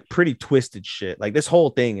 It's like pretty twisted shit. Like this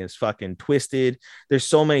whole thing is fucking twisted. There's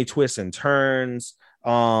so many twists and turns.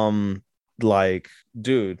 Like,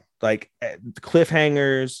 dude. Like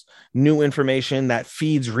cliffhangers, new information that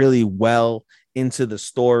feeds really well into the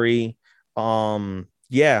story.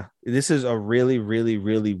 This is a really, really,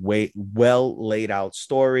 really well laid out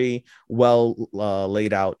story,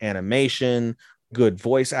 laid out animation, good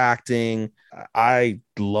voice acting. I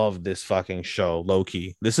love this fucking show, low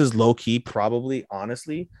key. This is low key, probably,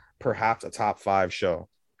 honestly, perhaps a top 5 show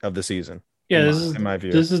of the season. Yeah, in my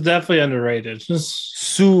view, this is definitely underrated.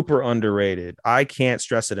 Super underrated. I can't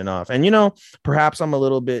stress it enough. And perhaps I'm a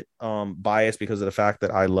little bit biased because of the fact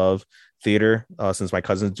that I love theater, since my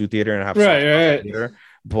cousins do theater and I have right. theater.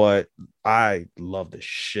 But I love the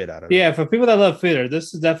shit out of it. Yeah, for people that love theater,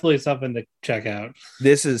 this is definitely something to check out.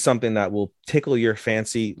 This is something that will tickle your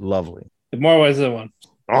fancy, lovely. In more ways than one.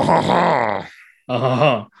 But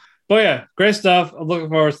yeah, great stuff. I'm looking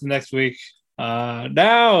forward to next week.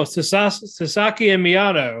 Now Sasaki and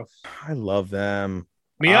Miyano. I love them.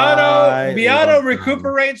 Miyano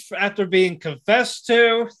recuperates after being confessed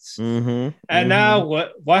to, and now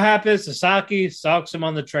what happens? Sasaki stalks him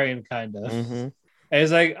on the train, kind of. And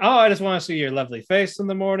he's like, "Oh, I just want to see your lovely face in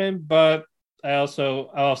the morning, but I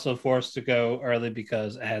also forced to go early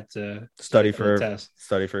because I had to study for exams.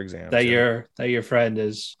 That your friend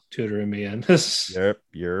is tutoring me in." Yep.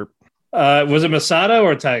 Was it Masato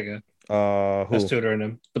or Taiga? Who's tutoring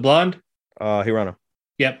him? The blonde? Hirano.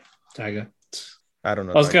 Yep, Taiga. I don't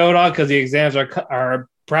know what's going on because the exams are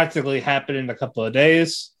practically happening in a couple of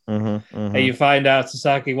days, and you find out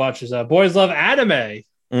Sasaki watches Boys Love Anime.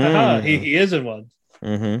 He is in one.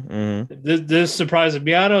 This surprises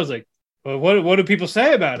Miyano. I was like, well, what do people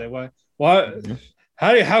say about it? What?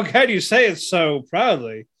 How can you say it so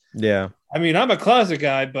proudly? Yeah, I mean, I'm a closet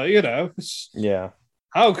guy, but yeah.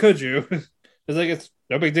 How could you? It's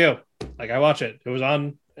no big deal. Like, I watch it. It was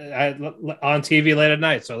on TV late at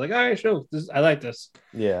night. So I was like, all right, sure. I like this.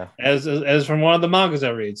 Yeah. As from one of the mangas I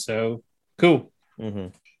read. So cool.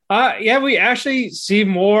 We actually see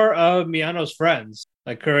more of Miyano's friends,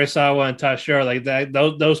 like Kurosawa and Tashiro, like that.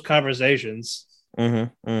 Those conversations. So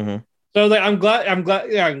like, I'm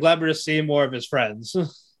glad we're just seeing more of his friends.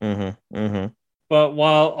 But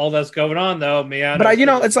while all that's going on, though, Miyano.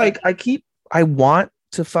 But it's like I want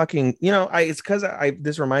to fucking, it's because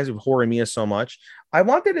this reminds me of Horimiya so much. I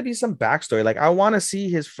want there to be some backstory. Like I want to see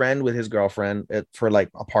his friend with his girlfriend for like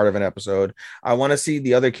a part of an episode. I want to see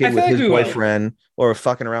the other kid with his boyfriend or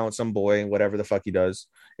fucking around with some boy, whatever the fuck he does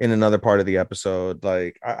in another part of the episode.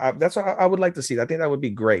 Like that's what I would like to see. I think that would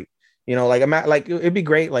be great. You know, like it'd be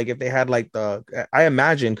great, like if they had like I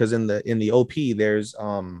imagine, because in the OP there's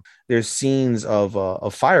scenes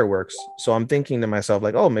of fireworks. So I'm thinking to myself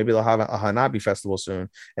like, oh, maybe they'll have a Hanabi festival soon,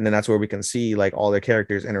 and then that's where we can see like all their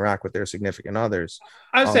characters interact with their significant others.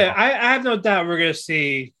 I'd say I have no doubt we're gonna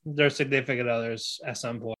see their significant others at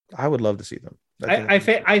some point. I would love to see them. I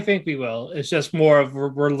think we will. It's just more of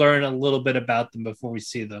we're learning a little bit about them before we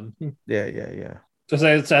see them. Yeah.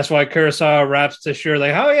 So that's why Kurosawa raps to sure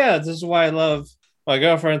like, oh yeah, this is why I love my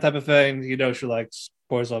girlfriend type of thing. You know, she likes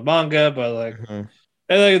boys love manga, but like, and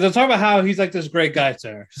like they'll talk about how he's like this great guy to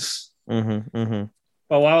her.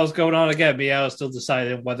 But while it was going on again, Miyao still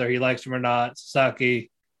deciding whether he likes him or not. Sasaki,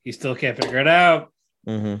 he still can't figure it out.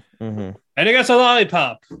 And he gets a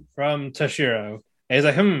lollipop from Toshiro. And he's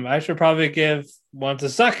like, I should probably give one to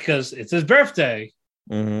Sasaki because it's his birthday.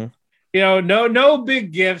 You know, no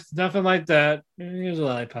big gift, nothing like that. Here's a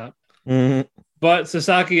lollipop. But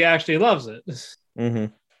Sasaki actually loves it.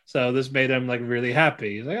 So this made him like really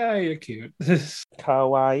happy. He's like, oh, you're cute.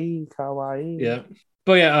 Kawaii. Yeah.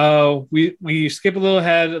 But yeah, we skip a little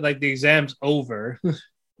ahead, like the exam's over.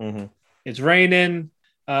 It's raining.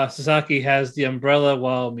 Sasaki has the umbrella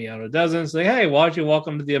while Miyano doesn't. It's like, hey, why don't you walk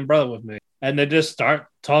under the umbrella with me? And they just start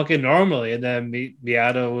talking normally. And then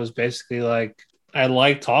Miyano was basically like, I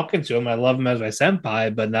like talking to him. I love him as my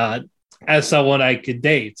senpai, but not as someone I could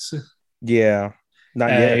date. Yeah. Not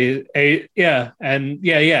yet.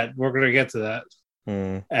 We're going to get to that.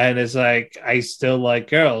 And it's like, I still like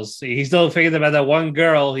girls. He's still thinking about that one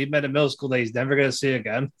girl he met in middle school that he's never going to see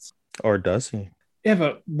again. Or does he? Yeah,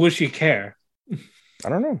 but would she care? I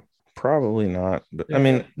don't know. Probably not. But yeah, I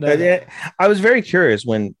mean, I was very curious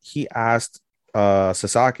when he asked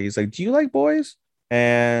Sasaki, he's like, do you like boys?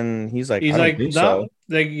 And he's like, no, so.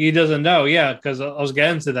 Like he doesn't know. Yeah, because I was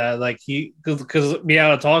getting to that. Like because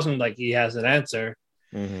Miyano talks to him like he has an answer,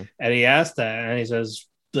 and he asked that, and he says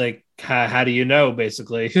like, how do you know?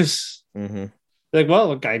 Basically, like, well,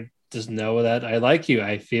 look, I just know that I like you.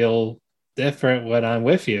 I feel different when I'm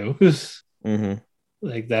with you.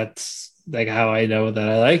 Like that's like how I know that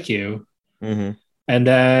I like you. And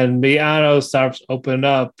then Miyano starts opening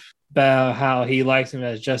up about how he likes him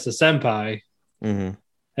as just a senpai. And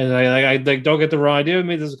I don't get the wrong idea with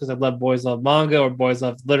me. This is because I love boys love manga or boys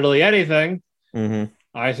love literally anything.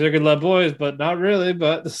 I figured love boys, but not really.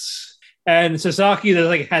 But and Sasaki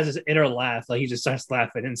like has this inner laugh, like he just starts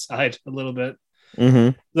laughing inside a little bit.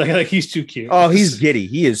 Like he's too cute. Oh, he's giddy.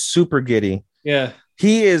 He is super giddy. Yeah,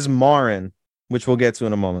 he is Marin, which we'll get to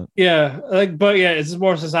in a moment. Yeah, but it's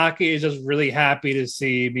more Sasaki is just really happy to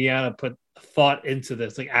see Miyano put thought into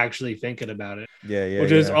this, like actually thinking about it. Yeah.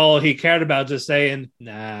 Which is all he cared about, just saying,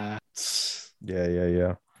 nah.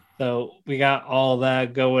 Yeah. So we got all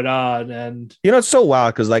that going on, and it's so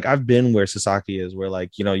wild because like I've been where Sasaki is, where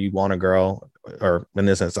like you want a girl, or in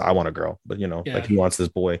this sense, I want a girl, but like he wants this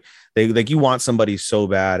boy. They like you want somebody so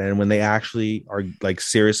bad, and when they actually are like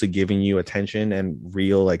seriously giving you attention and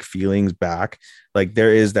real like feelings back, like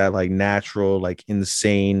there is that like natural like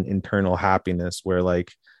insane internal happiness where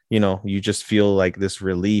like you just feel like this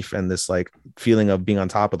relief and this like feeling of being on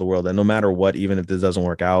top of the world. And no matter what, even if this doesn't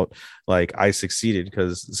work out, like I succeeded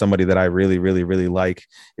because somebody that I really, really, really like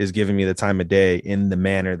is giving me the time of day in the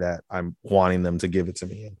manner that I'm wanting them to give it to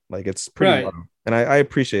me. Like it's pretty wild. And I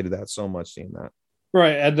appreciated that so much, seeing that.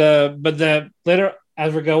 Right. And but then later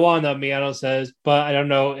as we go on, Miyano says, but I don't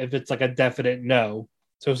know if it's like a definite no.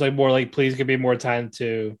 So it's like more like, please give me more time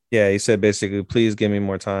to. Yeah, he said basically, please give me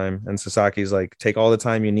more time. And Sasaki's like, take all the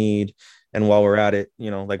time you need. And while we're at it,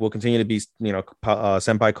 like we'll continue to be,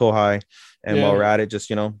 senpai kohai. And while we're at it, just,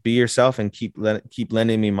 be yourself and keep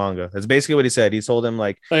lending me manga. That's basically what he said. He told him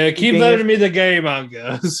like, keep lending me the gay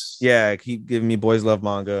manga. Yeah, keep giving me boys love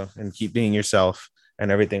manga and keep being yourself,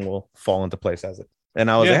 and everything will fall into place as it.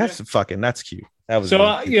 And I was like, that's cute. That was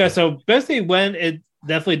so basically when it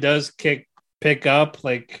definitely does pick up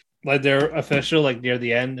like they're official, like near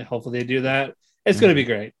the end. Hopefully they do that. It's gonna be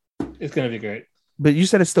great. It's gonna be great. But you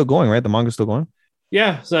said it's still going, right? The manga's still going.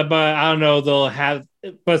 Yeah. So, but I don't know. They'll have,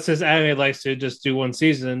 but since anime likes to just do one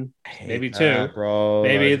season, maybe two, bro.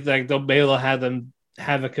 Maybe they'll have them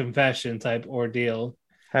have a confession type ordeal.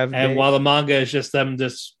 While the manga is just them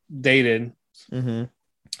just dating.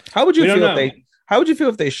 How would you feel How would you feel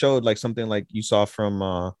if they showed like something like you saw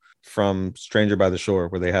from Stranger by the Shore,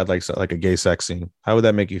 where they had like a gay sex scene? How would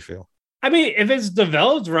that make you feel? I mean, if it's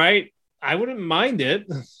developed right, I wouldn't mind it.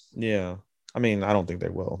 Yeah, I mean, I don't think they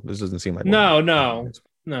will. This doesn't seem like No.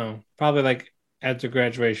 Probably like after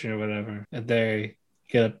graduation or whatever, and they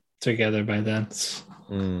get together by then.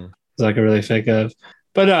 Mm. So I can really think of.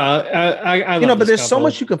 But I You love know, but this there's so couple.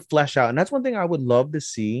 much you could flesh out, and that's one thing I would love to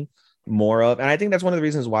see more of. And I think that's one of the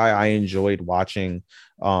reasons why I enjoyed watching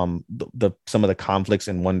the some of the conflicts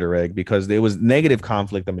in Wonder Egg, because there was negative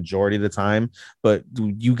conflict the majority of the time, but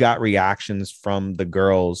you got reactions from the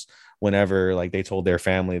girls whenever like they told their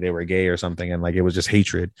family they were gay or something, and like it was just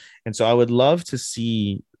hatred. And so I would love to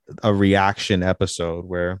see a reaction episode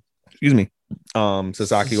where, excuse me,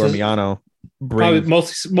 Sasaki or Miyano Probably bring,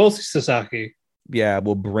 mostly Sasaki. yeah,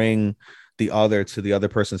 will bring the other to the other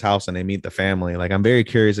person's house and they meet the family. Like I'm very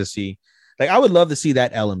curious to see, like I would love to see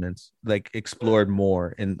that element like explored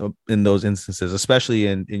more in those instances, especially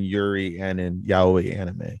in Yuri and in yaoi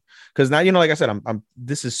anime. Because now, you know, like I said, I'm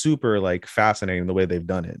this is super like fascinating the way they've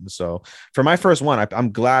done it. And so for my first one,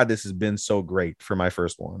 I'm glad this has been so great for my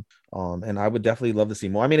first one. And I would definitely love to see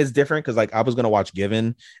more. I mean, it's different because like I was gonna watch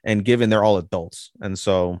Given, and Given they're all adults, and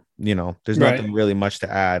so you know there's nothing really much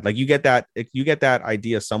to add. Like you get that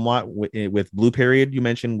idea somewhat with Blue Period you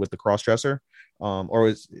mentioned with the cross dresser, or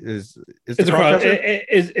is it's a cross?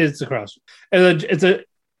 It's a cross. It's a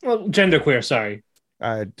well, genderqueer. Sorry,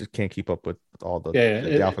 I just can't keep up with all the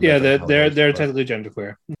they're technically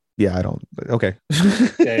genderqueer. Yeah, I don't. Okay,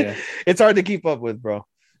 yeah. It's hard to keep up with, bro.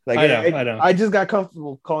 Like I know. I just got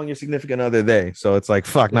comfortable calling your significant other they, so it's like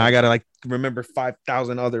fuck. Now I gotta like remember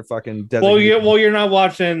 5,000 other fucking. You're not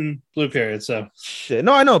watching Blue Period, so shit.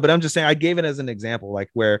 No, I know, but I'm just saying I gave it as an example, like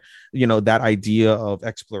where you know that idea of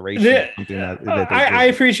exploration. Something that I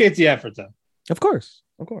appreciate the effort, though. Of course,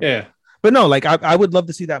 yeah. But no, like I would love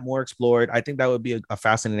to see that more explored. I think that would be a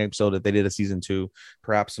fascinating episode if they did a season 2,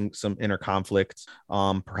 perhaps some inner conflict.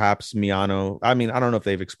 Perhaps Miyano. I mean, I don't know if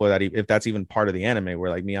they've explored that, if that's even part of the anime,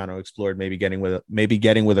 where like Miyano explored maybe getting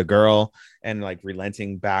with a girl and like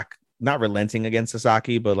not relenting against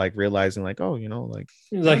Sasaki, but like realizing like, oh, you know, like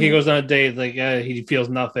he goes on a date, like he feels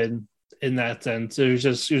nothing in that sense. It was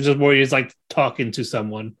just more he's like talking to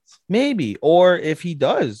someone. Maybe, or if he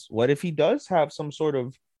does, what if he does have some sort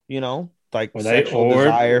of, you know, like sexual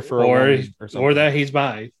desire for a woman or something, or that he's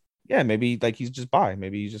bi. Yeah, maybe like he's just bi.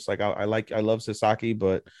 Maybe he's just like I love Sasaki,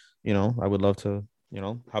 but you know, I would love to, you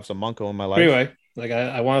know, have some Monko in my life. Freeway, like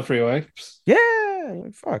I want a freeway. Yeah,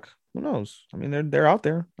 like, fuck. Who knows? I mean, they're out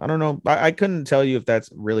there. I don't know. I couldn't tell you if that's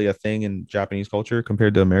really a thing in Japanese culture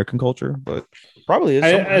compared to American culture, but probably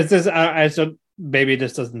is. Maybe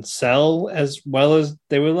this doesn't sell as well as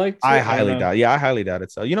they would like to. I highly doubt. Yeah, I highly doubt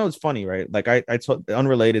it. So, you know, it's funny, right? Like I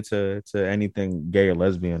unrelated to anything gay or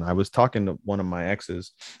lesbian. I was talking to one of my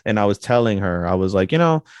exes and I was telling her, I was like, you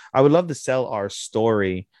know, I would love to sell our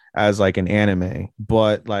story as like an anime,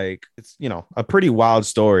 but like it's, you know, a pretty wild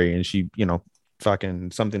story. And she, you know, fucking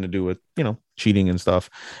something to do with, you know, cheating and stuff.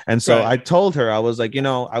 And so I told her, I was like, you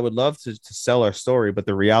know, I would love to sell our story, but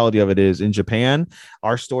the reality of it is in Japan,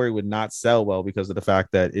 our story would not sell well because of the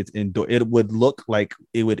fact that it would look like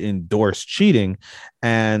it would endorse cheating.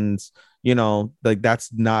 And you know, like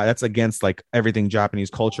that's against like everything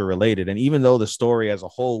Japanese culture related. And even though the story as a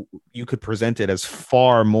whole, you could present it as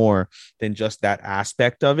far more than just that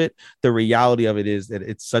aspect of it, the reality of it is that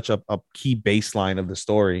it's such a key baseline of the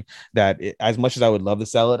story that as much as I would love to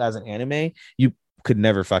sell it as an anime, you could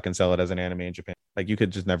never fucking sell it as an anime in Japan. Like you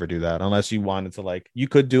could just never do that unless you wanted to. Like you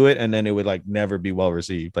could do it and then it would like never be well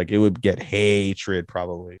received. Like it would get hatred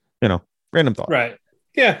probably, you know. Random thought. Right.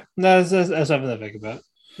 Yeah, that's something to think about.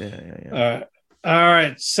 Yeah. All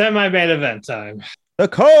right. Semi-main event time. The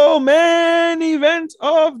co-main event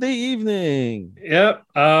of the evening. Yep.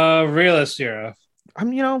 Realist Hero.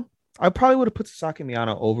 You know, I probably would have put Sasaki and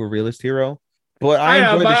Miyano over Realist Hero, but I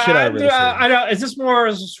enjoyed the shit out of Realist Hero. I know. It's just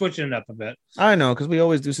more switching it up a bit. I know, because we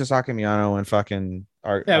always do Sasaki and Miyano and fucking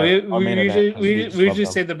we usually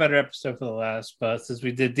save the better episode for the last, but since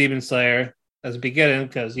we did Demon Slayer as a beginning,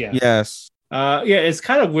 because yes. It's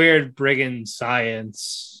kind of weird bringing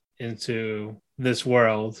science into this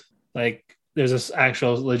world. Like, there's this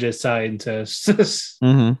actual legit scientist all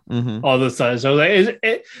the time. So, like,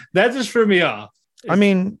 that just threw me off. I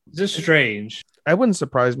mean, just strange. It wouldn't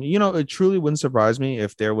surprise me. You know, it truly wouldn't surprise me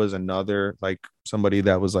if there was another, like, somebody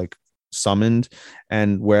that was like summoned,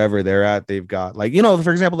 and wherever they're at, they've got like, you know,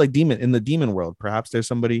 for example, like in the demon world, perhaps there's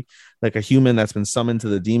somebody like a human that's been summoned to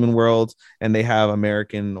the demon world, and they have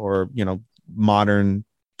American or, you know, modern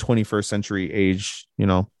 21st century age, you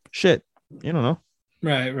know, shit. You don't know.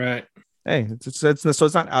 Right. Hey, so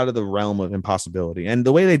it's not out of the realm of impossibility. And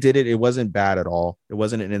the way they did it, it wasn't bad at all. It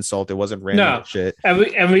wasn't an insult. It wasn't random shit. And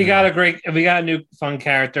we got a new fun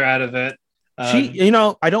character out of it. She,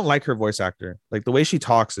 I don't like her voice actor. Like the way she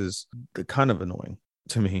talks is kind of annoying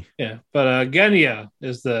to me. Yeah, but Genya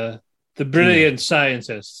is the brilliant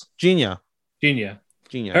scientist. Genya. Genya.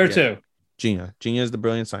 Genya. Her too. Genya. Genya is the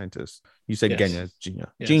brilliant scientist. You said Yes. Genya.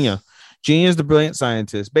 Genya. Yes. Genya. Genya is the brilliant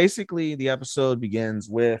scientist. Basically, the episode begins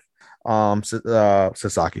with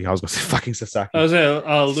Sasaki. I was gonna say fucking Sasaki. I was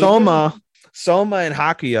Soma and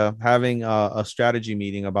Hakuya having a strategy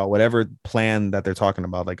meeting about whatever plan that they're talking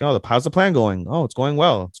about. Like, oh, how's the plan going? Oh, it's going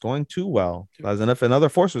well. It's going too well. As if another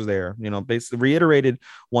force was there. Basically reiterated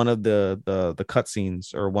one of the cut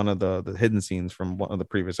scenes or one of the hidden scenes from one of the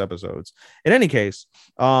previous episodes. In any case,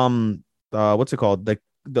 what's it called?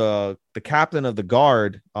 The captain of the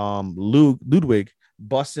guard, Ludwig,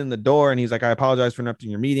 busts in the door and he's like, I apologize for interrupting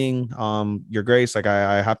your meeting, your grace, like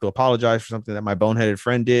I have to apologize for something that my boneheaded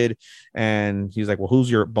friend did. And he's like, well, who's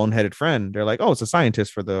your boneheaded friend? They're like, oh, it's a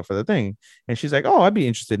scientist for the thing. And she's like, oh, I'd be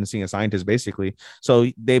interested in seeing a scientist, basically. So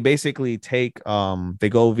they basically take they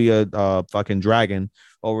go via fucking dragon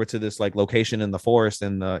over to this like location in the forest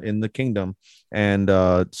in the kingdom, and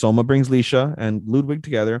Soma brings Lisha and Ludwig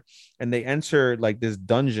together, and they enter like this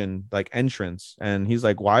dungeon like entrance, and he's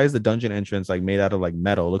like, why is the dungeon entrance like made out of like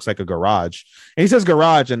metal? It looks like a garage. And he says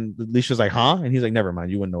garage, and Lisha's like, huh? And he's like, never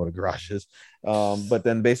mind, you wouldn't know what a garage is. But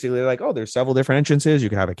then basically they're like, oh, there's several different entrances. You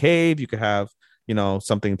could have a cave, you could have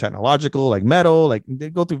something technological like metal, like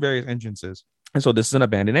they go through various entrances. And so this is an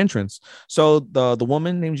abandoned entrance. So the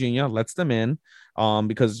woman named Genia lets them in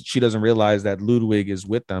because she doesn't realize that Ludwig is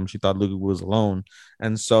with them. She thought Ludwig was alone.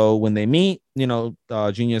 And so when they meet,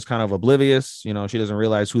 Genia is kind of oblivious. She doesn't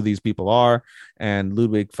realize who these people are. And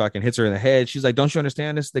Ludwig fucking hits her in the head. She's like, don't you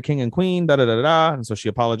understand? This is the king and queen, da da da da. And so she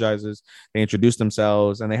apologizes. They introduce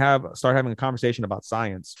themselves and they start having a conversation about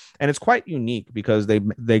science. And it's quite unique because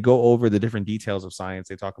they go over the different details of science.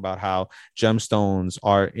 They talk about how gemstones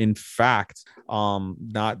are in fact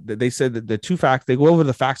not. They said that the two facts. They go over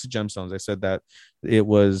the facts of gemstones. They said that it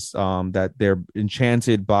was that they're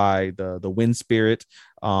enchanted by the wind spirit,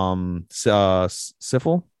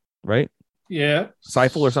 Syphil, right? Yeah,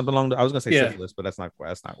 Syphil or something along the, I was gonna say syphilis, but that's not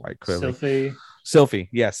right. Clearly. Sylphie,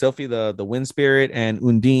 Sylphie, the wind spirit, and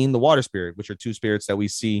Undine, the water spirit, which are two spirits that we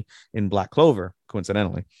see in Black Clover,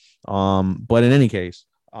 coincidentally. But in any case,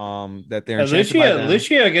 that they're enchanted by them.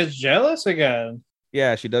 Lucia gets jealous again.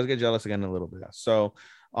 Yeah, she does get jealous again a little bit. So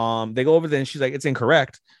they go over there and she's like, it's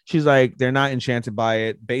incorrect. She's like, they're not enchanted by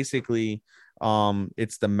it. Basically,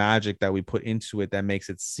 it's the magic that we put into it that makes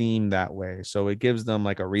it seem that way. So it gives them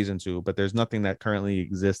like a reason to, but there's nothing that currently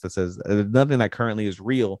exists that says nothing that currently is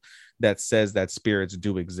real that says that spirits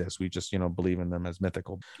do exist. We just, believe in them as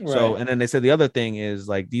mythical. Right. So, and then they said the other thing is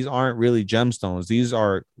like, these aren't really gemstones. These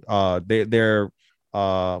are, they're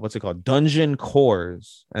what's it called, dungeon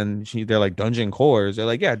cores. And they're like, dungeon cores? They're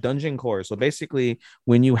like, yeah, dungeon cores. So basically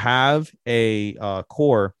when you have a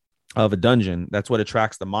core of a dungeon, that's what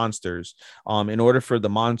attracts the monsters. In order for the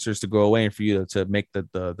monsters to go away and for you to make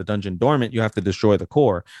the dungeon dormant, you have to destroy the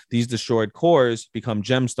core. These destroyed cores become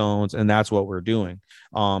gemstones, and that's what we're doing.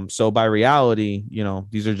 So by reality,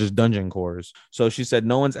 these are just dungeon cores. So she said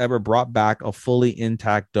no one's ever brought back a fully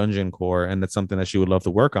intact dungeon core, and that's something that she would love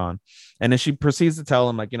to work on. And then she proceeds to tell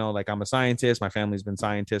him, like, like, I'm a scientist. My family's been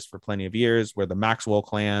scientists for plenty of years. We're the Maxwell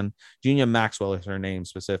clan. Genia Maxwell is her name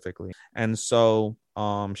specifically. And so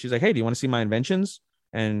she's like, hey, do you want to see my inventions?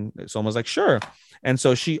 And someone's like, sure. And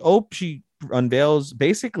so she unveils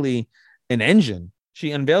basically an engine.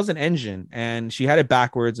 She unveils an engine and she had it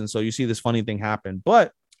backwards. And so you see this funny thing happen.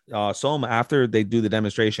 But Soma, after they do the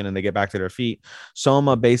demonstration and they get back to their feet,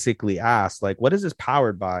 Soma basically asks, like, what is this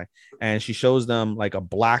powered by? And she shows them like a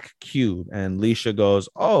black cube. And Lisha goes,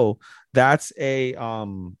 oh, that's a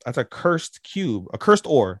cursed cube, a cursed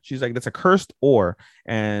ore. She's like, that's a cursed ore.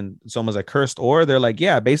 And Soma's like, cursed ore? They're like,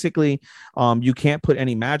 yeah, basically, you can't put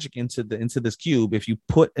any magic into this cube. If you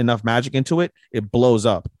put enough magic into it, it blows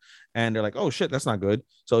up. And they're like, oh shit, that's not good.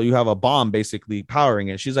 So you have a bomb basically powering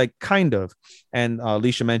it. She's like, kind of. And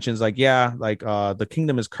Lisha mentions like, yeah, like the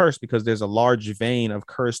kingdom is cursed because there's a large vein of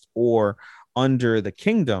cursed ore under the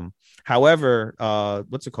kingdom. However,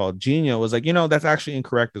 what's it called? Genia was like, that's actually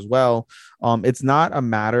incorrect as well. It's not a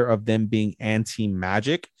matter of them being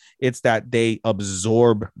anti-magic. It's that they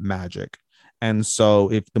absorb magic. And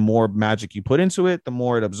so if the more magic you put into it, the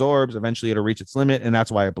more it absorbs. Eventually it'll reach its limit, and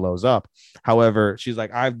that's why it blows up. However, she's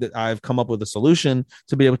like, I've come up with a solution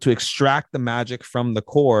to be able to extract the magic from the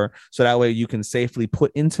core, so that way you can safely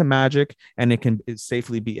put into magic and it can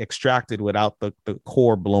safely be extracted without the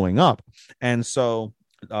core blowing up. And so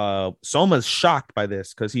Soma's shocked by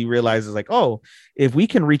this because he realizes like, oh, if we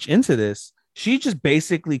can reach into this, she just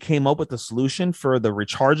basically came up with the solution for the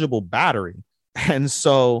rechargeable battery. And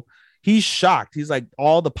so he's shocked. He's like,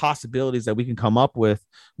 all the possibilities that we can come up with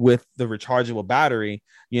the rechargeable battery,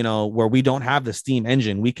 you know, where we don't have the steam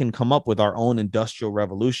engine, we can come up with our own industrial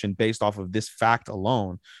revolution based off of this fact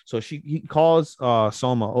alone. So he calls she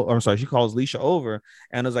calls Lisha over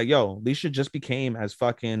and is like, yo, Lisha just became as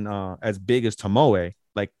fucking as big as Tomoe,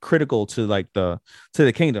 like critical to like to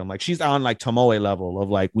the kingdom. Like she's on like Tomoe level of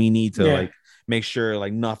like, we need to like make sure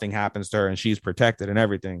like nothing happens to her and she's protected and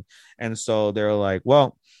everything. And so they're like,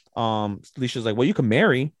 well, Lisha's like, well,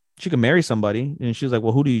 she can marry somebody. And she's like,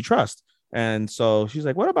 well, who do you trust? And so she's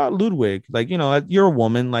like, what about Ludwig? Like, you know, you're a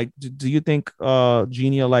woman. Like, do you think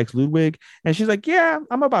Genia likes Ludwig? And she's like, yeah,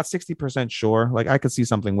 I'm about 60% sure. Like, I could see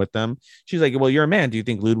something with them. She's like, well, you're a man. Do you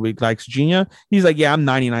think Ludwig likes Genia? He's like, yeah, I'm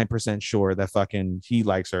 99% sure that fucking he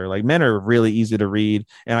likes her. Like, men are really easy to read,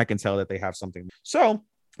 and I can tell that they have something. So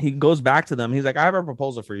he goes back to them. He's like, I have a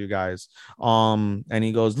proposal for you guys. And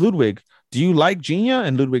he goes, Ludwig, do you like Genia?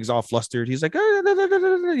 And Ludwig's all flustered. He's like,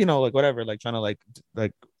 you know, like whatever, like trying to like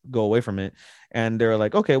go away from it. And they're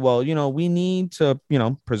like, okay, well, you know, we need to, you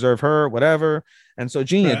know, preserve her, whatever. And so,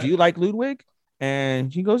 Genia, do you like Ludwig?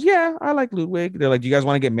 And he goes, yeah, I like Ludwig. They're like, do you guys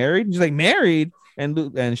want to get married? He's like, married?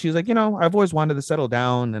 And she's like, you know, I've always wanted to settle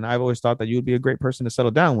down, and I've always thought that you would be a great person to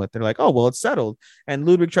settle down with. They're like, oh, well, it's settled. And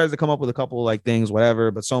Ludwig tries to come up with a couple like things,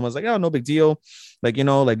 whatever. But Soma's like, oh, no big deal. Like, you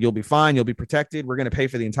know, like you'll be fine. You'll be protected. We're going to pay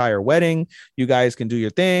for the entire wedding. You guys can do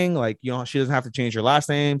your thing. Like, you know, she doesn't have to change her last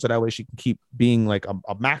name. So that way she can keep being like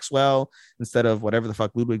a Maxwell instead of whatever the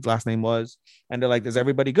fuck Ludwig's last name was. And they're like, is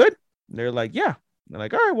everybody good? They're like, yeah. They're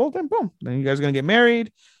like, all right, well, then boom. Then you guys are going to get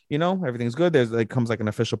married. You know, everything's good. There's like comes like an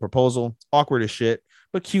official proposal, awkward as shit,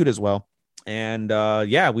 but cute as well. And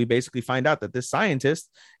yeah, we basically find out that this scientist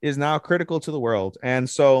is now critical to the world. And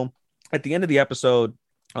so at the end of the episode,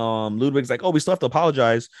 Ludwig's like, oh, we still have to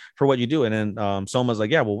apologize for what you do. And then Soma's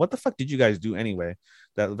like, yeah, well, what the fuck did you guys do anyway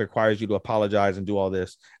that requires you to apologize and do all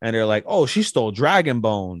this? And they're like, oh, she stole dragon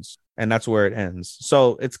bones. And that's where it ends.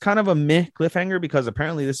 So it's kind of a meh cliffhanger because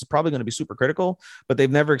apparently this is probably going to be super critical, but they've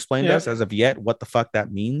never explained to us as of yet what the fuck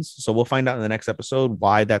that means. So we'll find out in the next episode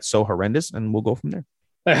why that's so horrendous, and we'll go from there.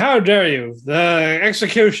 How dare you? The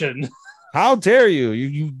execution. How dare you?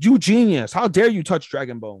 You genius. How dare you touch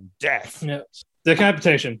dragon bone? Death. Yeah.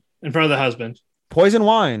 Decapitation in front of the husband. Poison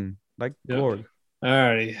wine. Like Lord.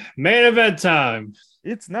 Alrighty. Main event time.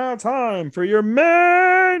 It's now time for your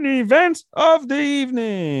main event of the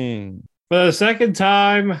evening. For the second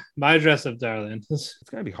time, my dress up, darling. It's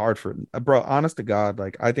going to be hard for, bro, honest to God,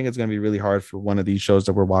 like, I think it's going to be really hard for one of these shows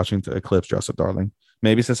that we're watching to eclipse Dress Up Darling.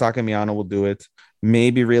 Maybe Sasaki and Miyano will do it.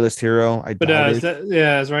 Maybe Realist Hero. I doubt it.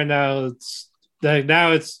 As right now,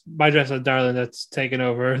 it's my dress up, darling, that's taking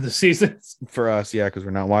over the seasons. For us, yeah, because we're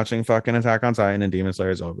not watching fucking Attack on Titan and Demon Slayer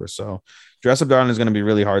is over. So Dress Up Darling is going to be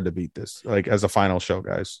really hard to beat this, like, as a final show,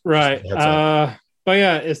 guys. Right. But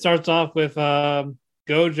yeah, it starts off with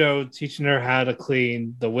Gojo teaching her how to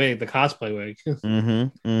clean the wig, the cosplay wig.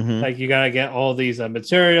 Like, you got to get all these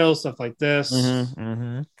materials, stuff like this.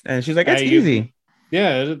 And she's like, it's easy.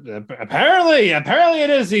 Yeah, apparently it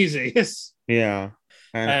is easy. Yeah.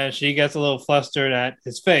 And she gets a little flustered at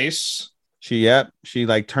his face. She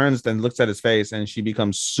like turns and looks at his face and she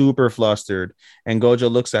becomes super flustered. And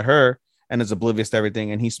Gojo looks at her and is oblivious to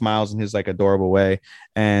everything. And he smiles in his like adorable way.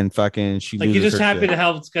 And fucking she like, he's just happy to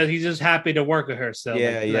help because he's just happy to work with her still.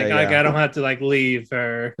 Like, I don't have to like leave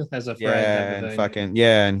her as a friend.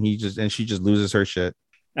 And she just loses her shit.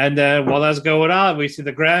 And then while that's going on, we see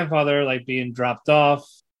the grandfather like being dropped off.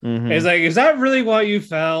 It's like, is that really what you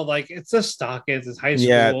felt? Like, it's a stockings, it's high school.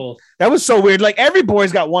 Yeah, that was so weird. Like, every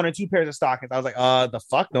boy's got 1 or 2 pairs of stockings. I was like, the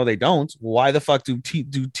fuck? No, they don't. Why the fuck do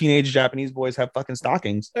teenage Japanese boys have fucking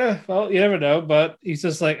stockings? Well, you never know, but he's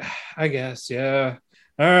just like, I guess, yeah.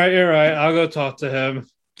 All right, you're right. I'll go talk to him.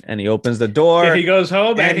 And he opens the door. He goes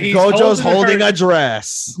home and he's Gojo's holding a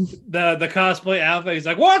dress. The cosplay outfit. He's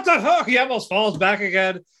like, what the fuck? He almost falls back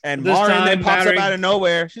again. And Marin then pops up out of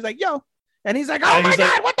nowhere. She's like, yo. And he's like, oh my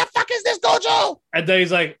God, what the fuck is this, Gojo? And then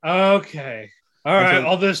he's like, okay. All right,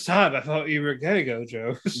 all this time, I thought you were gay,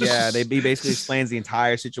 Gojo. Yeah, he basically explains the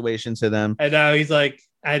entire situation to them. And now he's like,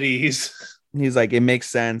 at ease. He's like, it makes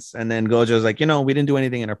sense. And then Gojo's like, we didn't do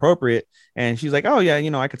anything inappropriate. And she's like, oh, yeah,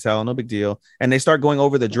 I could tell. No big deal. And they start going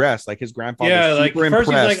over the dress. Like, his grandfather's super impressed.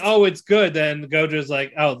 First he's like, oh, it's good. Then Gojo's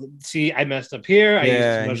like, oh, see, I messed up here. I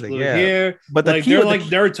used too much glue here. But they're like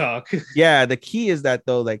nerd talk. Yeah, the key is that,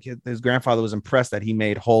 though, like, his grandfather was impressed that he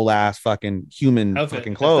made whole-ass fucking human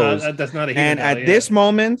fucking clothes. That's not a human. And at this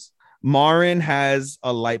moment, Marin has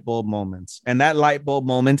a light bulb moment. And that light bulb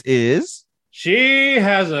moment is... She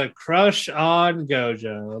has a crush on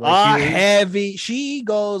Gojo. Like Heavy. She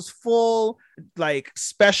goes full like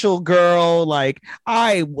special girl. Like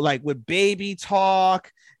I like with baby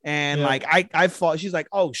talk. And like I thought she's like,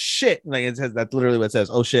 oh shit. Like it says that's literally what it says.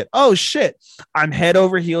 Oh shit. Oh shit. I'm head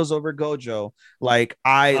over heels over Gojo. Like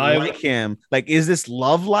I like him. Like, is this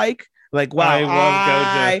love like? Like, wow,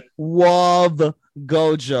 I love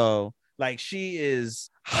Gojo. Like she is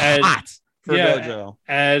hot for Gojo.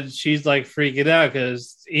 And she's like freaking out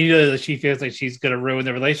because either she feels like she's gonna ruin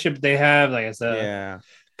the relationship they have, like I said,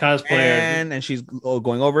 cosplayer, and she's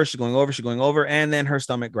going over, and then her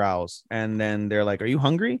stomach growls, and then they're like, "Are you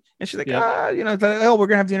hungry?" And she's like, "Oh, we're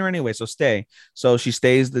gonna have dinner anyway, so stay." So she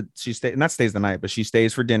stays the night, but she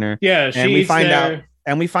stays for dinner. Yeah,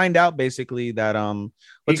 and we find out basically that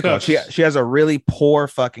what's it called? She has a really poor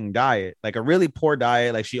fucking diet, like a really poor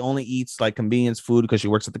diet. Like she only eats like convenience food because she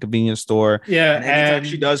works at the convenience store. Yeah, and anytime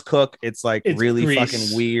she does cook, it's like really grease.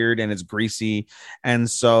 Fucking weird and it's greasy. And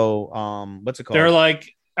so what's it called? They're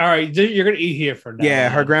like, all right, you're gonna eat here for now. Yeah,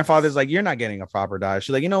 her grandfather's like, you're not getting a proper diet.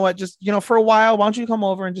 She's like, you know what? Just for a while, why don't you come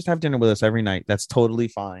over and just have dinner with us every night? That's totally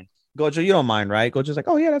fine. Gojo, you don't mind, right? Gojo's like,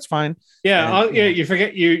 oh yeah, that's fine. Yeah, you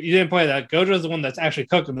forget you didn't play that. Gojo's the one that's actually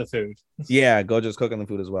cooking the food. Yeah, Gojo's cooking the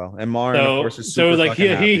food as well. And Marin, of course, is super like he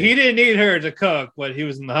didn't need her to cook, but he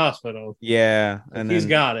was in the hospital. Yeah, and he's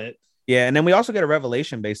got it. Yeah, and then we also get a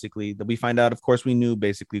revelation basically that we find out. Of course, we knew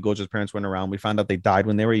basically Gojo's parents went around. We found out they died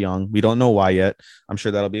when they were young. We don't know why yet. I'm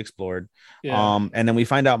sure that'll be explored. Yeah. And then we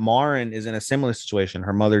find out Marin is in a similar situation.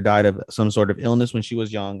 Her mother died of some sort of illness when she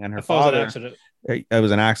was young, and her father. It was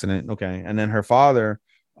an accident. Okay, and then her father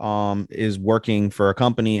is working for a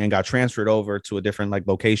company and got transferred over to a different like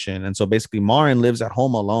location. And so basically Marin lives at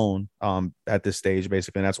home alone at this stage,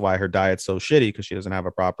 basically. And that's why her diet's so shitty, because she doesn't have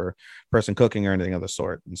a proper person cooking or anything of the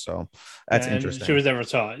sort. And so that's interesting. She was never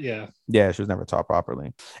taught. Yeah, she was never taught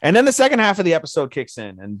properly. And then the second half of the episode kicks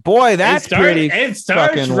in, and boy, that's pretty it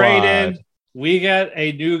starts rated. We got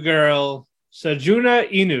a new girl, Sejuna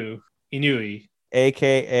Inui,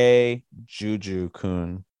 aka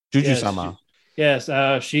Juju-kun, Juju-sama.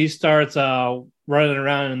 Yes, she starts running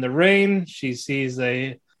around in the rain. She sees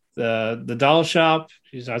the doll shop.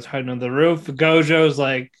 She starts hiding on the roof. Gojo's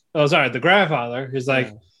like, the grandfather. He's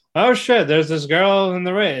like, oh shit, there's this girl in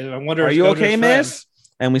the rain. I wonder, are you okay, miss?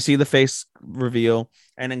 And we see the face reveal.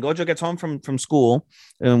 And then Gojo gets home from school,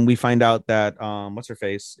 and we find out that what's her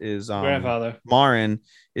face is grandfather. Marin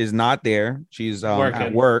is not there. She's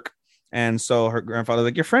at work. And so her grandfather's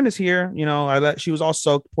like, your friend is here. She was all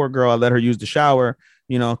soaked. Poor girl. I let her use the shower,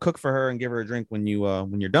 cook for her and give her a drink when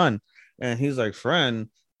you're done. And he's like, friend,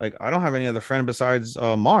 like, I don't have any other friend besides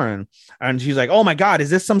Marin. And she's like, oh my God, is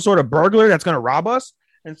this some sort of burglar that's going to rob us?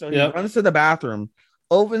 And so he runs to the bathroom,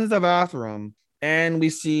 opens the bathroom, and we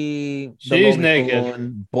see she's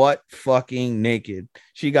naked, butt fucking naked.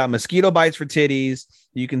 She got mosquito bites for titties.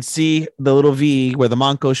 You can see the little V where the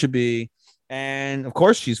manko should be. And of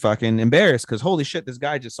course, she's fucking embarrassed because holy shit, this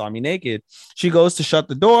guy just saw me naked. She goes to shut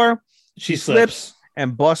the door. She slips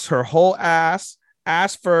and busts her whole ass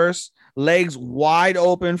first, legs wide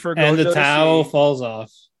open for Gojo. And the towel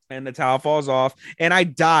falls off. And I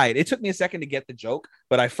died. It took me a second to get the joke,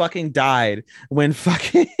 but I fucking died when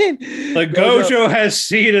fucking Gojo has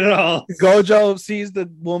seen it all. Gojo sees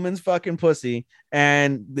the woman's fucking pussy,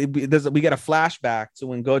 and we get a flashback to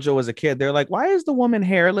when Gojo was a kid. They're like, why is the woman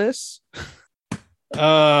hairless?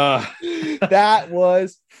 That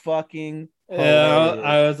was fucking hilarious.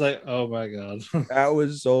 I was like, oh my God. That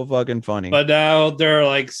was so fucking funny. But now they're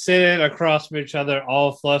like sitting across from each other,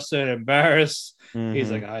 all flustered, embarrassed. Mm-hmm.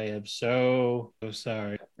 He's like, I am so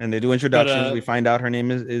sorry. And they do introductions. We find out her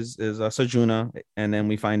name is Sejuna, and then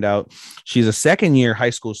we find out she's a second year high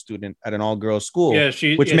school student at an all girls school.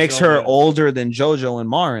 Which makes her older than Jojo and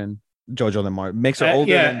Marin. Makes her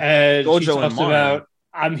older than Jojo and Marin.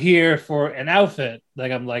 I'm here for an outfit.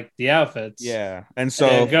 Like, I'm like the outfits. Yeah. And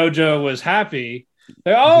so Gojo was happy.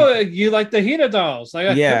 Like, oh, you like the Hina dolls.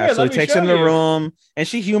 Like, yeah. So he takes him to the room, and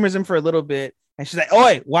she humors him for a little bit. And she's like,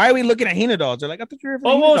 "Oi, why are we looking at Hina dolls?" They're like, "I thought you were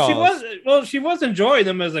Hina dolls." She was enjoying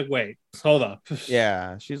them. I was like, "Wait, hold up."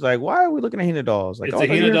 Yeah, she's like, "Why are we looking at Hina dolls?" Like, it's a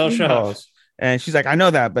Hina doll shop. And she's like, "I know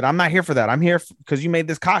that, but I'm not here for that. I'm here because you made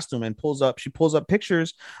this costume." And she pulls up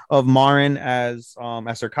pictures of Marin as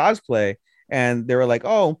her cosplay, and they were like,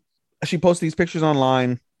 "Oh," she posted these pictures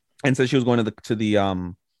online and said she was going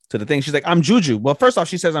to to the thing. She's like, I'm Juju. Well, first off,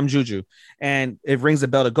 she says I'm Juju, and it rings a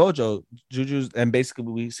bell to Gojo. Juju's, and basically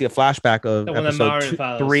we see a flashback of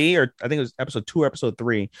episode 3, or I think it was episode 2 or episode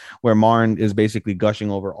 3, where Marin is basically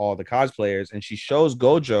gushing over all the cosplayers, and she shows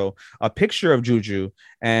Gojo a picture of Juju,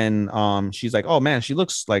 and she's like, oh man, she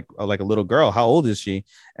looks like a little girl. How old is she?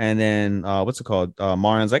 And then what's it called?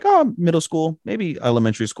 Marin's like, oh, middle school, maybe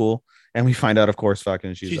elementary school. And we find out, of course,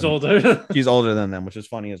 fucking she's older. She's older than them, which is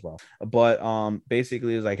funny as well. But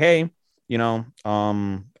basically it's like, hey, you know,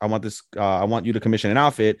 I want you to commission an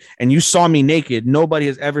outfit, and you saw me naked. Nobody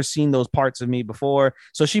has ever seen those parts of me before.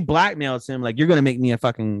 So she blackmails him, like, you're gonna make me a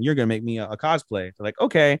cosplay. They're like,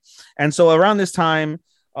 okay. And so around this time,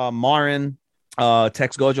 Marin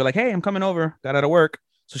texts Gojo like, hey, I'm coming over. Got out of work.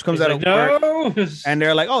 So she comes out of work, and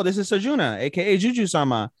they're like, oh, this is Sejuna, aka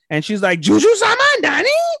Juju-sama. And she's like, Juju-sama, Nani?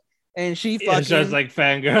 And she fucking just like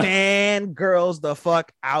fangirls the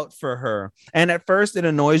fuck out for her. And at first it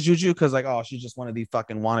annoys Juju because like, oh, she's just one of these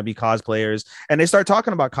fucking wannabe cosplayers. And they start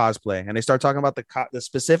talking about cosplay, and they start talking about the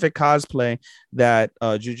specific cosplay that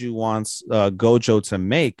Juju wants Gojo to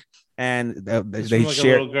make. And they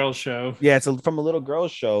share a little girl show. Yeah, it's from a little girl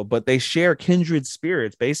show, but they share kindred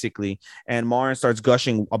spirits basically. And Marin starts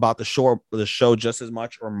gushing about the show just as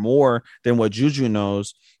much or more than what Juju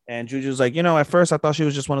knows. And Juju's like, you know, at first I thought she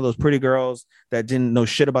was just one of those pretty girls that didn't know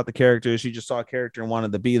shit about the characters. She just saw a character and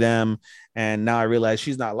wanted to be them. And now I realize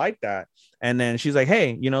she's not like that. And then she's like,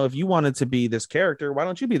 hey, you know, if you wanted to be this character, why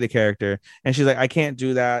don't you be the character? And she's like, I can't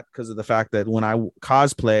do that because of the fact that when I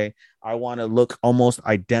cosplay, I want to look almost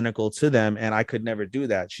identical to them. And I could never do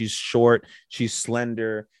that. She's short. She's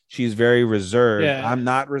slender. She's very reserved. Yeah. I'm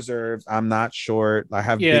not reserved. I'm not short. I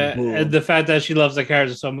have big boobs. And the fact that she loves the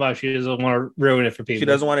character so much, she doesn't want to ruin it for people. She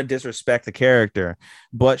doesn't want to disrespect the character.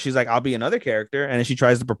 But she's like, I'll be another character. And she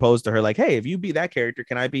tries to propose to her like, hey, if you be that character,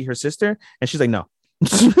 can I be her sister? And she's like, no.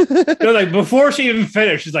 No, like before she even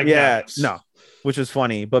finished, she's like, yeah, no, which is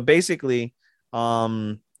funny. But basically,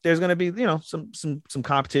 there's gonna be, you know, some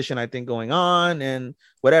competition, I think, going on and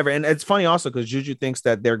whatever. And it's funny also because Juju thinks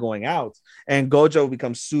that they're going out, and Gojo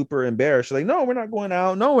becomes super embarrassed. She's like, no, we're not going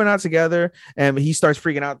out. No, we're not together. And he starts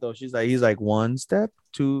freaking out though. He's like 1 step,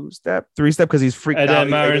 2 step, 3 step because he's freaked out. And then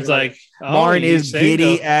Marin's like, Marin is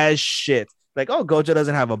giddy as shit. Like, oh, Gojo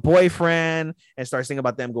doesn't have a boyfriend, and starts thinking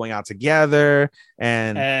about them going out together.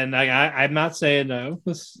 And I'm not saying no.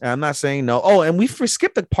 I'm not saying no. Oh, and we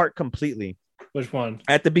skipped the part completely. Which one?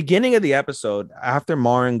 At the beginning of the episode, after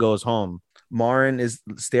Marin goes home, Marin is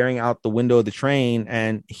staring out the window of the train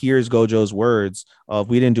and hears Gojo's words of,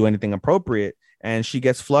 we didn't do anything appropriate. And she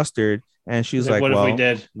gets flustered, and she's like, what if we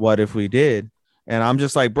did? What if we did? And I'm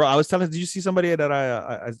just like, bro, I was telling, did you see somebody that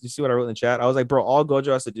I you see what I wrote in the chat? I was like, bro, all Gojo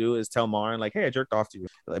has to do is tell Marin, like, hey, I jerked off to you.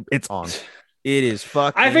 Like, it's on. It is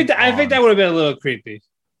fucking I think that would have been a little creepy.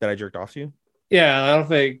 That I jerked off to you? Yeah, I don't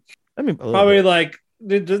think. I mean, probably like,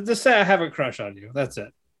 just say I have a crush on you. That's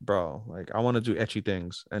it. Bro, like, I want to do ecchi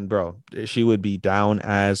things. And bro, she would be down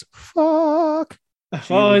as fuck.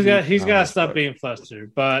 Well, he's got to stop being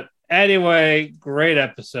flustered. But anyway, great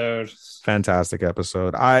episode. Fantastic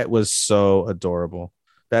episode. I was so adorable.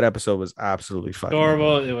 That episode was absolutely fucking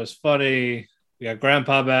adorable. It was funny. We got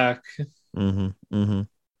Grandpa back.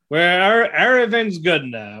 Where our event's good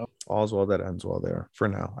now. All's well that ends well there for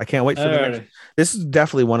now. I can't wait for the next. This is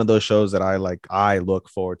definitely one of those shows that I look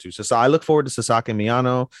forward to. So I look forward to Sasaki and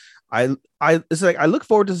Miyano. It's like I look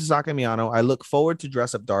forward to Sasaki and Miyano. I look forward to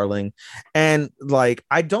Dress Up Darling. And like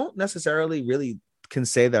I don't necessarily really can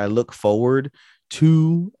say that I look forward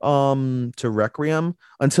to Requiem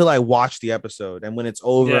until I watch the episode. And when it's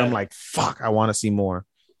over, I'm like, fuck, I want to see more.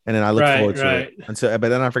 And then I look forward to it but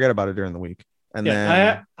then I forget about it during the week. And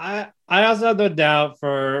then I also have no doubt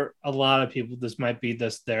for a lot of people this might be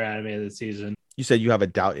their anime of the season. You said you have a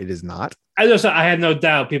doubt it is not? I had no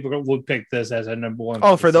doubt people would pick this as a number one.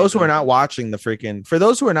 Oh, for those who are not watching even if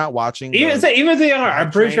they are, I'm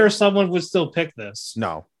pretty sure someone would still pick this.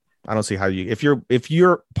 No, I don't see how you if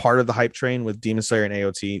you're part of the hype train with Demon Slayer and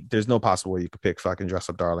AOT, there's no possible way you could pick fucking Dress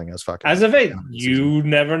Up Darling as fucking as a fate. You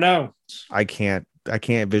never know. I can't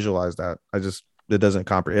visualize that. It doesn't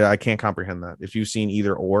comprehend. I can't comprehend that. If you've seen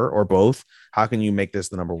either or both, how can you make this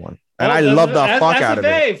the number one? And I love the fuck out of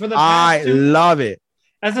it. I love it.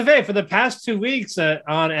 As a fate for the past 2 weeks on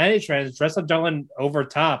AniTrends, Dress Up Darling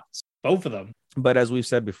overtopped both of them. But as we've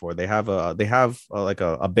said before, they have a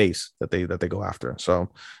base that they go after. So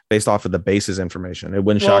based off of the base's information, it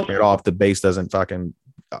wouldn't shock me at all if the base isn't part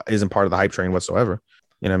of the hype train whatsoever.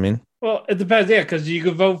 You know what I mean? Well, it depends, because you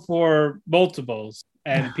could vote for multiples,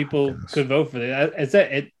 and people could vote for it.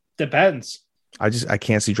 It depends. I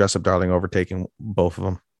can't see Dress Up Darling overtaking both of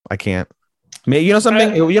them. I can't. Maybe, you know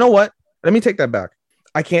something? You know what? Let me take that back.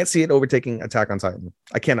 I can't see it overtaking Attack on Titan.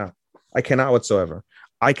 I cannot whatsoever.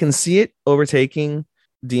 I can see it overtaking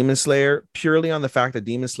Demon Slayer purely on the fact that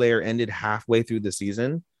Demon Slayer ended halfway through the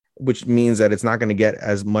season, which means that it's not going to get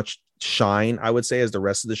as much shine, I would say, as the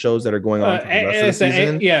rest of the shows that are going on for the rest of the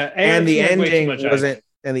season.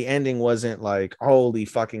 And the ending wasn't like holy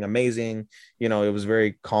fucking amazing. You know, it was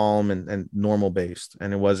very calm and normal based,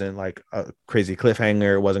 and it wasn't like a crazy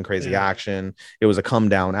cliffhanger. It wasn't crazy action. It was a come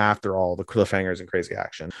down after all the cliffhangers and crazy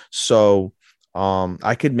action. So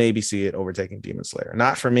I could maybe see it overtaking Demon Slayer.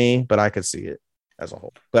 Not for me, but I could see it as a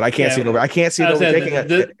whole. But I can't see it over. I can't see it overtaking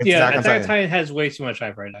it. Attack on Titan has way too much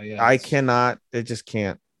hype right now. Yeah, I cannot. It just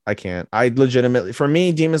can't. I can't. I legitimately, for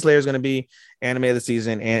me, Demon Slayer is going to be anime of the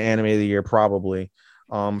season and anime of the year probably.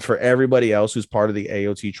 For everybody else who's part of the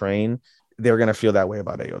AOT train, they're going to feel that way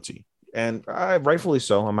about AOT. And rightfully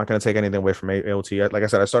so. I'm not going to take anything away from AOT. Like I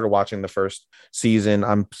said, I started watching the first season.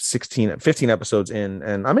 I'm 15 episodes in,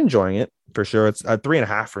 and I'm enjoying it for sure. It's a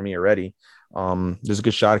 3.5 for me already. There's a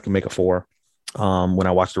good shot it can make a 4 when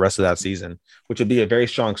I watch the rest of that season, which would be a very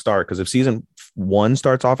strong start. Because if season 1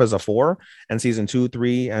 starts off as a 4 and season 2,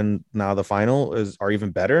 3, and now the final are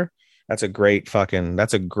even better, that's a great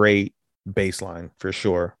baseline for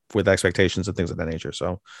sure with expectations and things of that nature.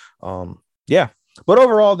 So yeah, but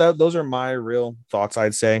overall those are my real thoughts,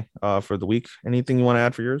 I'd say, for the week. Anything you want to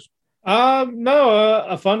add for yours? No,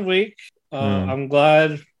 a fun week. I'm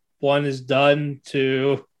glad one is done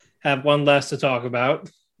to have one less to talk about.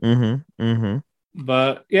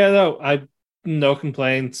 But yeah, no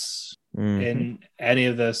complaints in any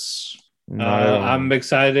of this. I'm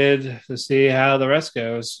excited to see how the rest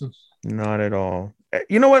goes. Not at all.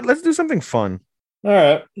 You know what? Let's do something fun. All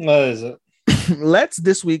right. What is it? Let's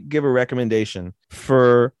this week give a recommendation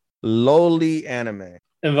for loli anime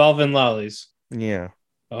involving lollies. Yeah.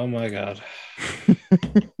 Oh my god.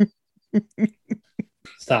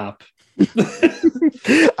 Stop.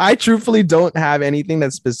 I truthfully don't have anything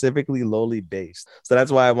that's specifically loli based, so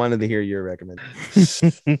that's why I wanted to hear your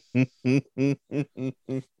recommendation.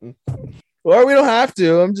 Or we don't have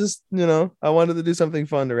to. I'm just, I wanted to do something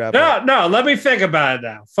fun to wrap up. No, let me think about it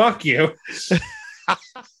now. Fuck you.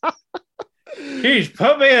 Jeez,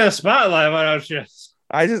 put me in a spotlight. Why don't you?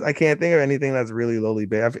 I can't think of anything that's really loli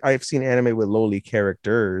based. I've seen anime with loli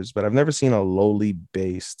characters, but I've never seen a loli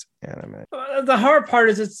based anime. The hard part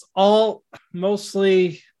is it's all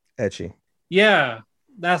mostly ecchi. Yeah,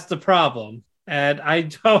 that's the problem. And I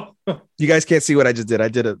don't. You guys can't see what I just did. I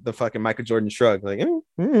did the fucking Michael Jordan shrug. Like,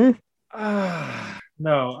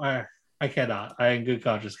 no, I cannot. I in good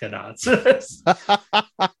conscience cannot.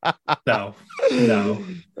 No.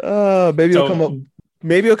 Maybe it'll come up.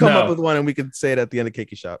 Maybe it'll come up with one, and we can say it at the end of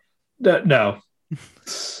Keki Shop. No.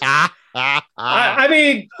 I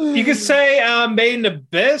mean, you could say Made in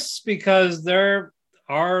Abyss because there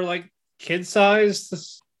are like kid-sized.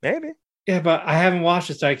 Maybe. Yeah, but I haven't watched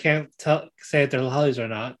it, so I can't say if they're lollies or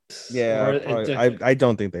not. Yeah, I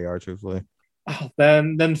don't think they are, truthfully. Oh,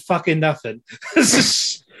 then fucking nothing.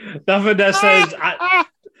 Nothing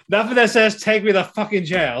that says take me to fucking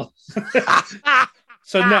jail.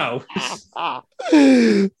 So no.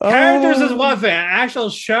 Characters is one thing. An actual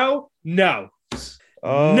show, no.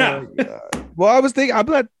 No. Well, I was thinking, I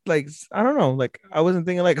don't know. Like, I wasn't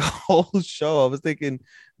thinking like a whole show. I was thinking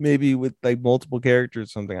maybe with like multiple characters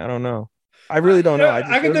or something. I don't know. I really don't know.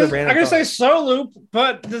 I can say Soul Loop,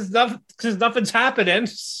 but there's nothing because nothing's happening.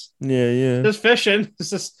 Yeah. There's fishing. It's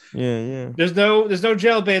just There's no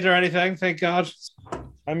jailbait or anything. Thank God.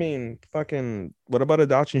 I mean, fucking. What about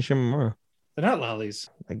Adachi and Shimamura? They're not lollies.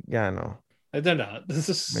 Yeah, I know. They're not. I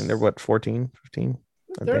mean, they're what, 14, 15?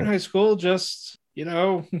 They're in high school, just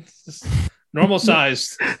just normal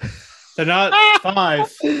sized. They're not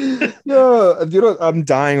 5. No, I'm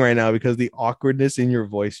dying right now because the awkwardness in your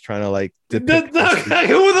voice trying to like depict.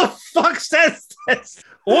 Who the fuck says this?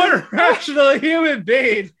 What rational human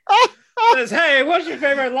being says, "Hey, what's your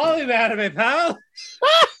favorite lolly anime, pal?"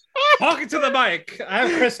 Talking to the mic. I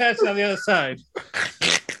have Chris Hansen on the other side.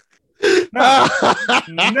 No.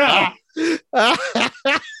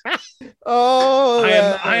 Oh,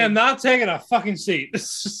 I am not taking a fucking seat.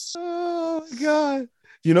 Oh my god!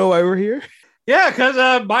 You know why we're here? Yeah,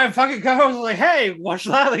 because my fucking co-host was like, "Hey, watch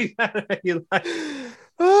lolly anime." You like?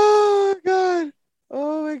 Oh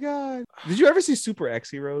my god! Did you ever see Super X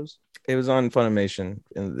Heroes? It was on Funimation,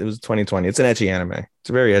 and it was 2020. It's an ecchi anime. It's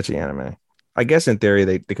a very ecchi anime. I guess in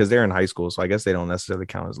theory because they're in high school, so I guess they don't necessarily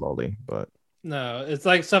count as loli, but. No, it's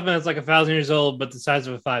like something that's like 1,000 years old, but the size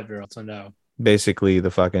of a 5-year-old. So no. Basically,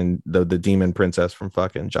 the fucking the demon princess from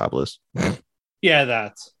fucking Jobless. Yeah,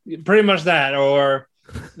 that's pretty much that. Or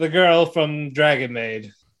the girl from Dragon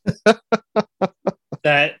Maid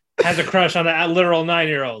that has a crush on a literal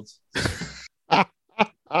 9-year-old.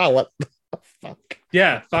 What the fuck?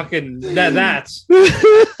 Yeah, fucking that's.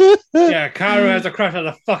 Yeah, Kaoru has a crush on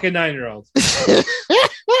a fucking 9-year-old.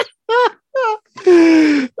 She's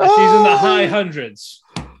in the high hundreds.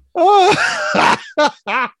 Oh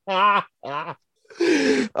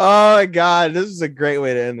my god, this is a great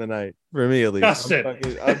way to end the night for me, at least.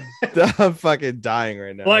 I'm fucking dying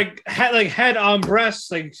right now. Like head on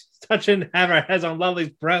breasts, like have our heads on Lovely's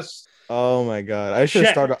breasts. Oh my god, I should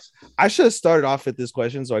have started off with this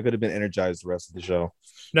question so I could have been energized the rest of the show.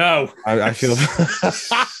 No, I feel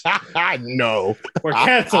no. We're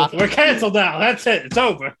canceled. We're canceled now. That's it. It's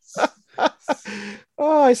over.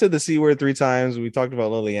 Oh, I said the C word 3 times. We talked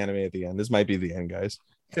about lovely anime at the end. This might be the end, guys.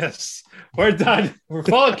 Yes, we're done. We're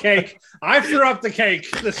full of cake. I threw up the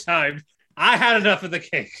cake this time. I had enough of the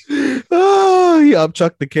cake. Oh, you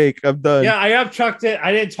upchucked the cake. I'm done. Yeah, I upchucked it.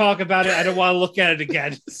 I didn't talk about it. I don't want to look at it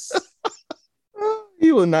again.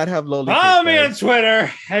 You will not have lowly. Follow me on Twitter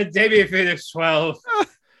at DamianPhoenix12.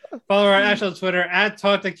 Follow our actual Twitter at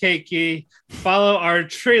Talk to Keki. Follow our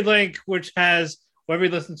tree link, which has wherever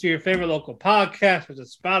you listen to your favorite local podcast, which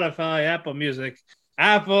is Spotify, Apple Music,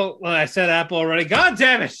 Apple. Well, I said Apple already. God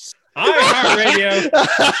damn it! iHeartRadio,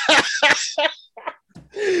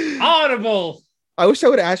 Audible. I wish I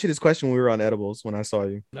would have asked you this question when we were on edibles when I saw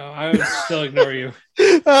you. No, I would still ignore you.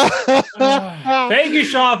 Thank you,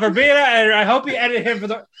 Sean, for being an editor. I hope you edit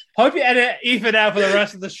Ethan out for the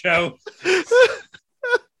rest of the show.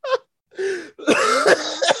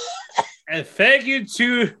 And thank you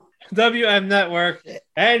to WM Network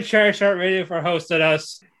and Cherry Sharp Radio for hosting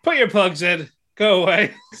us. Put your plugs in. Go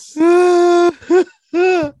away.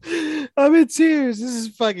 I'm in tears. This is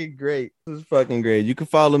fucking great. You can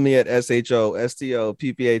follow me at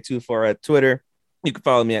SHOSTOPPA24 at Twitter. You can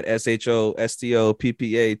follow me at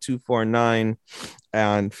SHOSTOPPA249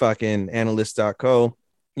 on fucking analyst.co.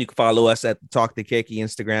 You can follow us at Talk to Keki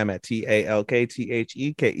Instagram at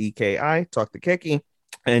TALKTHEKEKI, Talk to Keki.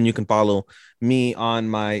 And you can follow me on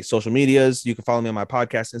my social medias. You can follow me on my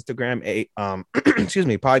podcast Instagram,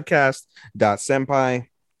 podcast.senpai.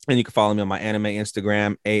 And you can follow me on my anime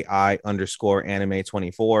Instagram,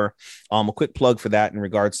 AI_anime24. A quick plug for that in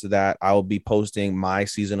regards to that. I will be posting my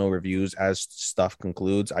seasonal reviews as stuff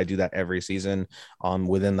concludes. I do that every season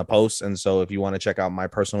within the posts. And so if you want to check out my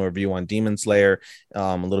personal review on Demon Slayer,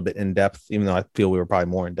 a little bit in depth, even though I feel we were probably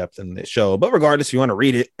more in depth in this show. But regardless, if you want to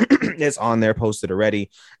read it, it's on there, posted already,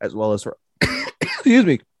 as well as for, excuse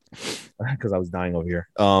me, because I was dying over here.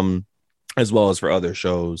 As well as for other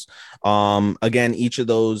shows. Again, each of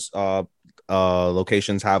those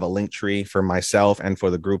locations have a link tree for myself and for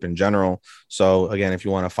the group in general. So again, if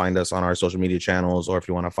you want to find us on our social media channels, or if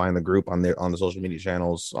you want to find the group on the social media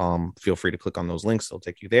channels, feel free to click on those links. They'll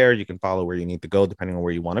take you there. You can follow where you need to go depending on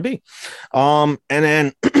where you want to be. And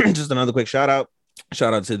then just another quick shout out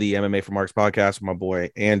to the MMA for Marks podcast, my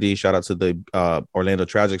boy Andy. Shout out to the Orlando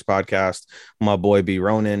Tragics podcast, my boy B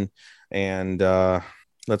Ronan. And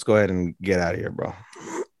let's go ahead and get out of here, bro.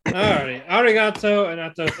 Alrighty. Arigato,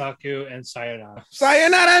 anato taku, and sayonara.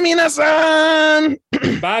 Sayonara, minasan!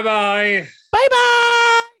 Bye-bye.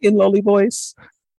 Bye-bye! In lowly voice.